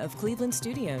Kia of Cleveland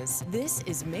Studios, this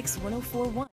is Mix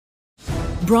 104.1.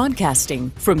 Broadcasting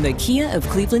from the Kia of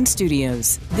Cleveland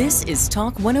Studios, this is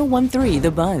Talk 101.3 The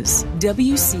Buzz,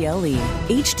 WCLE,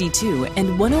 HD2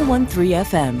 and 101.3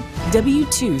 FM,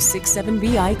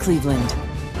 W267BI Cleveland.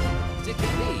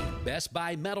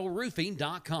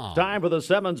 BestBuyMetalRoofing.com. Time for the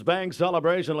Simmons Bank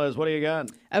celebration, Liz. What do you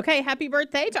got? Okay, happy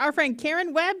birthday to our friend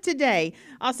Karen Webb today.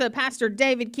 Also, Pastor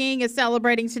David King is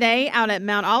celebrating today out at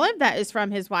Mount Olive. That is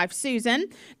from his wife, Susan.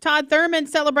 Todd Thurman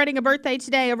celebrating a birthday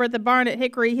today over at the barn at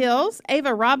Hickory Hills.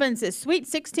 Ava Robbins is sweet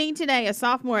 16 today, a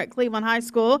sophomore at Cleveland High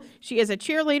School. She is a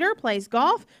cheerleader, plays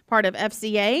golf, part of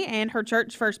FCA and her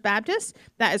church, First Baptist.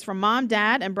 That is from Mom,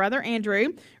 Dad, and brother Andrew.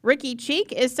 Ricky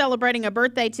Cheek is celebrating a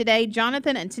birthday today.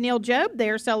 Jonathan and Tennille Job, they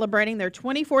are celebrating their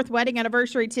 24th wedding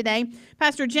anniversary today.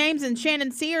 Pastor James and Shannon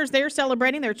Sears, they're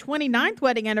celebrating their 29th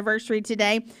wedding anniversary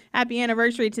today. Happy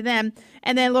anniversary to them.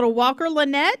 And then little Walker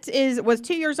Lynette was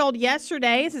 2 years old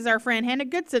yesterday. This is our friend Hannah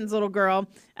Goodson's little girl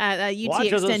at UT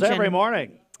Watches Extension. us every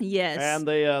morning. Yes. And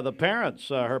the parents,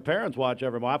 her parents watch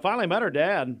every morning. I finally met her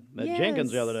dad at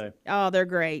Jenkins the other day. Oh, they're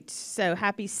great. So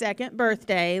happy second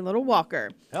birthday, little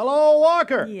Walker. Hello,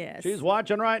 Walker. Yes. She's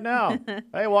watching right now.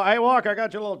 Hey, Walker, I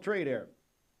got you a little treat here.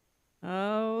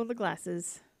 Oh, the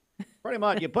glasses. Pretty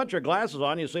much. You put your glasses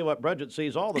on, you see what Bridget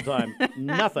sees all the time.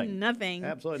 Nothing. Nothing.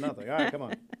 Absolutely nothing. All right, come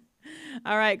on.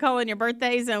 All right, calling your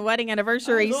birthdays and wedding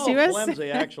anniversaries to us. Flimsy,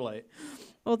 actually.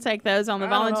 We'll take those on the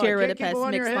volunteer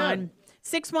Ridipest mix line.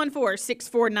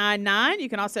 614-6499. You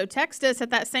can also text us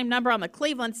at that same number on the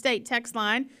Cleveland State text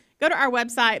line. Go to our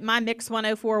website,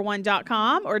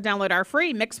 mymix1041.com, or download our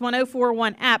free Mix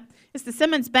 1041 app. It's the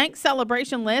Simmons Bank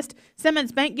celebration list.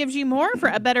 Simmons Bank gives you more for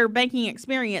a better banking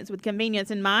experience with convenience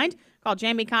in mind. Call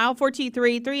Jamie Kyle,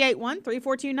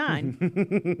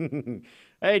 423-381-3429.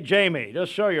 Hey, Jamie,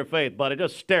 just show your faith, buddy.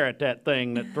 Just stare at that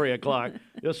thing at 3 o'clock.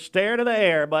 Just stare to the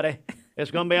air, buddy.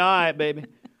 It's going to be all right, baby.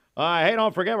 All right, hey,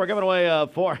 don't forget, we're giving away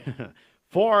four tickets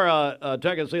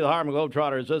to see the Harlem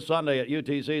Globetrotters this Sunday at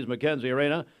UTC's McKenzie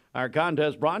Arena. Our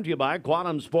contest brought to you by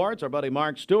Quantum Sports, our buddy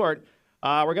Mark Stewart.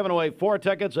 We're giving away 4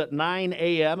 tickets at 9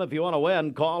 a.m. If you want to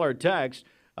win, call or text.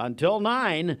 Until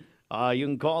 9, you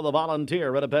can call the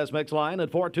volunteer Ridipest Mix line at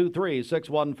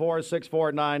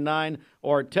 423-614-6499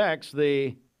 or text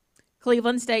the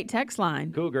Cleveland State text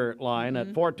line. Cougar line at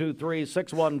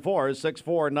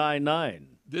 423-614-6499.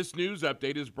 This news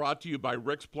update is brought to you by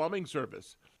Rick's Plumbing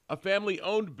Service. a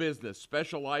family-owned business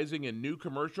specializing in new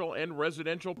commercial and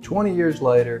residential. 20 years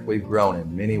later, we've grown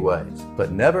in many ways, but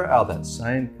never out of that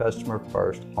same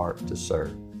customer-first heart to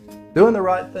serve. Doing the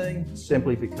right thing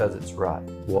simply because it's right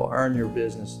will earn your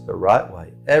business the right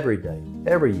way every day,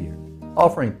 every year,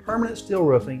 offering permanent steel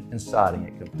roofing and siding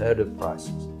at competitive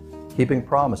prices, keeping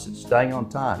promises, staying on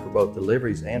time for both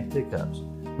deliveries and pickups,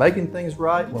 making things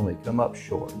right when we come up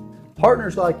short.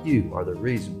 Partners like you are the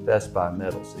reason Best Buy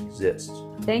Metals exists.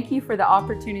 Thank you for the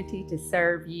opportunity to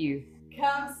serve you.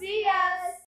 Come see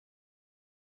us.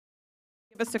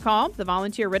 Give us a call. The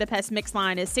volunteer Ritapest mix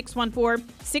line is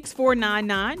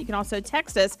 614-6499. You can also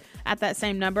text us at that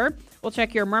same number. We'll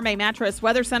check your Mermaid Mattress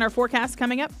Weather Center forecast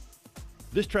coming up.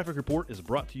 This traffic report is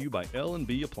brought to you by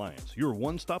L&B Appliance, your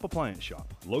one-stop appliance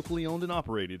shop, locally owned and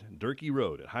operated, Durkee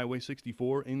Road at Highway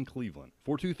 64 in Cleveland.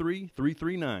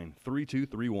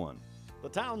 423-339-3231. The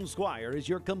Town Squire is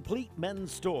your complete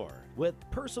men's store with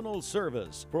personal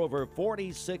service for over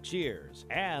 46 years.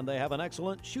 And they have an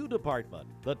excellent shoe department.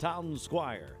 The Town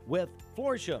Squire with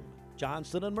Florsham,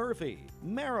 Johnston & Murphy,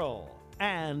 Merrill,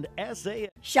 and SA.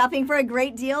 Shopping for a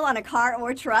great deal on a car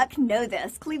or truck? Know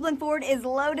this. Cleveland Ford is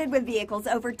loaded with vehicles,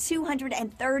 over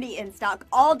 230 in stock,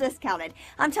 all discounted.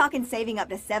 I'm talking saving up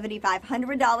to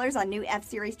 $7,500 on new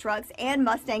F-Series trucks and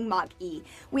Mustang Mach-E.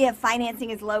 We have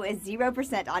financing as low as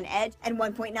 0% on Edge and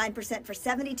 1.9% for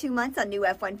 72 months on new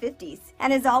F-150s.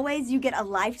 And as always, you get a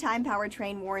lifetime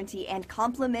powertrain warranty and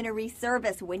complimentary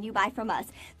service when you buy from us.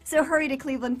 So hurry to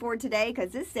Cleveland Ford today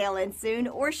because this sale ends soon,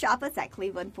 or shop us at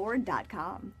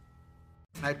clevelandford.com.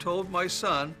 I told my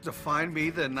son to find me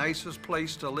the nicest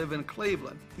place to live in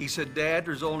Cleveland. He said, Dad,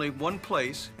 there's only one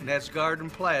place, and that's Garden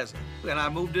Plaza. And I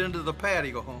moved into the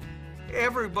patio home.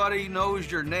 Everybody knows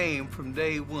your name from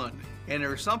day one, and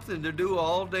there's something to do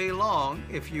all day long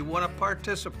if you want to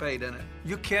participate in it.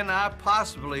 You cannot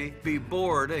possibly be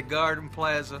bored at Garden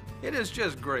Plaza. It is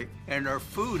just great, and their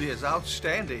food is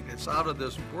outstanding. It's out of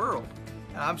this world.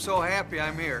 And I'm so happy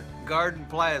I'm here. Garden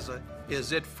Plaza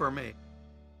is it for me.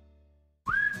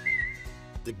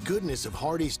 The goodness of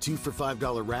Hardee's 2 for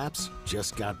 $5 wraps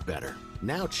just got better.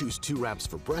 Now choose 2 wraps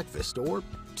for breakfast or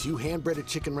 2 hand-breaded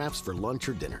chicken wraps for lunch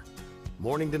or dinner.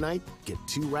 Morning to night, get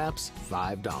 2 wraps,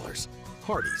 $5.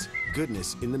 Hardee's,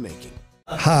 goodness in the making.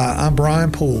 Hi, I'm Brian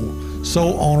Poole,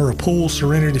 sole owner of Poole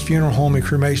Serenity Funeral Home and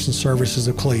Cremation Services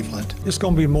of Cleveland. It's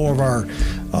going to be more of our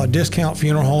discount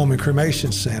funeral home and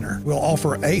cremation center. We'll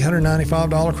offer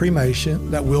 $895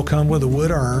 cremation that will come with a wood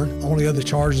urn. Only other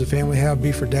charges the family have will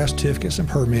be for death certificates and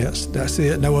permits. That's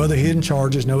it. No other hidden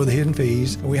charges, no other hidden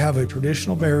fees. We have a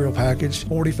traditional burial package,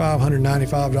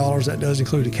 $4,595. That does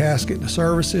include a casket and the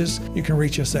services. You can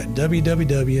reach us at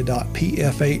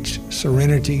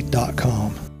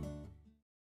www.pfhserenity.com.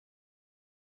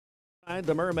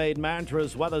 The Mermaid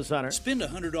Mattress Weather Center. Spend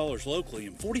 $100 locally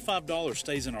and $45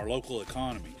 stays in our local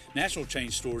economy. National chain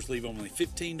stores leave only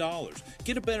 $15.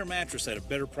 Get a better mattress at a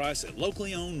better price at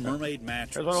locally owned Mermaid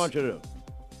Mattress. Here's what I want you to do.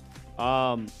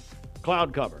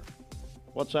 Cloud cover.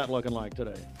 What's that looking like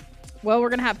today? Well, we're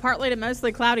going to have partly to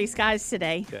mostly cloudy skies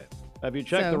today. Okay. Have you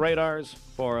checked the radars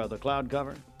for the cloud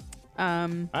cover?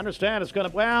 I understand it's going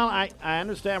to, well, I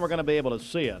understand we're going to be able to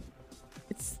see it.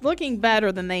 It's looking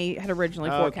better than they had originally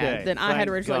forecast. I had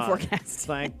originally forecast.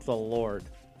 Thank the Lord.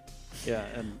 Yeah,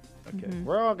 and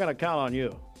we're all going to count on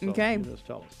you. So Okay. You just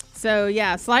tell us. So,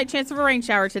 yeah, slight chance of a rain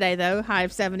shower today, though. High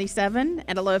of 77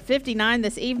 and a low of 59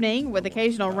 this evening with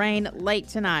occasional rain late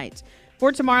tonight.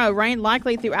 For tomorrow, rain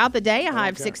likely throughout the day, a high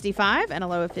of 65 and a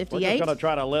low of 58. We're just going to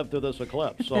try to live through this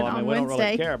eclipse. So, I mean, we don't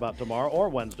really care about tomorrow or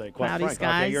Wednesday, quite Cloudy frankly.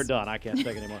 skies. Okay, you're done. I can't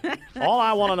take it anymore. All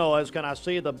I want to know is, can I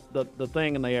see the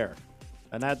thing in the air?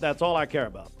 And that's all I care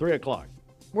about. 3 o'clock.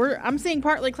 I'm seeing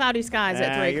partly cloudy skies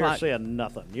at 3 o'clock. You're seeing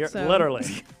nothing. You're literally.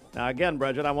 Now, again,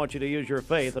 Bridget, I want you to use your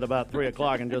faith at about 3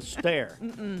 o'clock and just stare.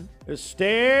 Just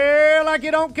stare like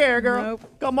you don't care, girl. Nope.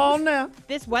 Come on now.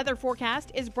 This weather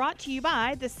forecast is brought to you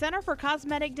by the Center for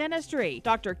Cosmetic Dentistry,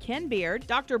 Dr. Ken Beard,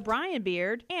 Dr. Brian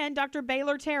Beard, and Dr.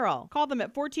 Baylor Terrell. Call them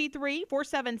at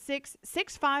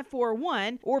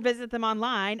 423-476-6541 or visit them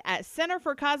online at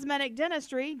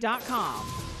centerforcosmeticdentistry.com.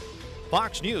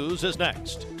 Fox News is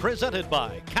next, presented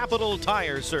by Capital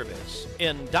Tire Service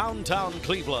in downtown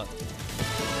Cleveland.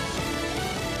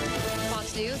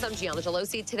 Fox News, I'm Gianna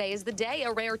Gelosi. Today is the day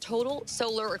a rare total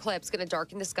solar eclipse going to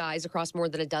darken the skies across more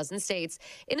than a dozen states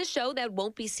in a show that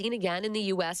won't be seen again in the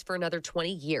U.S. for another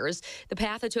 20 years. The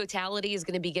path of totality is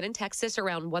going to begin in Texas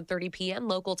around 1:30 p.m.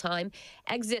 local time,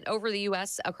 exit over the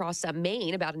U.S. across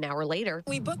Maine about an hour later.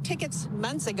 We booked tickets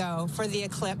months ago for the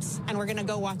eclipse, and we're going to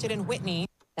go watch it in Whitney.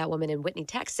 That woman in Whitney,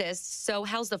 Texas. So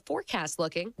how's the forecast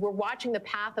looking? We're watching the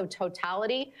path of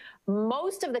totality.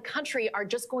 Most of the country are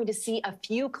just going to see a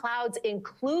few clouds,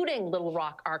 including Little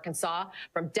Rock, Arkansas,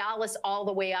 from Dallas all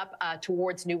the way up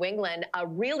towards New England. A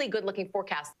really good looking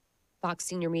forecast. Fox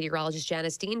senior meteorologist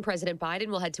Janice Dean. President Biden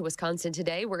will head to Wisconsin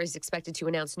today, where he's expected to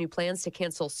announce new plans to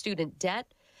cancel student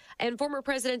debt. And former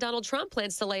President Donald Trump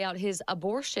plans to lay out his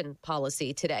abortion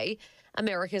policy today.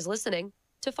 America's listening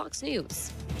to Fox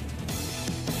News.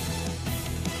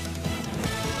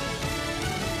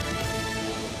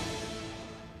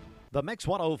 The Mix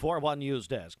 104.1 News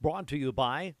Desk, brought to you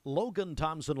by Logan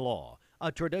Thompson Law,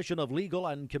 a tradition of legal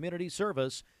and community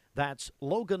service. That's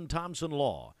Logan Thompson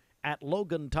Law at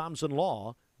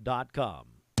LoganThompsonLaw.com.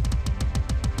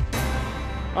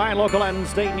 All right, local and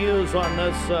state news on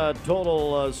this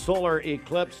total solar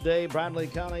eclipse day. Bradley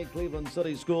County, Cleveland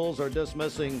City Schools are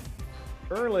dismissing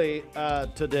early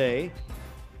today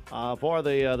for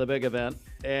the big event.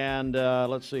 And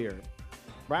let's see here.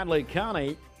 Bradley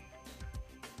County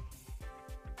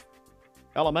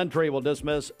Elementary will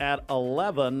dismiss at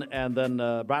 11, and then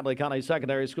Bradley County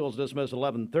Secondary Schools dismiss at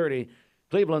 11:30.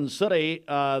 Cleveland City,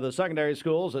 the secondary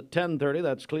schools at 10:30.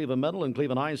 That's Cleveland Middle and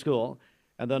Cleveland High School.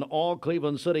 And then all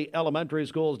Cleveland City elementary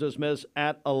schools dismiss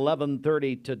at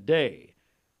 11:30 today.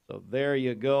 So there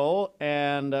you go.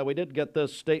 And we did get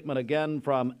this statement again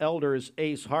from Elders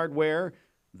Ace Hardware.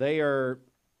 They are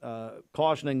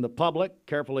cautioning the public,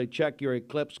 carefully check your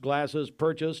eclipse glasses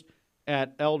purchased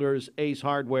at Elders Ace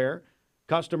Hardware.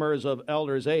 Customers of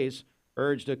Elders Ace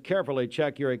urged to carefully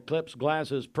check your eclipse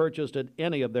glasses purchased at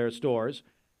any of their stores.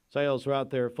 Sales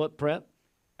throughout their footprint,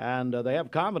 and they have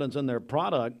confidence in their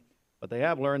product, but they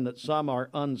have learned that some are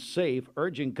unsafe,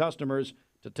 urging customers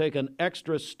to take an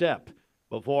extra step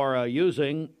before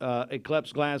using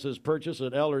eclipse glasses purchased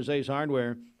at Elders Ace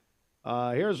Hardware.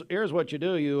 Here's what you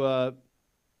do.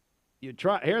 You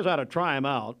try. Here's how to try them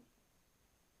out.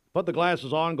 Put the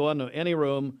glasses on, go into any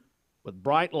room with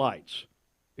bright lights.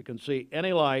 You can see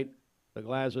any light. The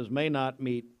glasses may not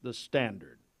meet the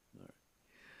standard.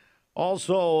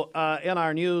 Also, in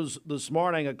our news this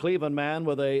morning, a Cleveland man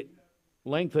with a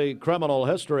lengthy criminal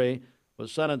history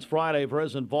was sentenced Friday for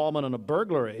his involvement in a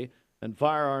burglary and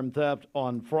firearm theft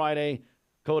on Friday.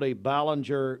 Cody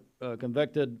Ballinger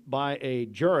convicted by a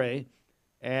jury,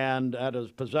 and that is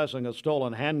possessing a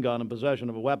stolen handgun and possession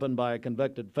of a weapon by a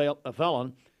convicted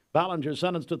felon. Ballinger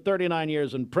sentenced to 39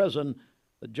 years in prison.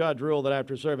 The judge ruled that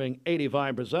after serving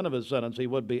 85% of his sentence, he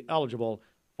would be eligible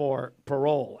for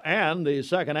parole. And the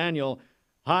second annual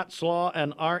Hot Slaw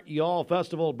and Art Y'all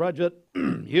Festival, Bridget,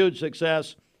 huge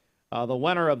success. The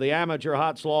winner of the amateur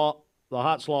Hot Slaw, the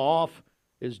Hot Slaw Off,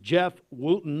 is Jeff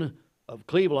Wooten of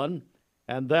Cleveland.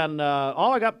 And then,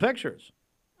 I got pictures.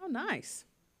 Oh, nice.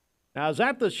 Now, is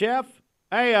that the chef?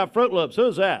 Hey, Fruit Loops,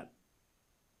 who's that?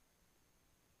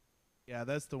 Yeah,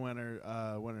 that's the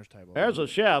winner's table. There's a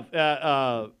chef.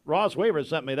 Ross Weaver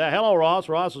sent me that. Hello, Ross.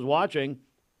 Ross is watching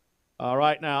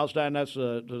right now, standing next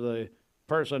to the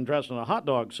person dressed in a hot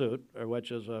dog suit,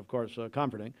 which is, of course,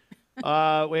 comforting. We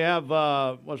have,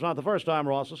 it's not the first time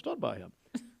Ross has stood by him.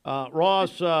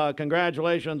 Ross,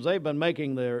 congratulations. They've been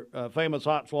making their famous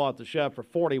hot slaw at the chef for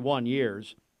 41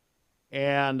 years.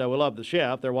 And we love the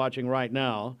chef. They're watching right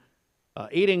now.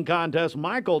 Eating contest.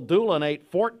 Michael Doolin ate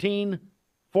 14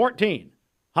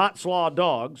 hot slaw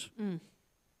dogs. And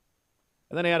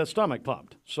then he had his stomach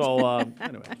pumped. So,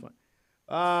 anyway, it's fine.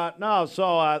 I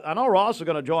know Ross is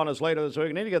going to join us later this week.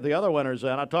 We need to get the other winners in.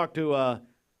 I talked to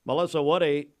Melissa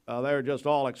Woody. They were just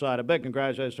all excited. Big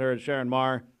congratulations to her, Sharon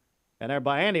Marr, and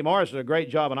everybody. Andy Morris did a great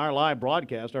job on our live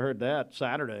broadcast. I heard that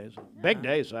Saturdays. Big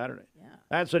day Saturday. Yeah.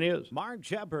 That's the news. Mark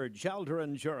Shepard, Shelter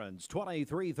Insurance,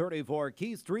 2334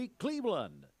 Keith Street,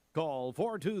 Cleveland. Call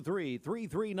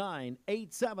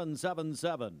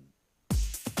 423-339-8777.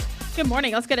 Good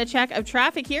morning. Let's get a check of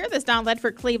traffic here. This Don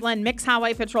Ledford Cleveland Mix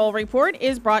Highway Patrol report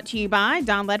is brought to you by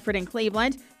Don Ledford in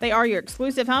Cleveland. They are your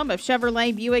exclusive home of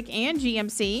Chevrolet, Buick, and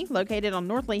GMC, located on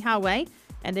Northley Highway,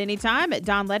 and anytime at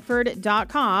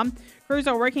donledford.com. Crews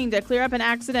are working to clear up an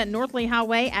accident Northley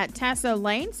Highway at Tasso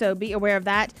Lane, so be aware of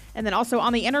that. And then also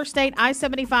on the interstate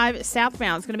I-75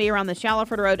 southbound, it's going to be around the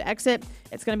Shallowford Road exit.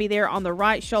 It's going to be there on the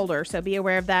right shoulder, so be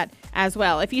aware of that as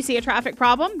well. If you see a traffic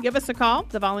problem, give us a call.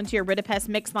 The volunteer Ridipest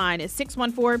Mix line is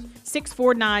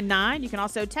 614-6499. You can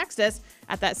also text us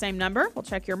at that same number. We'll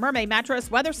check your Mermaid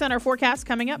Mattress Weather Center forecast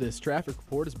coming up. This traffic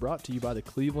report is brought to you by the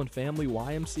Cleveland Family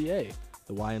YMCA.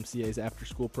 The YMCA's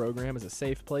after-school program is a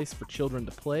safe place for children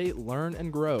to play, learn,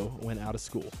 and grow when out of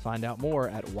school. Find out more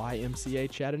at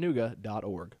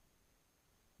ymcachattanooga.org.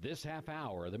 This half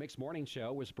hour of the Mixed Morning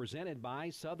Show was presented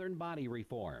by Southern Body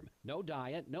Reform. No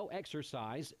diet, no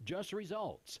exercise, just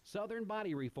results. Southern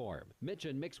Body Reform.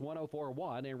 Mention Mix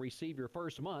 1041 and receive your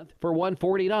first month for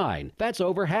 $149. That's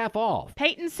over half off.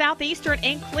 Peyton Southeastern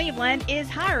in Cleveland is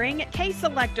hiring case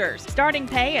selectors. Starting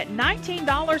pay at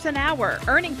 $19 an hour.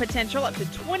 Earning potential up to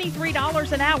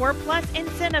 $23 an hour plus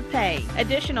incentive pay.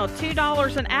 Additional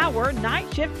 $2 an hour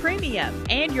night shift premium.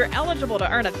 And you're eligible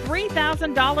to earn a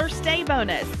 $3,000 stay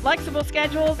bonus. Flexible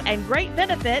schedules and great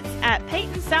benefits at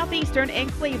Peyton Southeastern in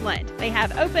Cleveland. They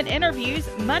have open interviews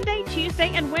Monday, Tuesday,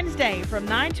 and Wednesday from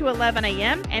 9 to 11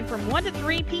 a.m. and from 1 to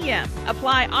 3 p.m.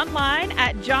 Apply online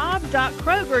at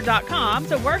job.kroger.com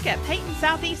to work at Peyton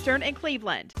Southeastern in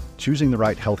Cleveland. Choosing the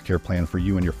right health care plan for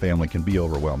you and your family can be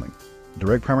overwhelming.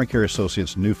 Direct Primary Care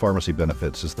Associates' new pharmacy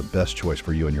benefits is the best choice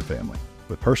for you and your family.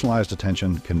 With personalized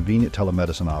attention, convenient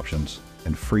telemedicine options,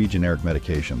 and free generic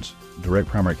medications, Direct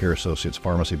Primary Care Associates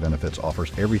Pharmacy Benefits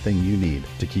offers everything you need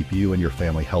to keep you and your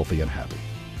family healthy and happy.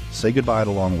 Say goodbye to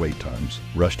long wait times,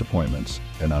 rushed appointments,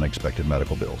 and unexpected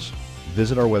medical bills.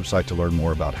 Visit our website to learn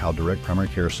more about how Direct Primary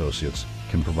Care Associates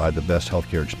can provide the best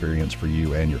healthcare experience for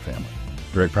you and your family.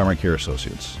 Direct Primary Care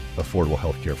Associates, affordable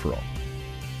healthcare for all.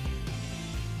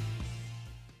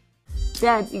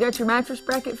 Dad, you got your mattress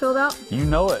bracket filled out? You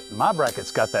know it. My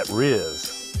bracket's got that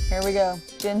Riz. Here we go.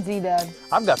 Gen Z, Dad.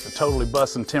 I've got the totally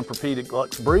bussin' Tempur-Pedic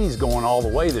Luxe Breeze going all the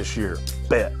way this year.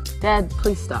 Bet. Dad,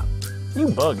 please stop. You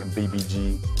bugging,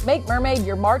 BBG. Make Mermaid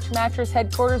your March mattress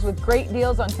headquarters with great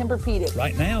deals on Tempur-Pedic.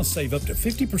 Right now, save up to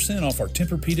 50% off our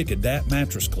Tempur-Pedic Adapt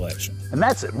mattress collection. And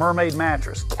that's at Mermaid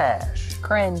Mattress, cash.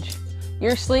 Cringe.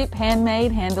 Your sleep,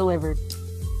 handmade, hand-delivered.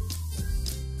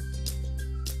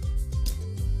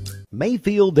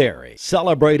 Mayfield Dairy,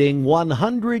 celebrating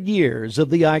 100 years of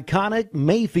the iconic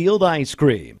Mayfield ice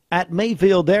cream at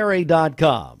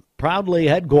MayfieldDairy.com. Proudly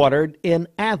headquartered in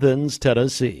Athens,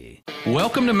 Tennessee.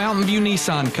 Welcome to Mountain View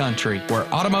Nissan Country, where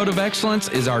automotive excellence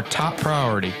is our top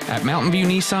priority. At Mountain View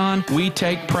Nissan, we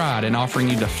take pride in offering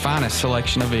you the finest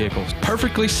selection of vehicles,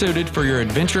 perfectly suited for your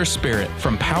adventurous spirit.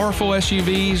 From powerful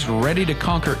SUVs ready to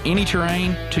conquer any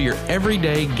terrain to your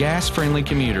everyday gas-friendly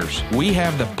commuters, we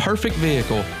have the perfect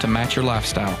vehicle to match your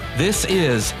lifestyle. This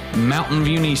is Mountain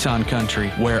View Nissan Country,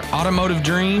 where automotive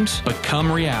dreams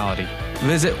become reality.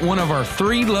 Visit one of our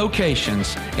 3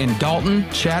 locations in Dalton,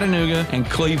 Chattanooga, and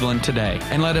Cleveland today,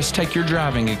 and let us take your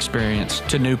driving experience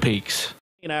to new peaks.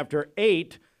 After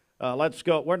 8, let's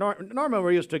go. Normally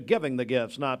we're used to giving the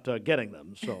gifts, not getting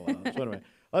them. So anyway,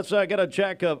 let's get a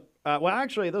check of. Well,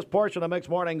 actually, this portion of Mixed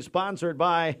Morning sponsored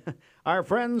by our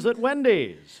friends at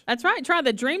Wendy's. That's right. Try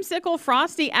the Dreamsicle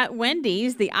Frosty at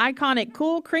Wendy's. The iconic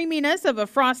cool creaminess of a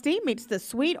Frosty meets the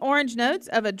sweet orange notes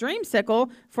of a Dreamsicle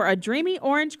for a dreamy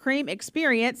orange cream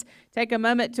experience. Take a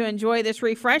moment to enjoy this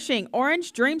refreshing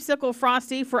orange Dreamsicle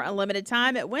Frosty for a limited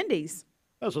time at Wendy's.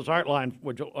 This is Heartline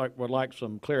would like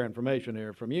some clear information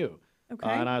here from you. Okay.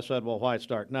 And I said, well, why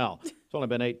start now? It's only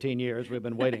been 18 years. We've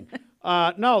been waiting.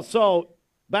 So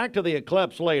back to the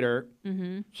eclipse later.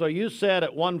 Mm-hmm. So you said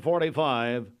at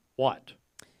 1:45, what?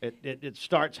 It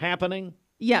starts happening?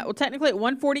 Yeah, well, technically at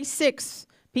 1:46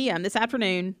 p.m. this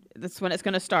afternoon, that's when it's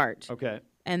going to start. Okay.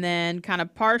 And then kind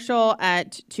of partial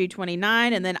at 2:29,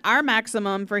 and then our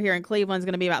maximum for here in Cleveland is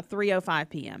going to be about 3:05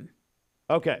 p.m.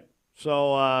 Okay.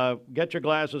 So get your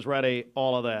glasses ready,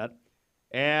 all of that.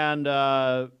 And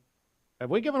have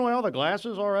we given away all the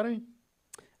glasses already?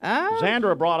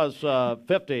 Zandra brought us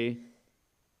 50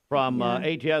 from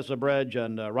ATS The Bridge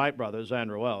and Wright Brothers,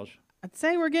 Zandra Welsh. I'd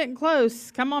say we're getting close.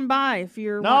 Come on by if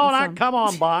you're No, wanting not some. come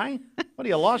on by. What,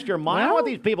 you lost your mind? I want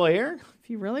these people here. If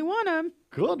you really want them.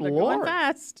 Good They're Lord. going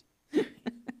fast.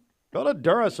 Go to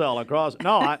Duracell across.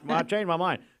 No, I changed my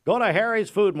mind. Go to Harry's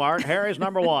Food Mart, Harry's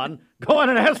 #1. Go in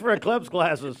and ask for eclipse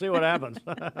glasses. See what happens.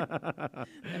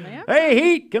 Hey,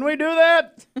 Heat, can we do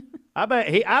that? I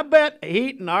bet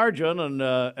Heat and Arjun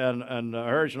and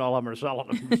Hirsch and all of them are selling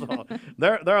them. So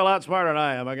they're a lot smarter than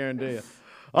I am, I guarantee you.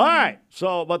 All right.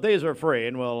 So, but these are free,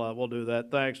 and we'll do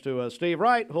that thanks to Steve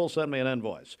Wright, who'll send me an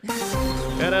invoice.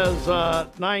 It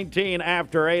is 19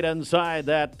 after 8 inside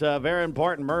that very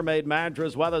important Mermaid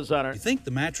Mattress Weather Center. You think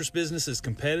the mattress business is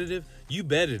competitive? You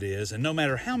bet it is, and no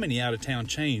matter how many out-of-town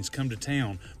chains come to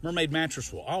town, Mermaid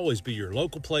Mattress will always be your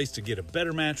local place to get a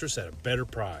better mattress at a better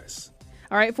price.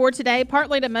 All right, for today,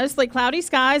 partly to mostly cloudy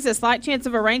skies, a slight chance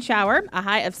of a rain shower, a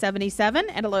high of 77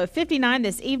 and a low of 59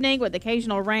 this evening with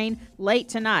occasional rain late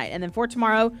tonight. And then for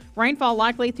tomorrow, rainfall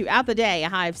likely throughout the day, a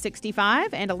high of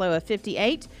 65 and a low of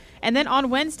 58. And then on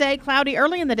Wednesday, cloudy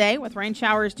early in the day with rain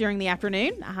showers during the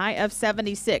afternoon, a high of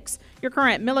 76. Your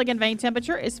current Milligan Vane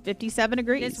temperature is 57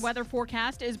 degrees. This weather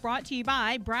forecast is brought to you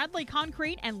by Bradley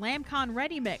Concrete and Lamcon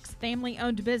Ready Mix,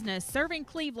 family-owned business serving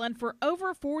Cleveland for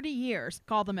over 40 years.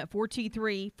 Call them at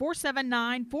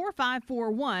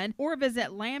 423-479-4541 or visit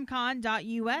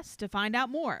lamcon.us to find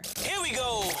out more. Here we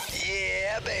go.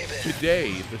 Yeah, baby.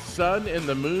 Today, the sun and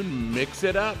the moon mix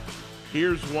it up.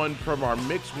 Here's one from our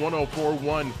Mix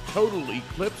 1041 Total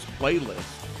Eclipse playlist.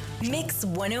 Mix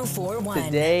 1041.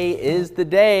 Today is the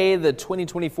day the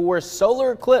 2024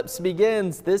 solar eclipse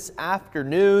begins this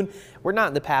afternoon. We're not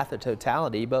in the path of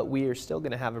totality, but we are still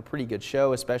going to have a pretty good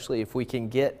show, especially if we can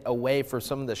get away from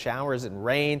some of the showers and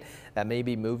rain that may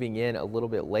be moving in a little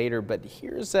bit later. But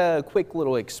here's a quick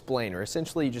little explainer.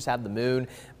 Essentially, you just have the moon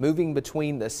moving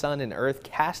between the sun and earth,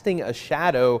 casting a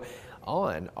shadow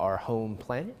on our home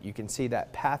planet. You can see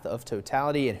that path of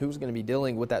totality and who's going to be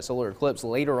dealing with that solar eclipse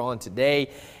later on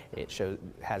today. It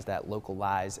has that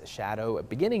localized shadow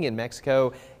beginning in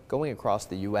Mexico, going across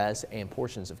the U.S. and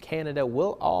portions of Canada.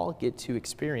 We'll all get to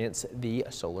experience the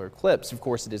solar eclipse. Of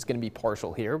course, it is going to be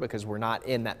partial here because we're not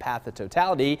in that path of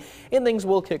totality, and things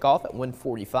will kick off at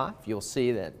 1:45. You'll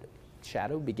see that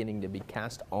shadow beginning to be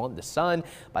cast on the sun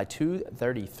by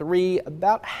 2:33,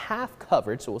 about half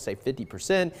coverage, so we'll say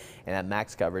 50%, and that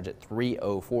max coverage at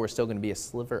 3:04 is still going to be a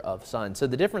sliver of sun. So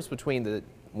the difference between the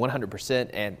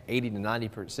 100% and 80 to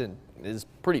 90% is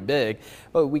pretty big,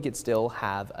 but we could still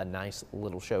have a nice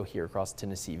little show here across the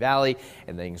Tennessee Valley,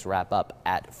 and things wrap up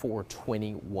at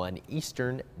 4:21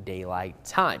 Eastern Daylight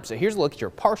Time. So here's a look at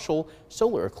your partial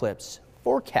solar eclipse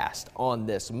forecast on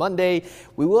this Monday.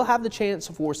 We will have the chance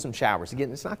for some showers.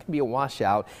 Again, it's not going to be a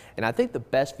washout, and I think the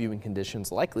best viewing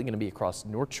conditions likely going to be across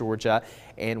North Georgia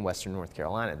and Western North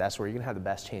Carolina. That's where you're going to have the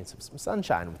best chance of some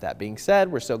sunshine. With that being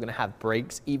said, we're still going to have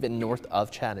breaks even north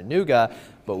of Chattanooga,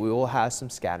 but we will have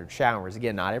some scattered showers.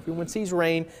 Again, not everyone sees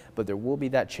rain, but there will be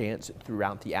that chance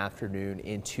throughout the afternoon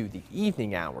into the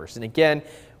evening hours. And again,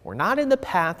 we're not in the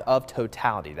path of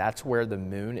totality. That's where the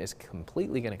moon is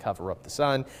completely going to cover up the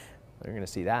sun. We're going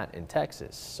to see that in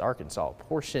Texas, Arkansas,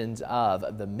 portions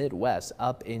of the Midwest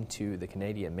up into the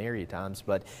Canadian Maritimes.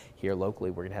 But here locally,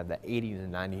 we're going to have that 80 to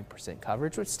 90%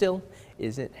 coverage, which still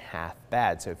isn't half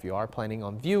bad. So if you are planning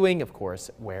on viewing, of course,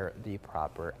 wear the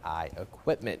proper eye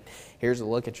equipment. Here's a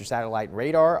look at your satellite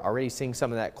radar. Already seeing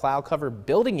some of that cloud cover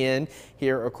building in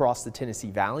here across the Tennessee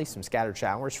Valley. Some scattered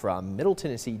showers from Middle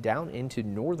Tennessee down into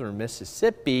northern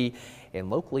Mississippi. And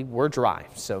locally, we're dry,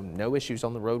 so no issues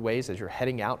on the roadways as you're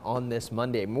heading out on this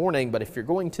Monday morning. But if you're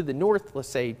going to the north, let's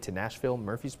say to Nashville,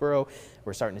 Murfreesboro,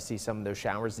 we're starting to see some of those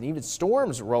showers and even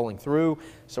storms rolling through.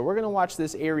 So we're going to watch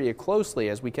this area closely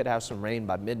as we could have some rain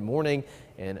by mid-morning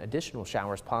and additional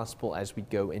showers possible as we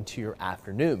go into your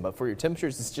afternoon. But for your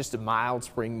temperatures, it's just a mild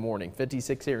spring morning.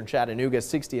 56 here in Chattanooga,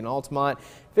 60 in Altamont,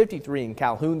 53 in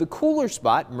Calhoun. The cooler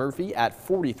spot, Murphy, at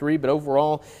 43, but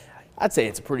overall, I'd say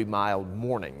it's a pretty mild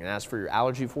morning. And as for your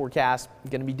allergy forecast,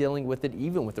 going to be dealing with it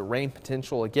even with the rain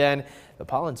potential again. The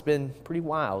pollen's been pretty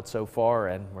wild so far,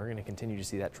 and we're going to continue to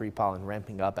see that tree pollen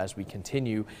ramping up as we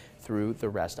continue through the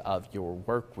rest of your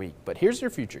work week. But here's your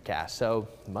futurecast. So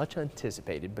much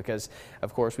anticipated because,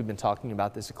 of course, we've been talking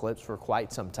about this eclipse for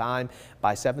quite some time.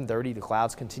 By 7:30, the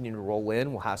clouds continue to roll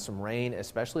in. We'll have some rain,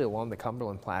 especially along the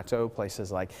Cumberland Plateau,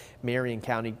 places like Marion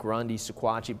County, Grundy,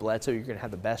 Sequatchie, Bledsoe. You're going to have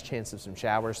the best chance of some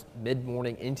showers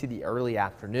mid-morning into the early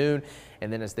afternoon.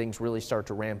 And then as things really start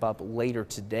to ramp up later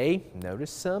today,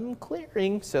 notice some clearing.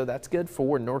 So that's good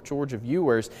for North Georgia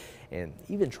viewers and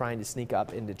even trying to sneak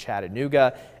up into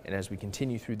Chattanooga. And as we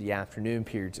continue through the afternoon,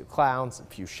 periods of clouds, a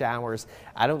few showers.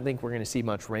 I don't think we're going to see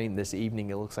much rain this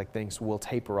evening. It looks like things will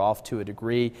taper off to a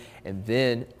degree and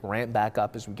then ramp back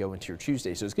up as we go into your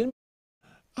Tuesday. So it's going to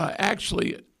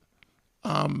Actually,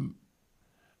 I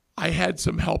had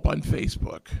some help on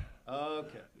Facebook.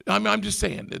 Okay. I'm just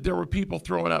saying that there were people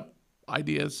throwing up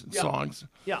ideas and songs.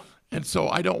 Yeah. And so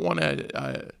I don't want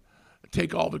to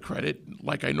take all the credit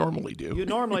like I normally do. You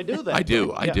normally do that. I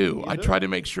do. I Yeah, do. you I do. try to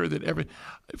make sure that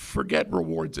forget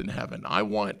rewards in heaven. I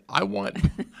want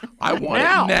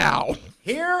now. it now.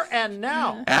 Here and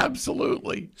now.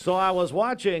 Absolutely. So I was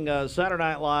watching Saturday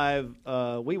Night Live.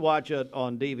 We watch it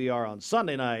on DVR on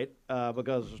Sunday night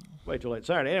because it's way too late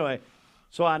Saturday. Anyway,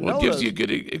 so I Well, noticed. it gives you a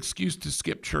good excuse to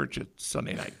skip church at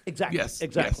Sunday night. Exactly. Yes.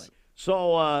 Exactly. Yes.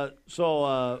 So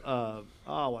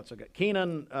what's it got?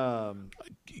 Keenan.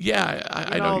 Yeah,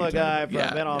 I know know the guy.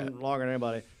 Yeah, Been on longer than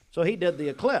anybody. So he did the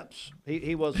eclipse.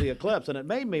 He was the eclipse, and it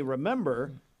made me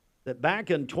remember that back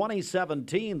in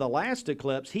 2017, the last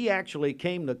eclipse, he actually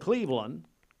came to Cleveland.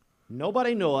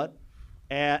 Nobody knew it,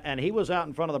 And he was out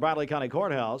in front of the Bradley County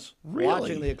Courthouse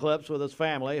watching the eclipse with his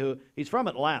family. He's from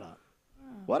Atlanta.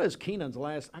 What is Keenan's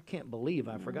last? I can't believe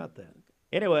I forgot that.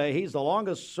 Anyway, he's the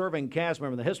longest-serving cast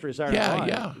member in the history of Saturday Night Live.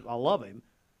 Yeah. I love him.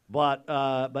 But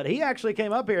he actually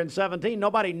came up here in 2017.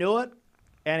 Nobody knew it,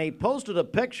 and he posted a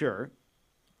picture,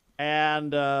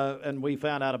 and we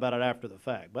found out about it after the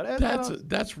fact. But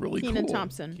that's really Kenan cool.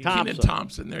 Thompson. Kenan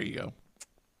Thompson. There you go.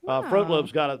 Fruit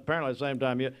Loop's got it apparently at the same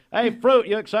time. Hey, Fruit,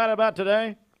 you excited about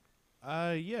today?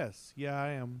 Yes. Yeah,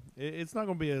 I am. It's not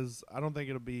going to be I don't think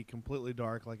it'll be completely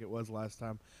dark like it was last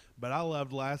time. But I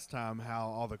loved last time how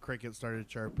all the crickets started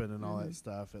chirping and all that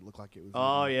stuff. It looked like it was.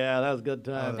 Oh, yeah, that was a good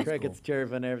time. that's Crickets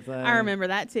chirping and everything. I remember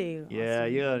that too. Yeah,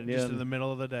 yeah. Just in the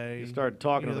middle of the day. You started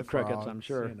talking to the crickets, frogs, I'm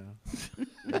sure. You know.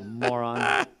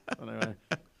 Moron. Anyway.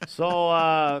 So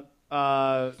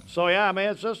yeah, I mean,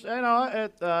 it's just,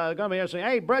 it's going to be interesting.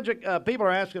 Hey, Bridget, people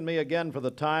are asking me again for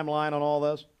the timeline on all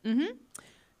this. Mm-hmm.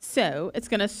 So it's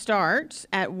going to start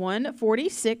at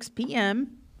 1:46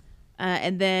 p.m.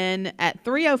 And then at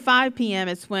 3:05 p.m.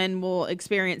 is when we'll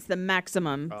experience the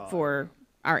maximum for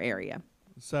our area.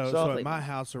 So at my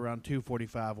house around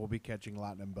 2:45, we'll be catching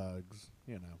lightning bugs,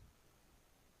 you know.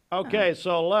 Okay,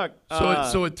 so look.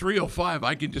 So at 3:05,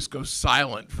 I can just go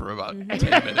silent for about 10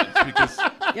 minutes because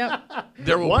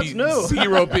there will What's be new?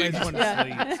 zero being.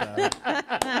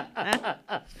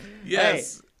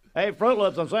 Yes. Hey, Fruit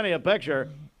Loops, I'm sending you a picture.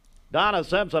 Donna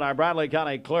Simpson, our Bradley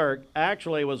County clerk,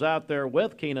 actually was out there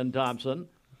with Kenan Thompson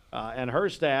and her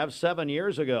staff 7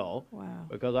 years ago. Wow.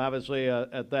 Because obviously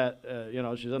at that,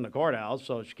 she's in the courthouse,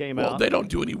 so she came out. Well, they don't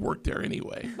do any work there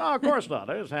anyway. No, of course not.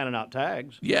 They're just handing out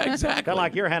tags. Yeah, exactly. Kind of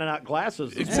like you're handing out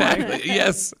glasses. Exactly,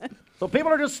 yes. So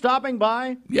people are just stopping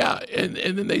by? Yeah, and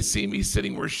then they see me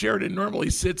sitting where Sheridan normally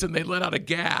sits, and they let out a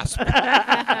gasp.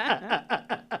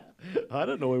 I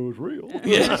didn't know he was real.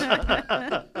 Yes.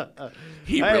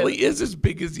 He really is as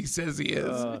big as he says he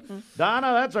is.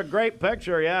 Donna, that's a great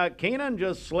picture. Yeah, Kenan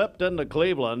just slipped into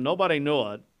Cleveland. Nobody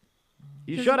knew it.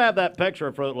 You should have that picture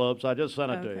of Fruit Loops. I just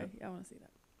sent it to you. I want to see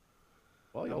that.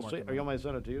 Well, you'll see. Or you want me to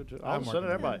send it to you, too? I'm I'll send it to working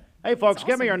on everybody. Hey, folks,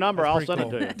 give me your number. That's I'll send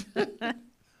pretty it to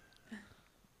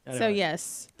you. So,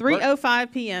 yes,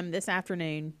 3:05 p.m. this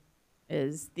afternoon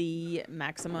is the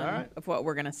maximum of what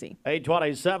we're going to see.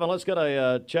 8:27. Let's get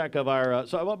a check of our.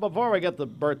 Before we get the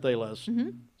birthday list.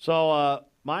 So,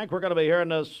 Mike, we're going to be hearing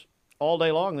this all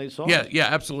day long. These songs. Yeah,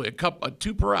 absolutely.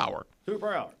 Two per hour. 2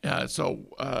 per hour.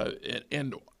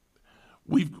 And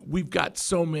we've got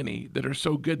so many that are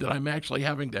so good that I'm actually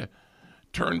having to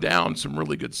turn down some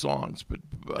really good songs. But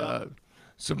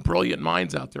some brilliant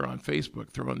minds out there on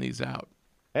Facebook throwing these out.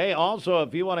 Hey, also,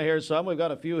 if you want to hear some, we've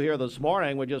got a few here this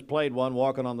morning. We just played one,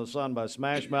 Walking on the Sun by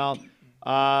Smash Mouth.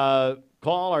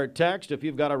 Call or text if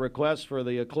you've got a request for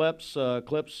the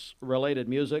Eclipse-related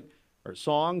music or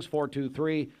songs,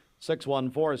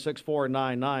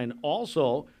 423-614-6499.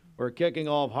 Also, we're kicking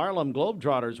off Harlem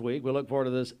Globetrotters Week. We look forward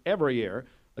to this every year.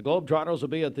 The Globetrotters will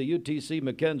be at the UTC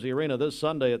McKenzie Arena this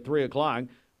Sunday at 3 o'clock.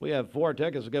 We have 4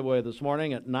 tickets to give away this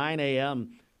morning at 9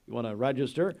 a.m. You want to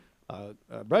register?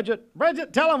 Bridget,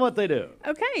 tell them what they do.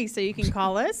 Okay, so you can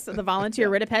call us, the Volunteer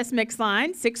Rid-A-Pest Mix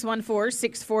line,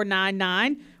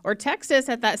 614-6499, or text us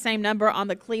at that same number on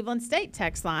the Cleveland State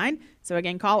text line. So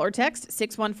again, call or text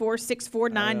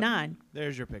 614-6499.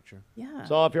 There's your picture. Yeah.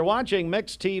 So if you're watching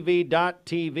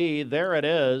mixtv.tv, there it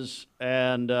is.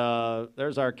 And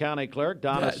there's our county clerk,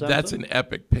 Donna Simpson. That's an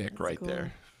epic pick right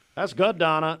there. That's good,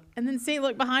 Donna. And then see,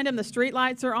 look, behind him, the street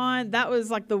lights are on. That was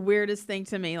like the weirdest thing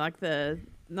to me, like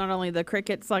not only the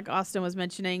crickets like Austin was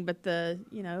mentioning, but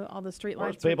all the street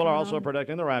lights. People are also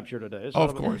predicting the rapture today. So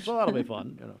of course. So that'll be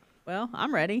fun. Well,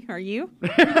 I'm ready. Are you?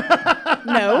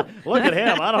 No. Look at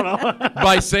him. I don't know.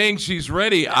 By saying she's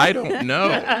ready, I don't know.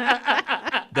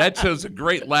 That shows a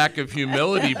great lack of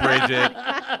humility, Bridget.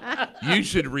 You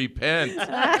should repent.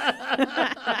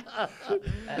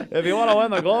 If you want to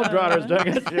win the Globetrotters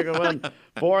tickets, you can win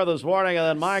 4 this morning. And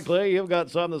then, Mike Lee, you've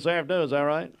got some this afternoon. Is that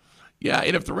right? Yeah,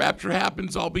 and if the rapture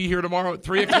happens, I'll be here tomorrow at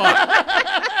 3 o'clock.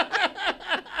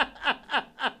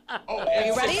 Are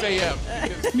you ready? 6 a.m.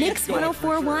 Mix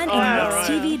 1041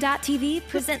 and MixTV.tv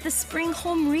present the Spring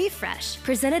Home Refresh,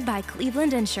 presented by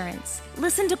Cleveland Insurance.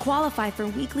 Listen to qualify for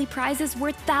weekly prizes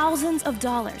worth thousands of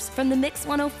dollars from the Mix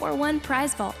 1041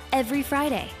 Prize Vault every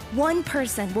Friday. One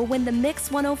person will win the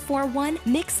Mix 1041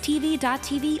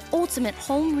 MixTV.tv Ultimate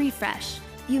Home Refresh.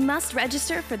 You must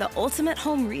register for the Ultimate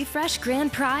Home Refresh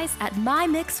Grand Prize at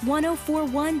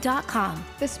mymix1041.com.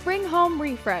 The Spring Home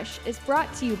Refresh is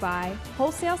brought to you by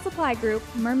Wholesale Supply Group,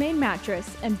 Mermaid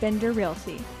Mattress, and Bender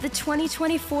Realty. The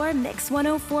 2024 Mix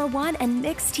 1041 and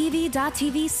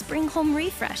MixTV.tv Spring Home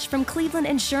Refresh from Cleveland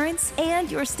Insurance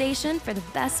and your station for the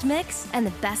best mix and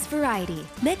the best variety.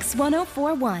 Mix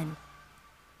 1041.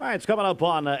 All right, it's coming up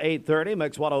on 8:30,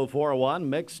 Mix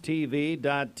 1041,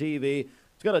 MixTV.tv.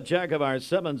 Let's get a check of our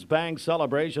Simmons Bank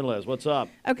celebration list. What's up?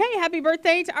 Okay, happy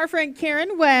birthday to our friend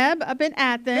Karen Webb up in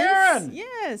Athens. Karen!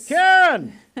 Yes.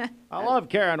 Karen! I love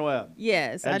Karen Webb.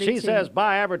 Yes, I And do she too. says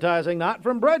buy advertising not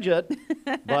from Bridget,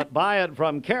 but buy it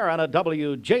from Karen at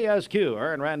WJSQ,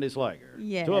 her and Randy Slager.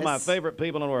 Yes. Two of my favorite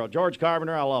people in the world. George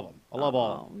Carpenter, I love him. I love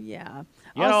all of them. Yeah.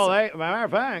 You know, matter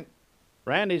of fact,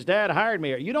 Randy's dad hired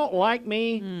me. You don't like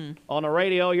me on the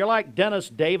radio. You're like Dennis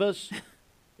Davis.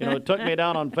 You know, it took me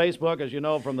down on Facebook, as you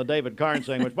know, from the David Carnes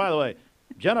thing, which, by the way,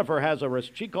 Jennifer has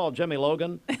she called Jimmy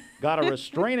Logan, got a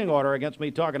restraining order against me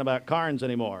talking about Carnes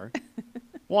anymore.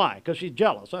 Why? Because she's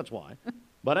jealous. That's why.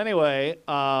 But anyway,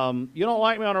 you don't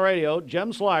like me on the radio.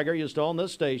 Jim Slager used to own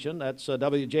this station. That's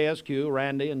WJSQ,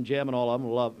 Randy and Jim and all of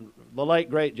them. Love the late,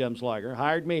 great Jim Slager.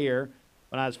 Hired me here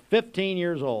when I was 15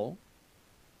 years old.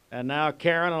 And now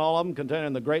Karen and all of them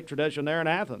continuing the great tradition there in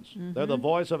Athens. They're the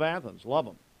voice of Athens. Love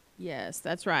them. Yes,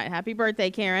 that's right. Happy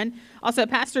birthday, Karen. Also,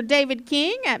 Pastor David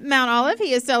King at Mount Olive.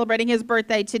 He is celebrating his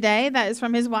birthday today. That is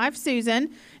from his wife,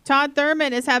 Susan. Todd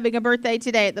Thurman is having a birthday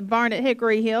today at the barn at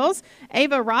Hickory Hills.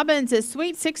 Ava Robbins is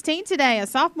sweet 16 today, a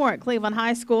sophomore at Cleveland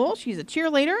High School. She's a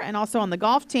cheerleader and also on the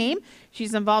golf team.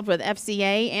 She's involved with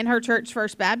FCA and her church,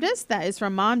 First Baptist. That is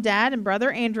from Mom, Dad, and brother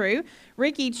Andrew.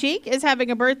 Ricky Cheek is having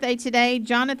a birthday today.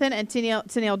 Jonathan and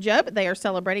Tennille Job, they are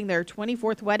celebrating their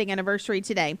 24th wedding anniversary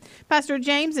today. Pastor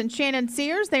James and Shannon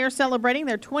Sears, they are celebrating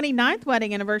their 29th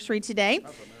wedding anniversary today.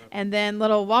 And then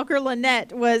little Walker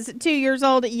Lynette was 2 years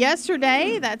old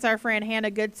yesterday. That's our friend Hannah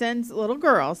Goodson's little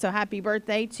girl. So happy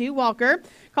birthday to Walker.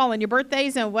 Calling your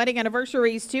birthdays and wedding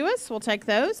anniversaries to us. We'll take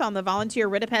those on the Volunteer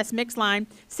Ridipest Mix line,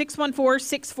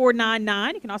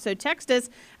 614-6499. You can also text us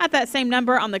at that same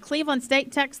number on the Cleveland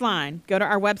State text line. Go to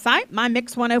our website,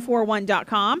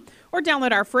 mymix1041.com, or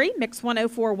download our free Mix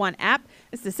 1041 app.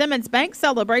 It's the Simmons Bank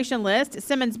celebration list.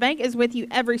 Simmons Bank is with you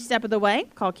every step of the way.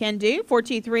 Call Ken Do,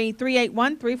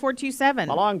 423-381-3427.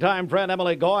 My longtime friend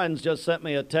Emily Goins just sent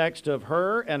me a text of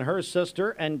her and her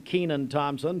sister and Keenan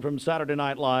Thompson from Saturday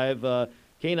Night Live.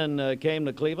 Keenan came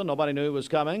to Cleveland. Nobody knew he was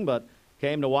coming, but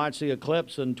came to watch the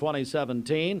eclipse in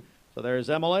 2017. So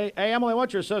there's Emily. Hey, Emily,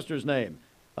 what's your sister's name?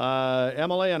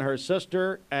 Emily and her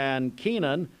sister and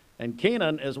Keenan. And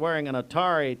Keenan is wearing an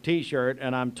Atari T-shirt,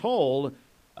 and I'm told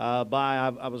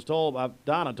Donna told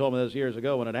me this years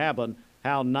ago when it happened,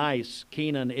 how nice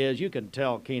Keenan is. You can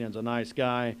tell Keenan's a nice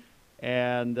guy.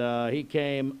 And he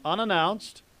came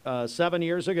unannounced 7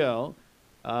 years ago.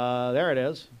 There it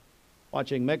is.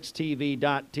 Watching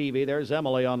MixTV.tv. There's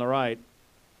Emily on the right.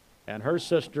 And her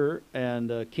sister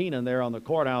and Keenan there on the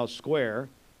courthouse square.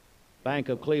 Bank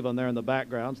of Cleveland there in the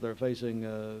background. So they're facing,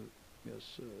 they're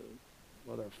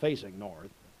facing north.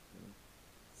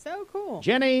 So cool.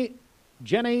 Jenny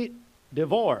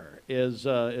DeVore is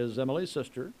Emily's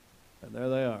sister. And there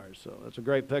they are. So that's a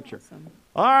great picture. Awesome.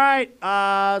 All right.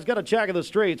 Let's get a check of the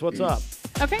streets. What's up?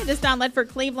 Okay, this Don Ledford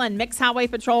Cleveland Mix Highway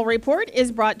Patrol report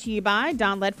is brought to you by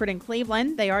Don Ledford in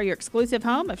Cleveland. They are your exclusive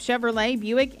home of Chevrolet,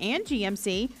 Buick, and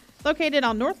GMC, located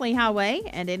on North Lee Highway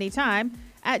and anytime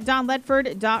at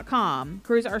donledford.com.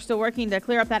 Crews are still working to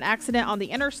clear up that accident on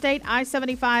the interstate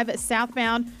I-75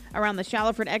 southbound around the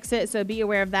Shallowford exit, so be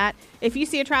aware of that. If you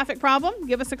see a traffic problem,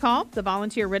 give us a call. The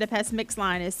Volunteer Ridipest Mix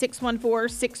line is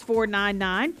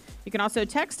 614-6499. You can also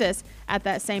text us at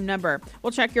that same number. We'll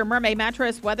check your Mermaid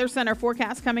Mattress Weather Center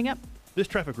forecast coming up. This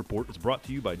traffic report is brought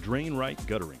to you by Drain Right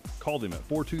Guttering. Call them at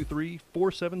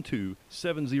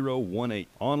 423-472-7018.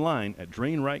 Online at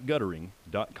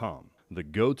drainrightguttering.com. The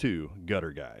go-to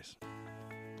gutter guys.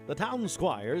 The Town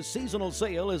Squire's seasonal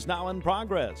sale is now in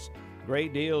progress.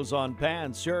 Great deals on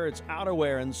pants, shirts,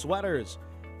 outerwear, and sweaters.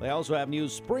 They also have new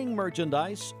spring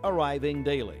merchandise arriving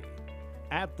daily.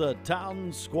 At the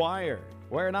Town Squire,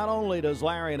 where not only does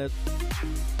Larry and his...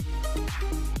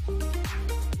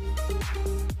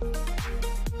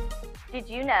 Did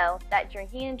you know that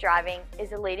drinking and driving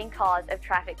is a leading cause of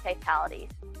traffic fatalities?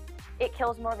 It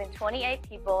kills more than 28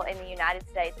 people in the United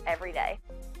States every day.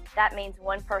 That means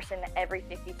one person every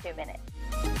 52 minutes.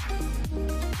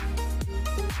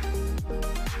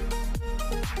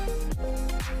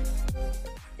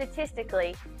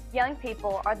 Statistically, young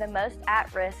people are the most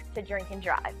at risk to drink and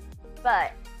drive,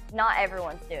 but not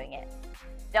everyone's doing it.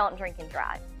 Don't drink and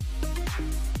drive.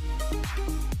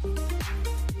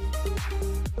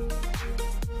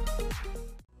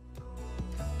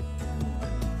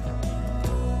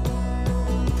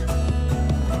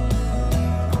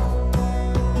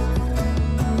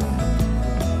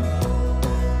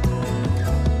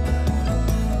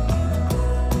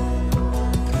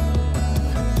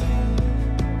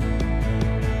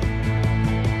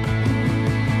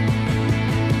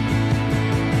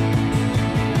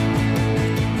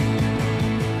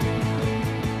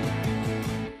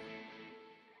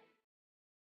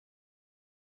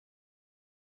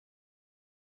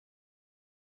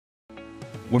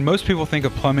 When most people think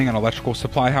of plumbing and electrical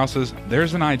supply houses,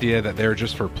 there's an idea that they're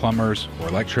just for plumbers or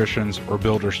electricians or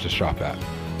builders to shop at.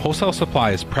 Wholesale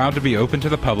Supply is proud to be open to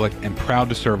the public and proud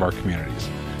to serve our communities.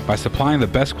 By supplying the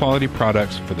best quality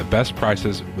products for the best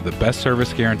prices with the best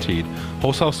service guaranteed,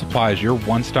 Wholesale Supply is your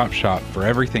one-stop shop for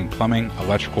everything plumbing,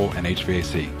 electrical, and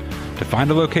HVAC. To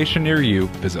find a location near you,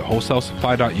 visit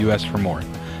wholesalesupply.us for more.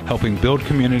 Helping build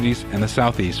communities in the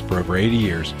Southeast for over 80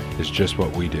 years is just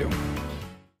what we do.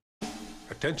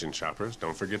 Attention shoppers,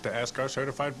 don't forget to ask our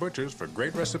certified butchers for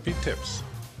great recipe tips.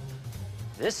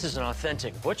 This is an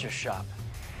authentic butcher shop,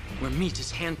 where meat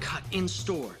is hand-cut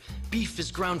in-store, beef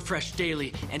is ground fresh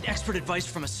daily, and expert advice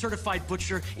from a certified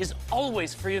butcher is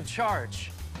always free of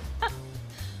charge.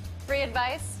 Free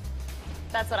advice?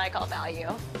 That's what I call value.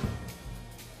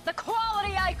 The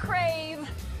quality I crave,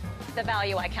 the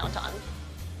value I count on.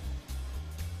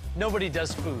 Nobody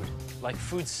does food like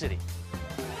Food City.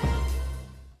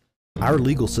 Our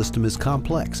legal system is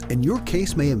complex, and your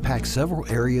case may impact several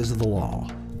areas of the law.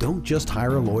 Don't just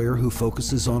hire a lawyer who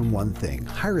focuses on one thing.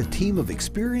 Hire a team of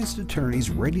experienced attorneys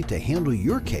ready to handle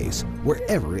your case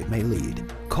wherever it may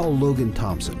lead. Call Logan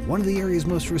Thompson, one of the area's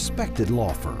most respected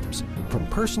law firms. From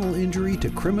personal injury to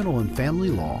criminal and family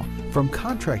law, from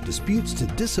contract disputes to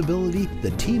disability, the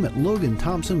team at Logan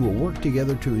Thompson will work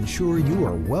together to ensure you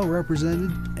are well represented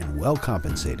and well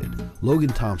compensated. Logan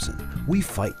Thompson, we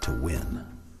fight to win.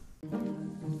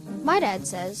 My dad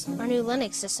says our new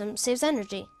Linux system saves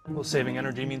energy. Well, saving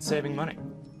energy means saving money.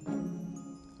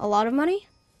 A lot of money?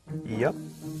 Yep.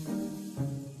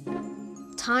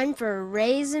 Time for a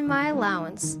raise in my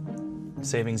allowance.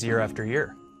 Savings year after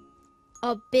year.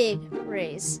 A big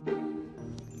raise.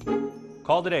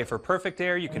 Call today for perfect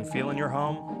air you can feel in your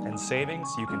home and savings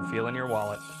you can feel in your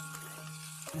wallet.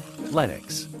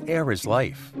 Lennox, air is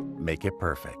life. Make it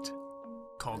perfect.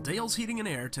 Call Dale's Heating and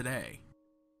Air today.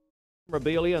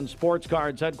 Memorabilia and Sports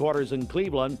Cards headquarters in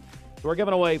Cleveland. We're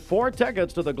giving away 4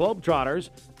 tickets to the Globetrotters.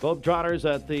 Globetrotters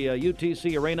at the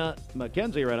UTC Arena,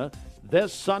 McKenzie Arena,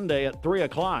 this Sunday at 3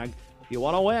 o'clock. If you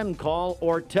want to win, call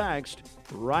or text.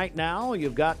 Right now,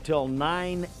 you've got till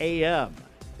 9 a.m.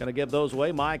 Going to give those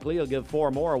away. Mike Lee will give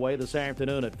 4 more away this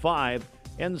afternoon at 5.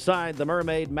 Inside the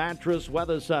Mermaid Mattress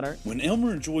Weather Center. When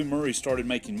Elmer and Joy Murray started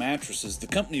making mattresses, the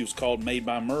company was called Made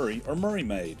by Murray or Murray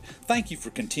Made. Thank you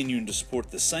for continuing to support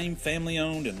the same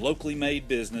family-owned and locally made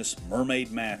business,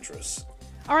 Mermaid Mattress.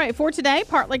 All right, for today,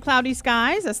 partly cloudy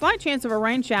skies, a slight chance of a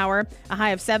rain shower, a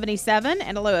high of 77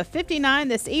 and a low of 59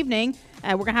 this evening.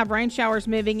 We're going to have rain showers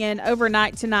moving in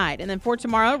overnight tonight. And then for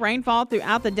tomorrow, rainfall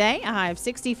throughout the day, a high of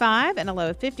 65 and a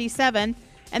low of 57.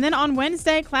 And then on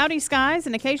Wednesday, cloudy skies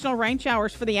and occasional rain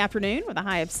showers for the afternoon with a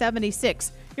high of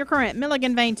 76. Your current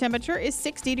Milligan Vane temperature is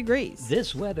 60 degrees.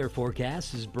 This weather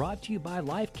forecast is brought to you by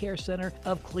Life Care Center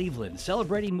of Cleveland,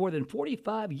 celebrating more than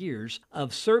 45 years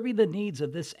of serving the needs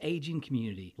of this aging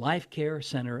community. Life Care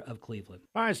Center of Cleveland.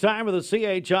 All right, it's time for the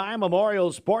CHI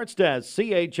Memorial Sports Desk.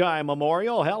 CHI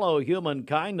Memorial, hello human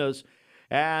kindness.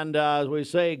 And as we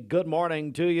say good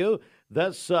morning to you,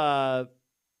 this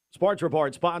Sports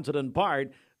Report sponsored in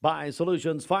part by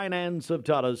Solutions Finance of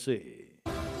Tennessee.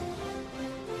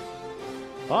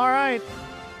 All right.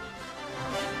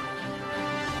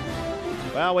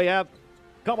 Well, we have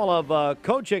a couple of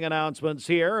coaching announcements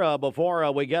here before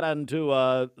we get into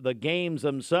the games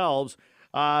themselves.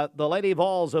 The Lady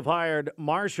Vols have hired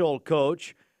Marshall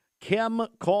coach Kim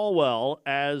Colwell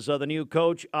as the new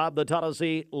coach of the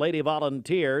Tennessee Lady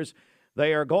Volunteers.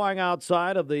 They are going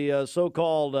outside of the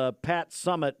so-called Pat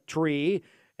Summit tree,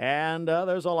 and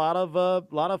there's a lot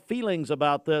of feelings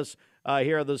about this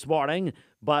here this morning.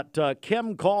 But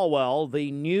Kim Colwell,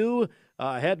 the new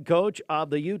head coach of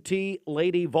the UT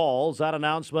Lady Vols, that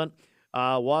announcement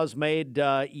was made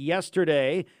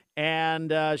yesterday,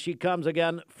 and she comes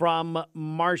again from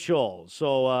Marshall.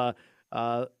 So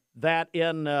that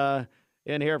in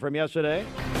here from yesterday.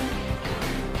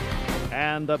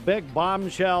 And the big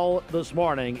bombshell this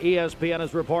morning, ESPN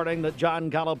is reporting that John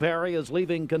Calipari is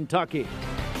leaving Kentucky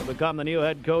to become the new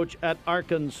head coach at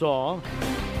Arkansas.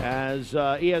 As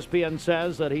ESPN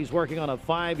says that he's working on a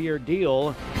 5-year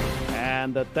deal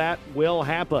and that will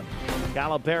happen.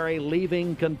 Calipari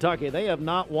leaving Kentucky. They have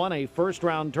not won a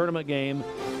first-round tournament game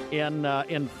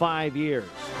in 5 years.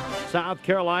 South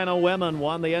Carolina women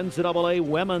won the NCAA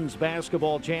Women's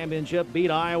Basketball Championship,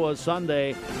 beat Iowa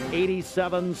Sunday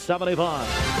 87-75.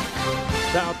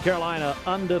 South Carolina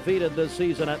undefeated this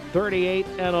season at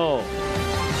 38-0.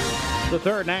 The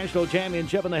third national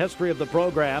championship in the history of the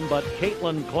program, but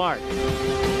Caitlin Clark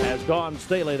has gone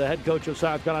Staley, the head coach of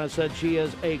South Carolina, said she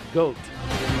is a GOAT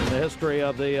in the history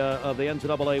of the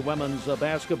NCAA women's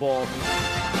basketball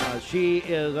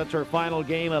That's her final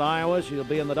game at Iowa. She'll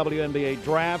be in the WNBA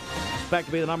draft. Expect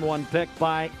to be the #1 pick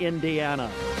by Indiana.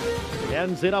 The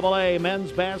NCAA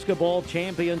men's basketball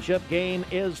championship game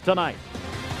is tonight.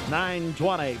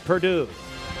 9:20, Purdue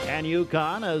and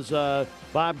UConn, as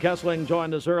Bob Kesling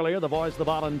joined us earlier, the voice of the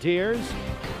Volunteers.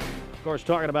 Of course,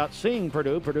 talking about seeing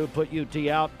Purdue. Purdue put UT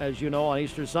out, as you know, on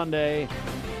Easter Sunday.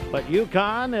 But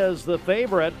UConn is the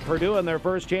favorite. Purdue in their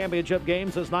first championship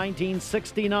game since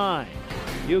 1969.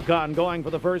 UConn going for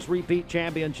the first repeat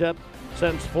championship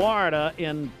since Florida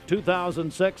in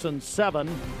 2006 and 7.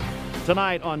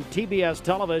 Tonight on TBS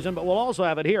television, but we'll also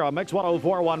have it here on Mix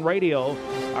 1041 Radio.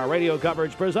 Our radio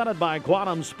coverage presented by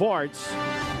Quantum Sports,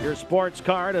 your sports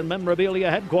card and memorabilia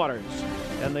headquarters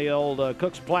in the old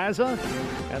Cooks Plaza.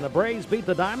 And the Braves beat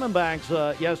the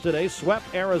Diamondbacks yesterday,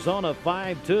 swept Arizona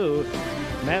 5-2.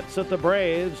 Mets at the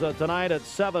Braves tonight at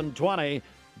 7:20,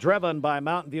 driven by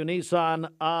Mountain View Nissan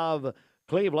of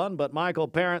Cleveland. But Michael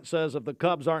Parent says if the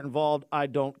Cubs aren't involved, I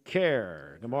don't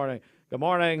care. Good morning. Good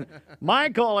morning.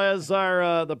 Michael is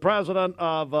the president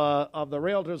of the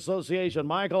Realtors Association.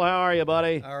 Michael, how are you,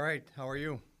 buddy? All right. How are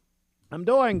you? I'm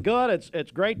doing good.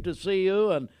 It's great to see you.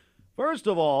 And first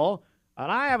of all, and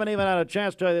I haven't even had a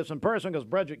chance to tell you this in person because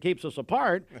Bridget keeps us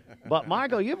apart, but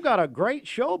Michael, you've got a great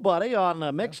show, buddy,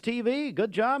 on Mix TV.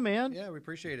 Good job, man. Yeah, we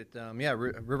appreciate it.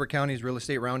 River County's Real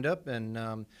Estate Roundup,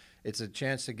 and it's a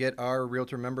chance to get our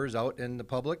realtor members out in the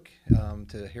public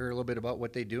to hear a little bit about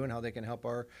what they do and how they can help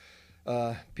our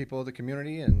people of the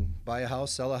community and buy a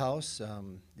house, sell a house.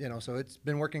 So it's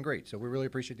been working great. So we really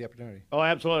appreciate the opportunity. Oh,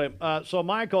 absolutely. So,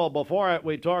 Michael, before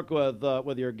we talk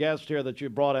with your guest here that you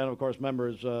brought in, of course,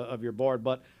 members of your board,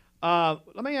 but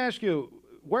let me ask you,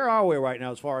 where are we right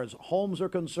now as far as homes are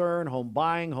concerned, home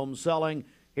buying, home selling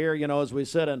here, as we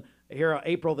sit in here on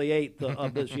April the 8th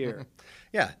of this year?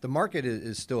 Yeah, the market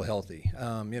is still healthy,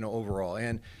 overall.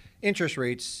 And interest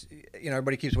rates,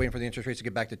 everybody keeps waiting for the interest rates to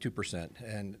get back to 2%,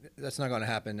 and that's not going to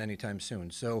happen anytime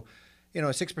soon. So, a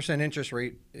 6% interest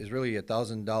rate is really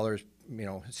 $1,000,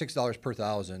 $6 per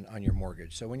thousand on your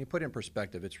mortgage. So when you put it in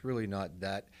perspective, it's really not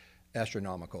that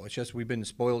astronomical. It's just we've been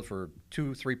spoiled for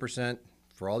 2-3%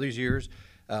 for all these years,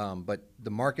 but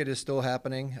the market is still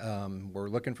happening. We're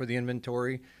looking for the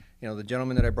inventory. The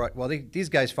gentleman that I brought, these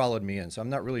guys followed me in, so I'm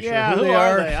not really sure who they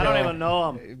are. I don't even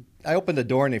know them. I opened the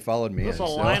door and they followed me in. This a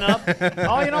lineup?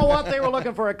 Oh, you know what? They were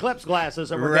looking for eclipse glasses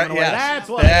that were giving away. Yes. That's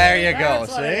what. There you go.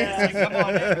 See? Come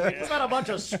on, man. We've got a bunch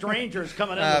of strangers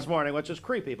coming in this morning, which is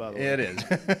creepy, by the way. It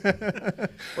is.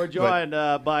 We're joined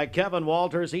by Kevin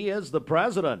Walters. He is the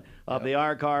president of the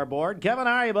RCAR board. Kevin,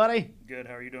 how are you, buddy? Good.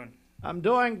 How are you doing? I'm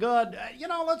doing good.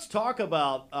 Let's talk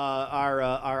about our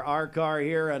RCAR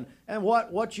here and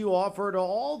what you offer to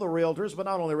all the realtors, but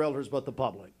not only realtors, but the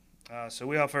public. So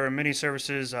we offer many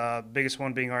services, biggest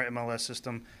one being our MLS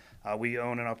system. We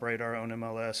own and operate our own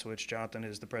MLS, which Jonathan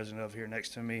is the president of here next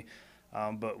to me.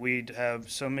 But we have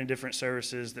so many different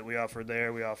services that we offer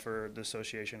there. We offer the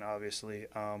association, obviously.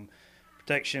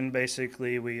 Protection,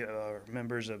 basically, we are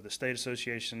members of the State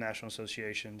Association, National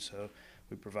Association, so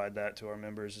we provide that to our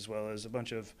members, as well as a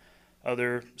bunch of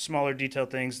other smaller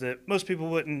detailed things that most people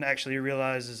wouldn't actually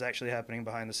realize is actually happening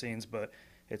behind the scenes, but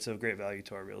it's of great value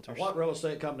to our realtors. What real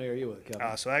estate company are you with,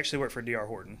 Kevin? So I actually work for D.R.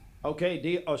 Horton.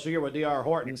 Okay, so you're with D.R.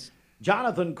 Horton. Yes.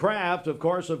 Jonathan Kraft, of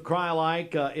course, of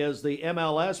Crye-like, is the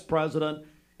MLS president.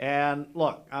 And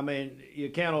look, I mean, you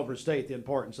can't overstate the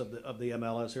importance of the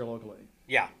MLS here locally.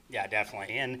 Yeah,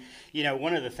 definitely. And,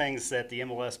 one of the things that the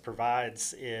MLS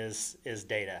provides is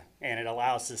data, and it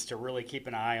allows us to really keep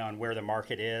an eye on where the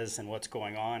market is and what's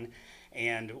going on.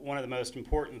 And one of the most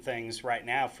important things right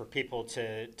now for people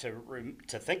to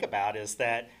think about is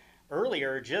that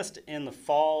earlier, just in the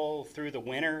fall through the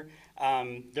winter,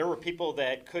 there were people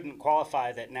that couldn't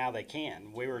qualify that now they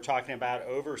can. We were talking about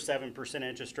over 7%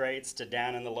 interest rates to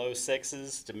down in the low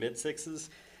 6s to mid 6s.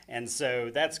 And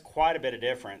so that's quite a bit of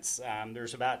difference.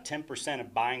 There's about 10%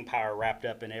 of buying power wrapped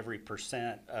up in every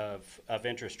percent of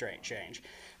interest rate change.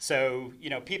 So,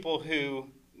 people who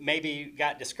maybe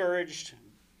got discouraged,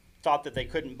 thought that they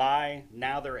couldn't buy,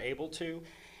 now they're able to.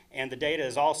 And the data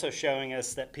is also showing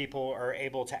us that people are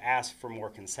able to ask for more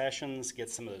concessions, get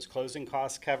some of those closing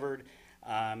costs covered.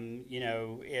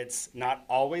 It's not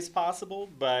always possible,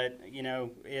 but,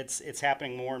 it's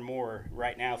happening more and more.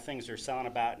 Right now, things are selling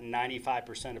about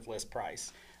 95% of list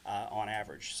price on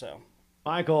average. So,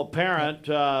 Michael Parent,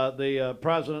 the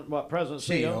president,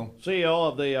 CEO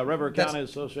of the River County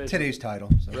Association. Today's title.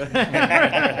 So.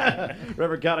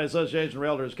 River County Association of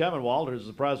Realtors. Kevin Walters is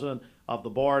the president of the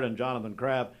board, and Jonathan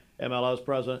Kraft, MLS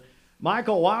president.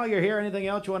 Michael, while you're here, anything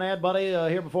else you want to add, buddy,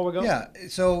 here before we go? Yeah.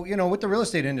 So, with the real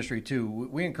estate industry, too,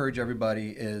 we encourage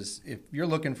everybody is if you're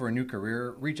looking for a new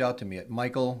career, reach out to me at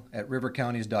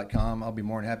michael@rivercounties.com. I'll be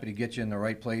more than happy to get you in the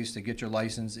right place to get your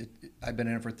license. I've been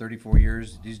in it for 34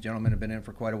 years. These gentlemen have been in it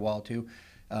for quite a while, too.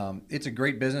 It's a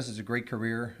great business. It's a great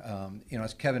career.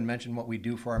 As Kevin mentioned, what we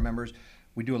do for our members,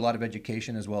 we do a lot of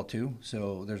education as well, too.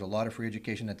 So there's a lot of free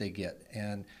education that they get.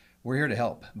 And we're here to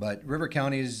help. But River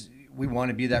Counties, we want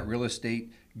to be that real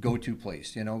estate go-to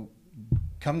place.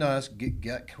 Come to us,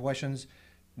 get questions.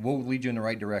 We'll lead you in the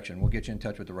right direction. We'll get you in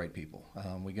touch with the right people.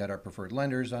 We got our preferred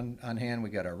lenders on hand. We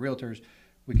got our realtors.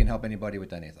 We can help anybody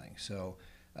with anything. So,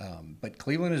 but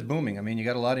Cleveland is booming. I mean, you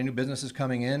got a lot of new businesses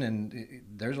coming in, and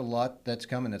there's a lot that's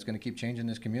coming that's going to keep changing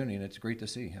this community, and it's great to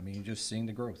see. I mean, you're just seeing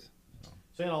the growth.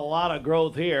 Seeing a lot of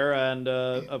growth here, and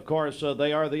of course,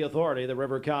 they are the authority, the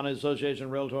River County Association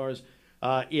of Realtors,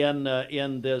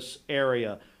 in this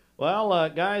area. Well,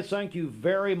 guys, thank you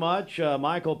very much.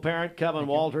 Michael Parent, Kevin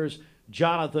Walters,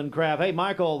 Jonathan Kraft. Hey,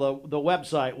 Michael, the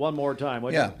website one more time.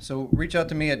 So reach out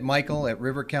to me at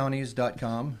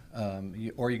michael@rivercounties.com,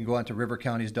 or you can go on to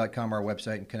rivercounties.com, our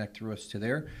website, and connect through us to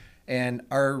there. And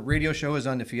our radio show is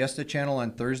on the Fiesta channel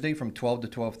on Thursday from 12 to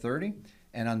 12:30.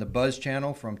 And on the Buzz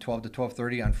channel from 12 to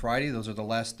 12:30 on Friday. Those are the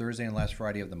last Thursday and last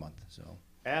Friday of the month.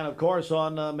 And, of course,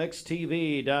 on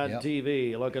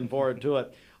mixtv.tv. Looking forward to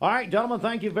it. All right, gentlemen,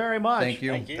 thank you very much. Thank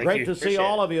you. Great to see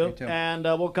all of you. You too. And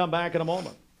we'll come back in a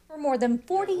moment. For more than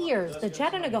 40 years, the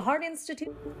Chattanooga Heart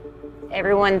Institute.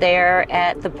 Everyone there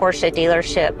at the Porsche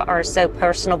dealership are so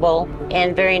personable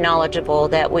and very knowledgeable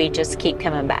that we just keep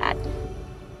coming back.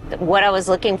 What I was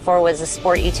looking for was a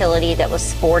sport utility that was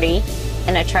sporty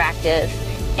and attractive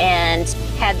and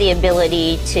had the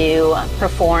ability to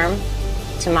perform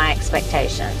to my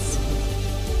expectations.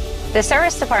 The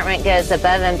service department goes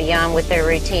above and beyond with their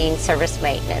routine service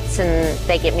maintenance, and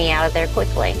they get me out of there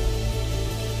quickly.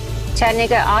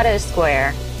 Chattanooga Auto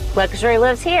Square. Luxury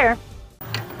lives here.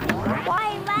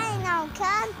 Why now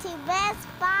come to Best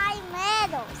Buy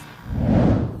Metals?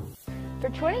 For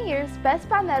 20 years, Best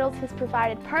Buy Metals has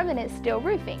provided permanent steel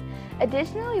roofing.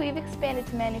 Additionally, we've expanded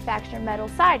to manufacture metal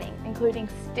siding, including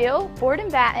steel, board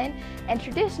and batten, and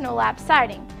traditional lap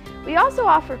siding. We also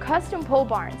offer custom pole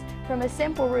barns, from a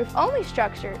simple roof-only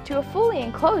structure to a fully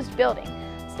enclosed building.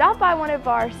 Stop by one of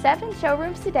our 7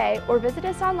 showrooms today or visit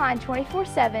us online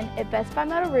 24/7 at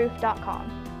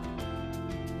bestbuymetalroof.com.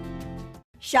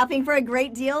 Shopping for a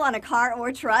great deal on a car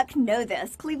or truck? Know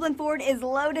this. Cleveland Ford is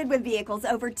loaded with vehicles,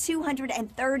 over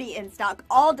 230 in stock,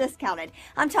 all discounted.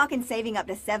 I'm talking saving up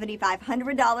to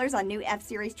 $7,500 on new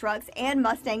F-Series trucks and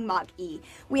Mustang Mach-E.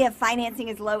 We have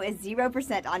financing as low as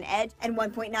 0% on Edge and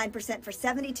 1.9% for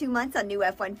 72 months on new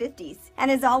F-150s. And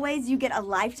as always, you get a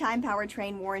lifetime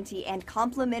powertrain warranty and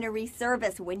complimentary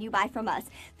service when you buy from us.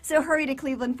 So hurry to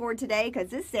Cleveland Ford today, because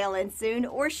this sale ends soon,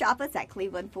 or shop us at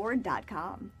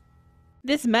clevelandford.com.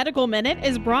 This Medical Minute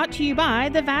is brought to you by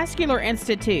the Vascular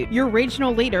Institute, your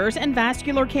regional leaders in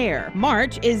vascular care.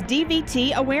 March is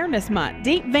DVT Awareness Month.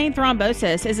 Deep vein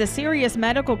thrombosis is a serious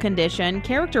medical condition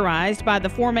characterized by the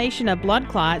formation of blood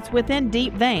clots within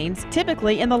deep veins,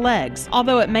 typically in the legs.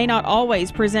 Although it may not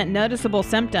always present noticeable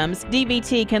symptoms,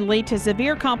 DVT can lead to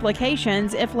severe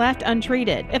complications if left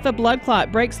untreated. If a blood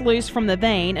clot breaks loose from the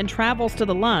vein and travels to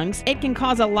the lungs, it can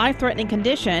cause a life-threatening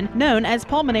condition known as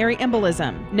pulmonary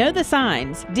embolism. Know the signs.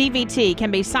 DVT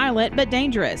can be silent but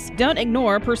dangerous. Don't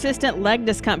ignore persistent leg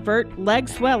discomfort, leg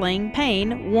swelling,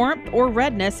 pain, warmth, or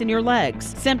redness in your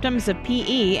legs. Symptoms of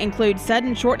PE include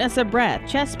sudden shortness of breath,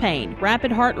 chest pain, rapid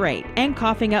heart rate, and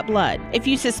coughing up blood. If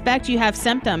you suspect you have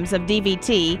symptoms of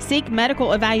DVT, seek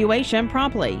medical evaluation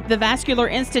promptly. The Vascular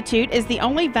Institute is the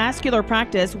only vascular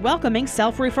practice welcoming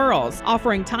self-referrals,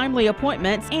 offering timely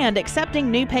appointments and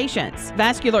accepting new patients.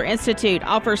 Vascular Institute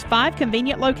offers 5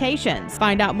 convenient locations.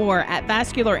 Find out more at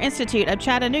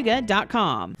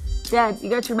vascularinstituteofchattanooga.com. Dad, you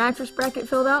got your mattress bracket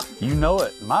filled out? You know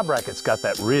it. My bracket's got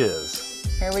that Riz.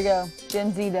 Here we go.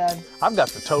 Gen Z, Dad. I've got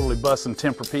the totally bussin'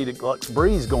 Tempur-Pedic Luxe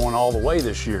Breeze going all the way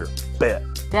this year. Bet.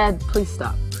 Dad, please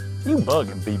stop. You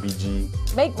bugging, BBG.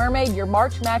 Make Mermaid your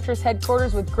March mattress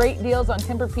headquarters with great deals on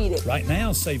Tempur-Pedic. Right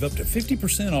now, save up to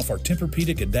 50% off our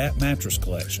Tempur-Pedic Adapt mattress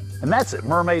collection. And that's at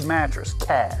Mermaid Mattress,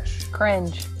 cash.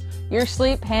 Cringe. Your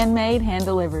sleep, handmade,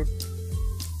 hand-delivered.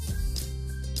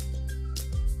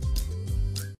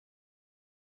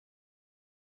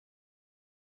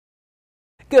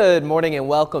 Good morning and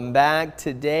welcome back.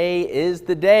 Today is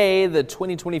the day the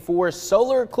 2024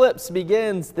 solar eclipse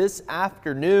begins this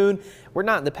afternoon. We're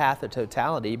not in the path of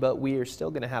totality, but we are still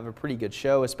going to have a pretty good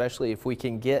show, especially if we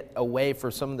can get away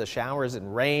from some of the showers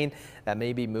and rain that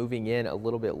may be moving in a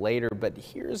little bit later. But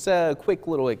here's a quick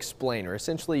little explainer.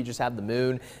 Essentially, you just have the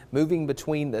moon moving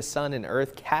between the sun and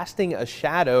earth, casting a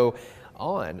shadow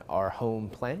on our home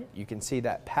planet. You can see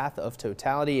that path of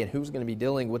totality and who's going to be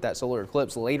dealing with that solar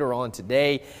eclipse later on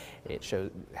today. It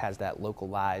has that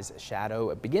localized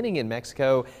shadow beginning in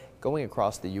Mexico, going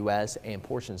across the U.S. and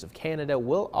portions of Canada.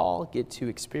 We'll all get to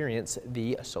experience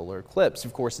the solar eclipse.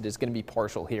 Of course, it is going to be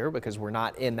partial here because we're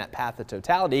not in that path of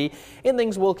totality, and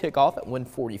things will kick off at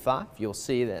 1:45. You'll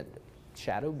see that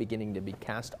shadow beginning to be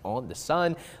cast on the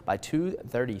sun by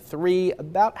 2:33,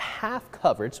 about half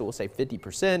coverage, so we'll say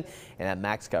 50%, and at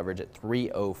max coverage at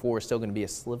 3:04, still going to be a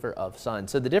sliver of sun.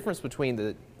 So the difference between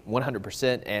the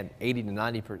 100% and 80 to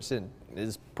 90%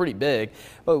 is pretty big,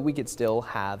 but we could still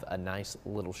have a nice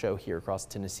little show here across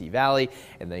the Tennessee Valley,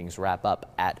 and things wrap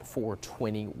up at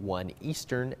 4:21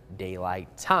 Eastern Daylight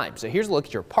Time. So here's a look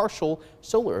at your partial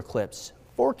solar eclipse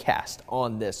forecast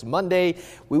on this Monday.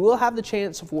 We will have the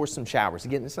chance for some showers.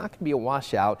 Again, it's not going to be a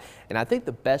washout, and I think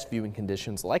the best viewing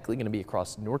conditions likely going to be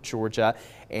across North Georgia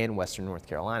and Western North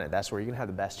Carolina. That's where you're going to have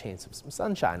the best chance of some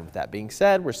sunshine. With that being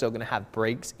said, we're still going to have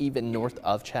breaks even north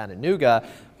of Chattanooga,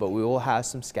 but we will have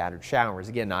some scattered showers.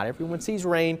 Again, not everyone sees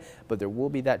rain, but there will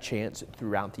be that chance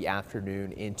throughout the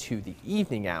afternoon into the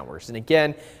evening hours. And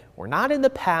again, we're not in the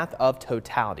path of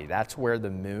totality. That's where the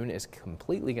moon is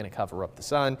completely going to cover up the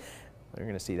sun. We're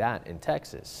going to see that in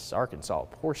Texas, Arkansas,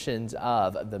 portions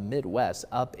of the Midwest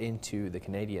up into the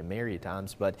Canadian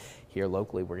Maritimes. But here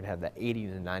locally, we're going to have that 80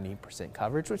 to 90%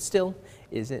 coverage, which still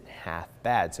isn't half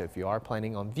bad. So if you are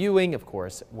planning on viewing, of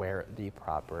course, wear the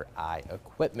proper eye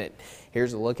equipment.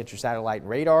 Here's a look at your satellite and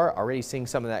radar. Already seeing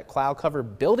some of that cloud cover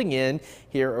building in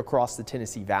here across the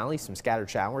Tennessee Valley. Some scattered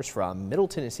showers from Middle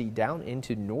Tennessee down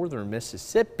into northern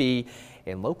Mississippi.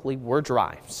 And locally, we're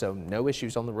dry, so no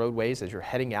issues on the roadways as you're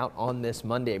heading out on this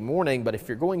Monday morning. But if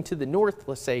you're going to the north,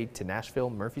 let's say to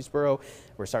Nashville, Murfreesboro,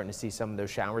 we're starting to see some of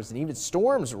those showers and even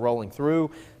storms rolling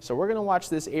through. So we're going to watch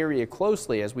this area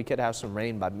closely as we could have some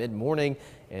rain by mid-morning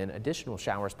and additional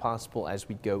showers possible as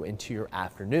we go into your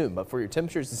afternoon. But for your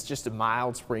temperatures, it's just a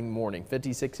mild spring morning.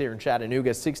 56 here in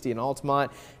Chattanooga, 60 in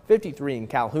Altamont, 53 in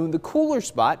Calhoun. The cooler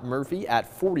spot, Murphy, at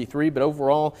 43, but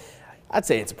overall, I'd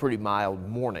say it's a pretty mild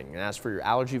morning. And as for your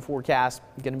allergy forecast,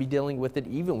 you're going to be dealing with it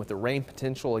even with the rain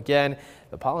potential. Again,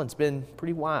 the pollen's been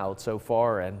pretty wild so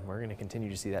far, and we're going to continue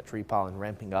to see that tree pollen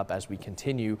ramping up as we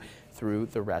continue through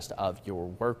the rest of your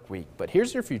work week. But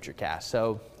here's your future cast.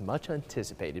 So much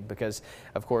anticipated because,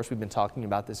 of course, we've been talking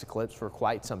about this eclipse for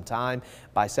quite some time.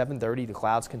 By 7:30, the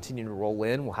clouds continue to roll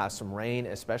in. We'll have some rain,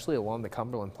 especially along the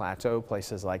Cumberland Plateau,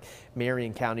 places like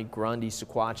Marion County, Grundy,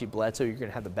 Sequatchie, Bledsoe. You're going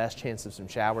to have the best chance of some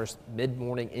showers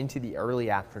mid-morning into the early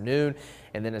afternoon.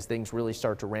 And then as things really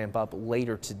start to ramp up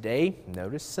later today,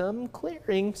 notice some clearing.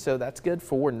 So that's good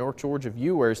for North Georgia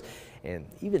viewers and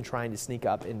even trying to sneak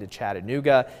up into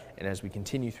Chattanooga. And as we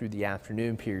continue through the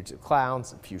afternoon, periods of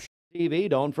clouds, a few TV,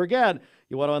 don't forget,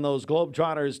 you want to win those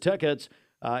Globetrotters tickets.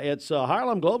 It's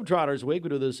Harlem Globetrotters Week. We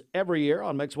do this every year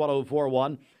on Mix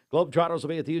 104.1. Globetrotters will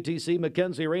be at the UTC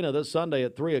McKenzie Arena this Sunday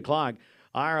at 3 o'clock.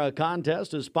 Our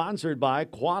contest is sponsored by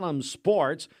Quantum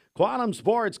Sports. Quantum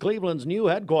Sports, Cleveland's new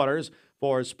headquarters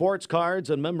for sports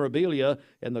cards and memorabilia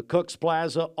in the Cooks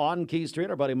Plaza on Key Street.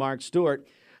 Our buddy Mark Stewart.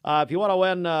 If you want to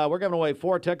win, we're giving away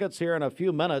 4 tickets here in a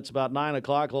few minutes, about 9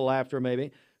 o'clock, a little after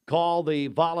maybe. Call the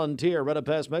Volunteer Red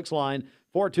Pest Mix line,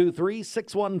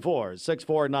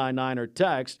 423-614-6499, or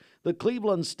text the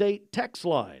Cleveland State text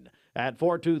line at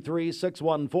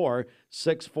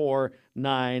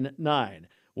 423-614-6499.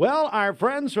 Well, our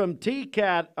friends from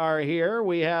TCAT are here.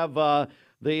 We have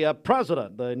the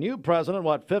president, the new president,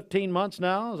 15 months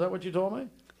now? Is that what you told me?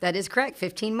 That is correct,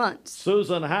 15 months.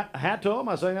 Susan Hatto, am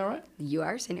I saying that right? You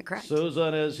are saying it correct.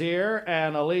 Susan is here,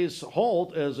 and Elise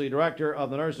Holt is the director of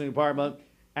the nursing department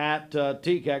at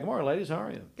TCAT. Good morning, ladies. How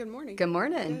are you? Good morning. Good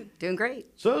morning. Good. Doing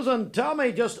great. Susan, tell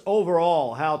me just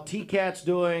overall how TCAT's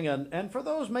doing, and for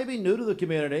those maybe new to the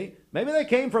community, maybe they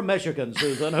came from Michigan,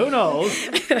 Susan, who knows?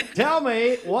 Tell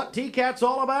me what TCAT's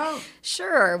all about.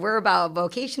 Sure. We're about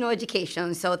vocational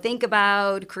education. So think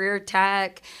about career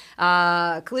tech,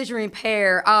 collision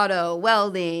repair, auto,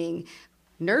 welding,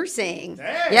 nursing.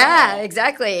 Hey, yeah,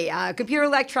 exactly. Computer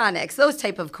electronics, those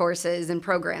type of courses and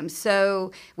programs.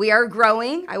 So we are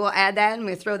growing. I will add that. I'm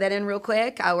going to throw that in real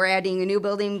quick. We're adding a new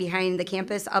building behind the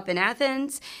campus up in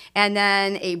Athens, and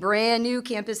then a brand new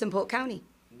campus in Polk County.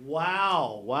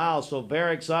 Wow. So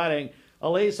very exciting.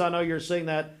 Elise, I know you're seeing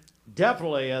that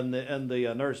definitely in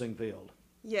the nursing field.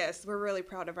 Yes, we're really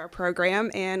proud of our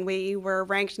program, and we were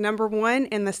ranked #1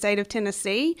 in the state of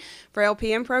Tennessee for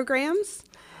LPN programs.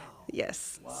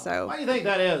 Yes. Wow. So why do you think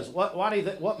that is?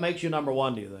 What makes you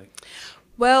 #1, do you think?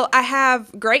 Well, I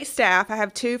have great staff. I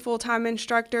have 2 full-time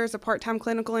instructors, a part-time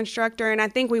clinical instructor, and I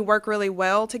think we work really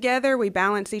well together. We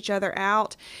balance each other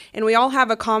out, and we all have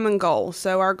a common goal.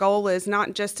 So our goal is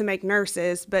not just to make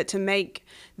nurses, but to make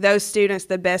those students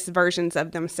the best versions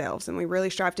of themselves, and we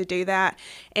really strive to do that.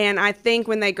 And I think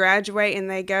when they graduate and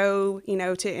they go,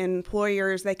 to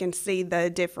employers, they can see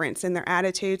the difference in their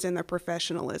attitudes and their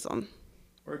professionalism.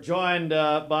 We're joined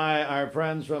by our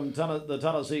friends from the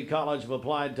Tennessee College of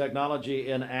Applied Technology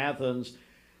in Athens.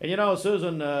 And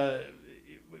Susan,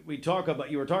 you were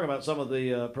talking about some of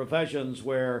the professions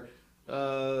where,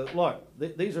 look,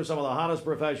 these are some of the hottest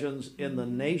professions in the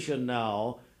nation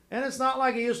now. And it's not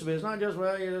like it used to be. It's not just,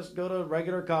 you just go to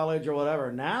regular college or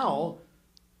whatever. Now,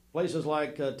 places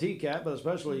like TCAT, but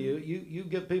especially you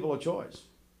give people a choice.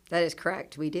 That is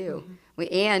correct. We do.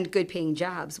 And good paying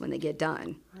jobs when they get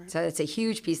done. Right. So that's a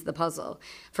huge piece of the puzzle.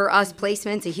 For us,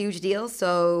 placement's a huge deal.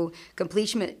 So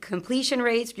completion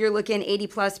rates, you're looking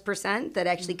 80+% that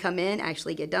actually come in,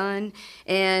 actually get done.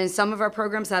 And some of our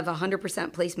programs have a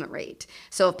 100% placement rate.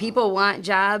 So if people want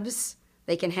jobs,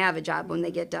 they can have a job when they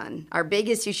get done. Our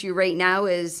biggest issue right now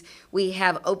is we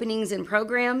have openings in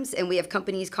programs, and we have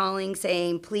companies calling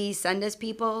saying, please send us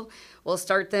people. We'll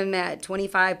start them at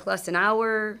 25+ an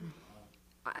hour.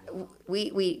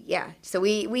 So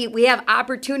we have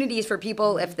opportunities for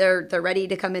people if they're ready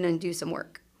to come in and do some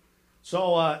work.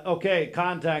 So, okay,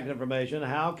 contact information.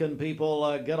 How can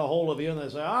people get a hold of you? And they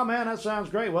say, oh man, that sounds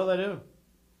great. What do they do?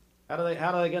 How do they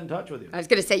get in touch with you? I was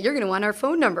going to say, you're going to want our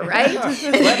phone number, right?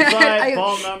 Website,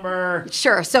 phone number.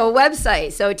 Sure. So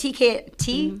website. So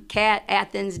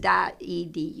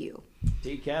tcatathens.edu.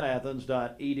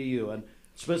 tcatathens.edu. And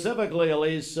specifically,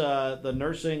 Elise, the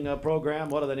nursing program,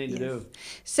 what do they need to do?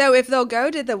 So if they'll go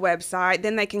to the website,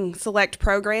 then they can select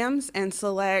programs and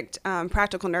select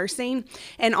practical nursing.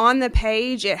 And on the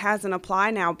page, it has an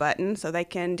Apply Now button, so they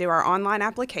can do our online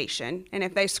application. And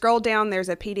if they scroll down, there's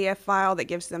a PDF file that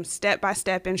gives them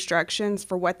step-by-step instructions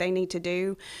for what they need to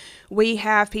do. We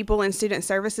have people in student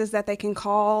services that they can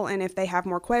call, and if they have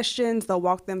more questions, they'll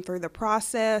walk them through the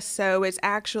process. So it's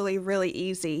actually really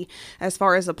easy as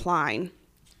far as applying.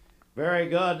 Very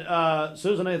good.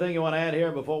 Susan, anything you want to add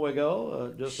here before we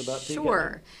go? Just about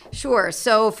TCAT? Sure.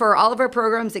 So for all of our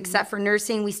programs except for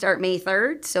nursing, we start May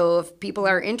 3rd. So if people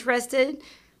are interested,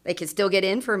 they can still get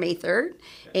in for May 3rd.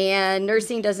 Okay. And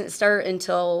nursing doesn't start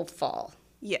until fall.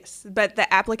 Yes, but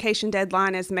the application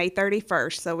deadline is May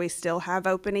 31st, so we still have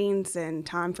openings and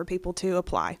time for people to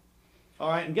apply. All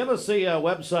right, and give us the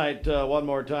website one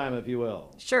more time, if you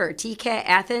will. Sure,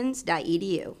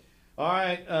 tcatathens.edu. All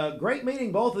right, great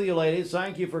meeting both of you ladies.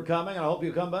 Thank you for coming, and I hope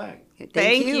you come back.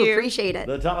 Thank you. Appreciate it.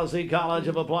 The Tennessee College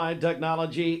of Applied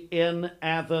Technology in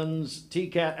Athens,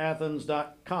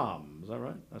 tcatathens.com. Is that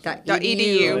right?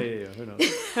 .edu. Who knows?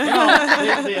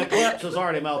 The eclipse has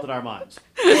already melted our minds.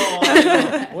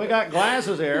 So, we got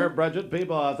glasses here, Bridget.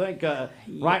 People, I think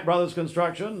Wright Brothers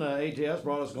Construction, ATS,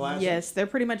 brought us glasses. Yes, they're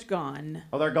pretty much gone.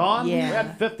 Oh, they're gone? Yeah. We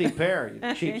had 50 pair, you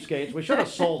cheapskates. We should have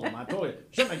sold them. I told you.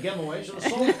 Shouldn't have given them away. Should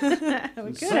have sold them.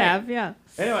 We could have, yeah.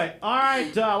 Anyway, all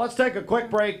right, let's take a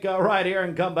quick break right here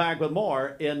and come back with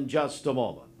more in just a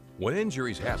moment. When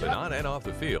injuries happen on and off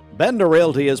the field. Bender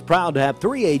Realty is proud to have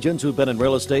 3 agents who've been in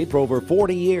real estate for over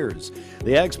 40 years.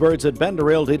 The experts at Bender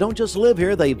Realty don't just live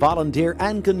here, they volunteer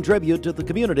and contribute to the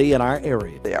community in our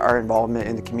area. Our involvement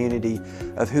in the community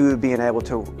of who being able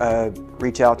to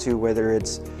reach out to, whether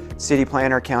it's city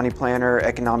planner, county planner,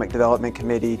 economic development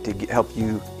committee, to help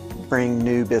you bring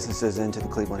new businesses into the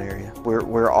Cleveland area.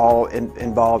 We're all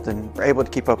involved and we're able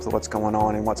to keep up with what's going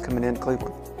on and what's coming into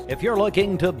Cleveland. If you're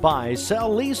looking to buy,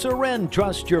 sell, lease, or rent,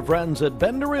 trust your friends at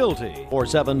Bender Realty.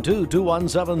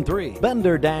 472-2173.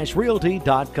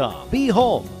 Bender-Realty.com. Be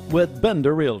home with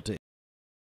Bender Realty.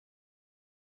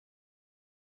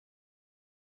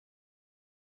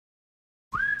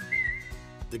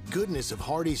 The goodness of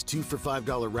Hardee's 2 for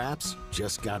 $5 wraps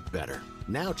just got better.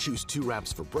 Now choose 2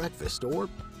 wraps for breakfast or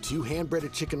 2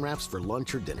 hand-breaded chicken wraps for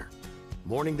lunch or dinner.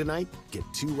 Morning to night, get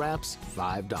 2 wraps,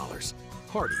 $5.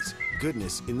 Hardee's,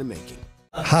 goodness in the making.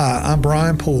 Hi, I'm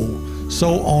Brian Poole,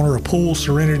 sole owner of Poole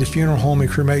Serenity Funeral Home and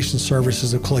Cremation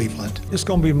Services of Cleveland. It's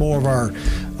going to be more of our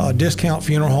discount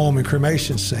funeral home and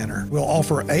cremation center. We'll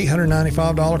offer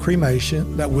 $895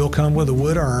 cremation that will come with a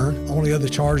wood urn. Only other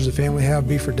charges the family have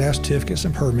be for death certificates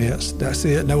and permits. That's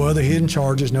it. No other hidden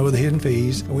charges, no other hidden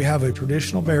fees. We have a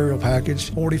traditional burial package,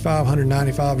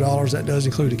 $4,595. That does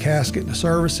include a casket and the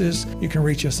services. You can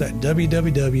reach us at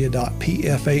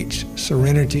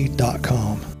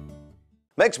www.pfhserenity.com.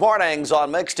 Mixed Mornings on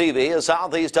Mixed TV is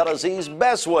Southeast Tennessee's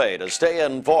best way to stay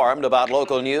informed about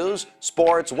local news,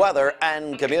 sports, weather,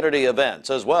 and community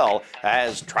events, as well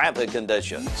as traffic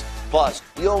conditions. Plus,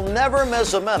 you'll never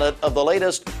miss a minute of the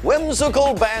latest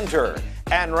whimsical banter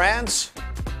and rants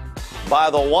by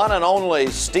the one and only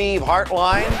Steve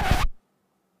Hartline.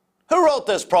 Who wrote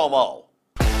this promo?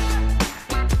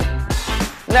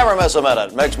 Never miss a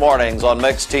minute. Mixed Mornings on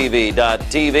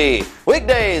MixedTV.tv.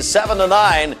 Weekdays 7 to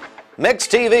 9.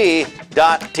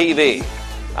 MixedTV.tv.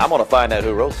 I'm going to find out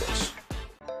who wrote this.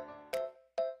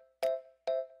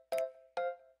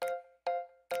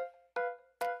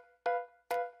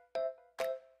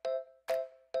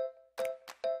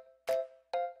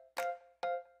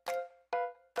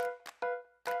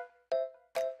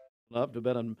 Love to have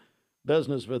been in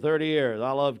business for 30 years. I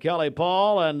love Kelly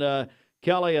Paul, and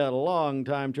Kelly, a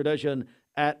long-time tradition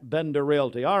at Bender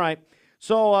Realty. All right.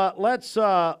 So let's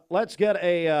get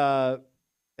a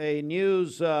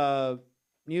news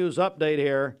update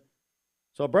here.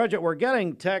 So Bridget, we're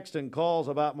getting texts and calls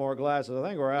about more glasses. I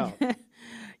think we're out.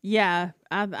 Yeah,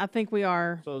 I think we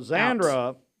are. So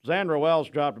Zandra Wells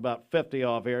dropped about 50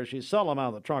 off here. She's selling them out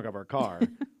of the trunk of her car. No,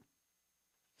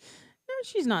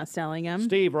 she's not selling them.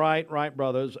 Steve Wright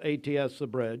Brothers, ATS The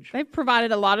Bridge. They've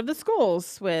provided a lot of the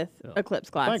schools with Eclipse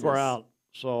glasses. I think we're out.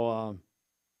 So.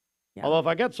 Yeah. Although if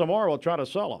I get some more, we'll try to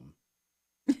sell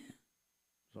them.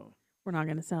 So we're not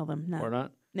going to sell them. No, we're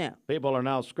not. No, people are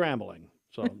now scrambling.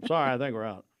 So sorry, I think we're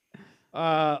out.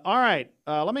 All right,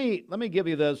 let me give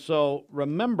you this. So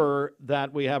remember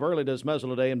that we have early dismissal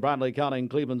today in Bradley County and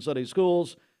Cleveland City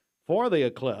Schools for the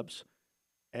eclipse,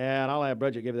 and I'll have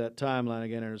Bridget give you that timeline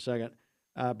again in a second.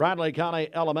 Bradley County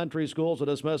Elementary Schools will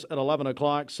dismiss at 11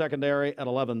 o'clock. Secondary at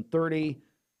 11:30.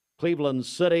 Cleveland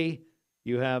City.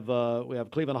 We have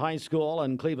Cleveland High School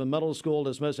and Cleveland Middle School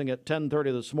dismissing at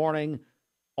 10:30 this morning.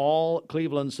 All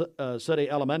Cleveland City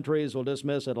Elementaries will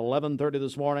dismiss at 11:30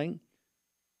 this morning.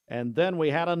 And then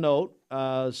we had a note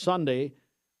Sunday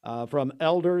from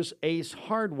Elders Ace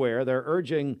Hardware. They're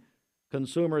urging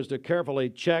consumers to carefully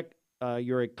check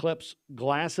your Eclipse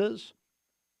glasses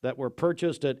that were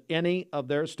purchased at any of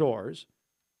their stores.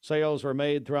 Sales were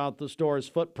made throughout the store's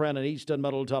footprint in East and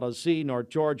Middle Tennessee, North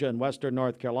Georgia, and Western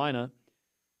North Carolina.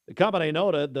 The company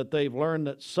noted that they've learned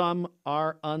that some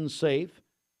are unsafe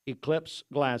Eclipse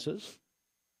glasses.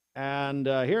 And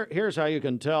here's how you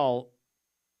can tell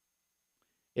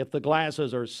if the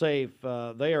glasses are safe.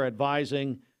 They are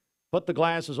advising, put the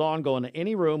glasses on, go into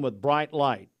any room with bright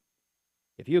light.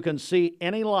 If you can see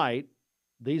any light,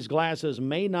 these glasses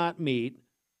may not meet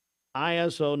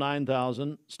ISO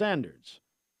 9000 standards.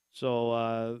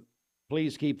 So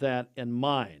please keep that in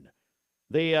mind.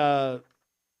 The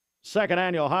second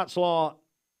annual Hot Slaw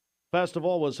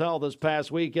Festival was held this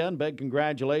past weekend. Big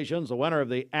congratulations. The winner of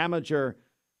the amateur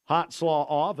Hot Slaw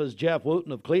Off is Jeff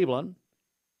Wooten of Cleveland.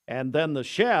 And then the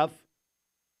chef,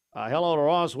 hello to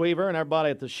Ross Weaver and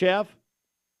everybody at the Chef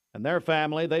and their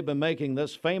family. They've been making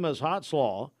this famous hot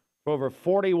slaw for over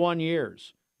 41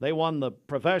 years. They won the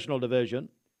professional division.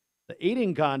 The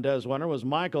eating contest winner was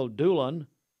Michael Doolan,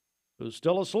 who's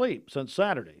still asleep since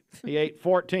Saturday. He ate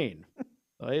 14.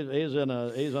 He's in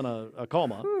a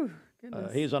coma. Whew,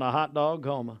 He's in a hot dog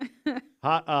coma,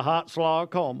 a hot slaw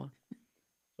coma.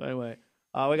 So anyway,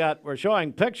 we're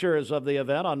showing pictures of the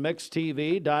event on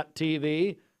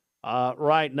MixedTV.tv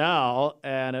right now,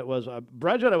 and it was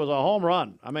Bridget. It was a home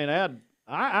run. I mean,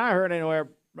 I heard anywhere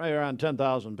right around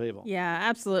 10,000 people. Yeah,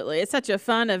 absolutely. It's such a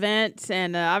fun event,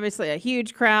 and obviously a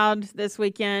huge crowd this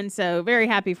weekend. So very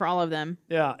happy for all of them.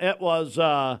 Yeah, it was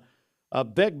a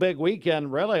big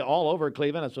weekend, really all over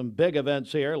Cleveland. And some big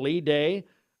events here. Lee Day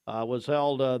was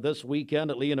held this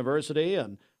weekend at Lee University,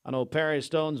 and I know Perry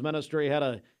Stone's ministry had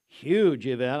a huge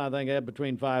event. I think they had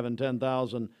between 5,000 and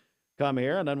 10,000 come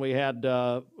here. And then we had,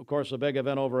 of course, a big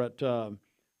event over at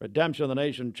Redemption of the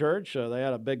Nation Church. They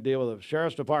had a big deal with the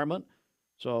Sheriff's Department.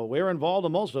 So we were involved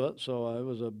in most of it. So it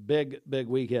was a big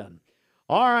weekend.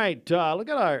 All right, look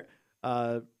at our,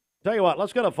 tell you what,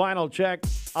 let's get a final check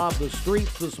of the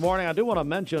streets this morning. I do want to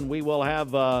mention we will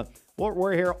have,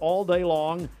 we're here all day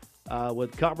long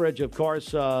with coverage, of course.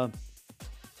 Tell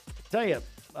you,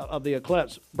 the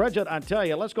eclipse. Bridget, I tell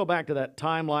you, let's go back to that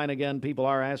timeline again. People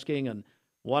are asking and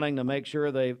wanting to make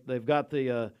sure they've got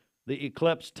the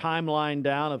eclipse timeline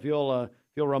down. If you'll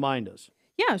remind us.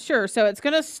 Yeah, sure. So it's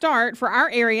going to start for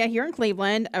our area here in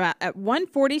Cleveland at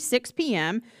 1:46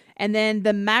 p.m. And then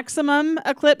the maximum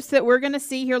eclipse that we're going to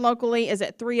see here locally is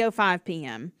at 3:05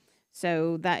 p.m.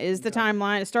 So that is the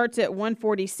timeline. It starts at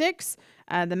 1:46.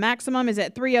 The maximum is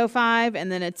at 3:05,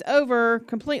 and then it's over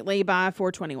completely by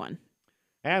 4:21.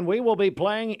 And we will be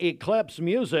playing eclipse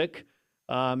music,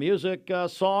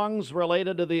 songs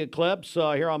related to the eclipse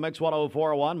here on Mix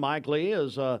 104.1. Mike Lee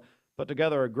has put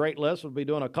together a great list. We'll be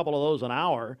doing a couple of those an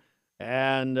hour.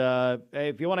 And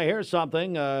if you want to hear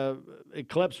something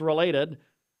eclipse related,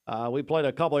 we played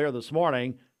a couple here this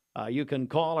morning. You can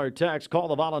call or text. Call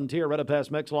the volunteer Red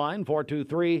Pass Mix line,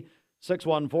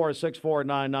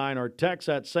 423-614-6499, or text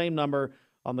that same number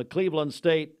on the Cleveland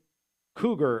State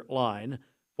Cougar line,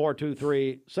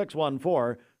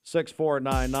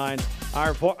 423-614-6499.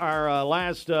 Our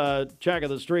last check of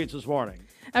the streets this morning.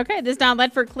 Okay, this Don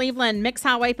Ledford Cleveland Mix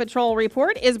Highway Patrol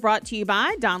report is brought to you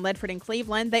by Don Ledford in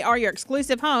Cleveland. They are your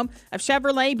exclusive home of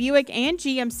Chevrolet, Buick, and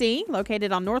GMC,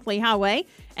 located on North Lee Highway,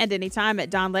 and anytime at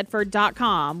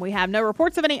donledford.com. We have no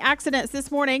reports of any accidents this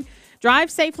morning.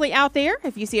 Drive safely out there.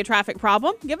 If you see a traffic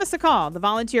problem, give us a call. The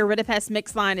volunteer Ridipest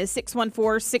Mix line is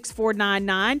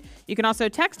 614-6499. You can also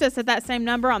text us at that same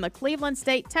number on the Cleveland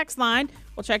State text line.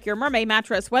 We'll check your Mermaid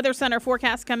Mattress Weather Center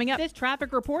forecast coming up. This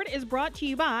traffic report is brought to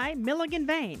you by Milligan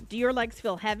Vein. Do your legs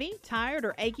feel heavy, tired,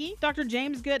 or achy? Dr.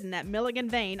 James Gooden at Milligan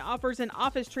Vein offers an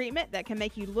office treatment that can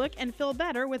make you look and feel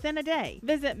better within a day.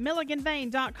 Visit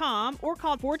milliganvein.com or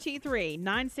call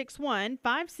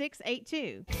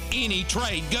 423-961-5682. Any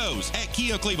trade goes at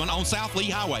Kia Cleveland on South Lee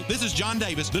Highway. This is John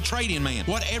Davis, the trade-in man.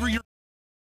 Whatever you're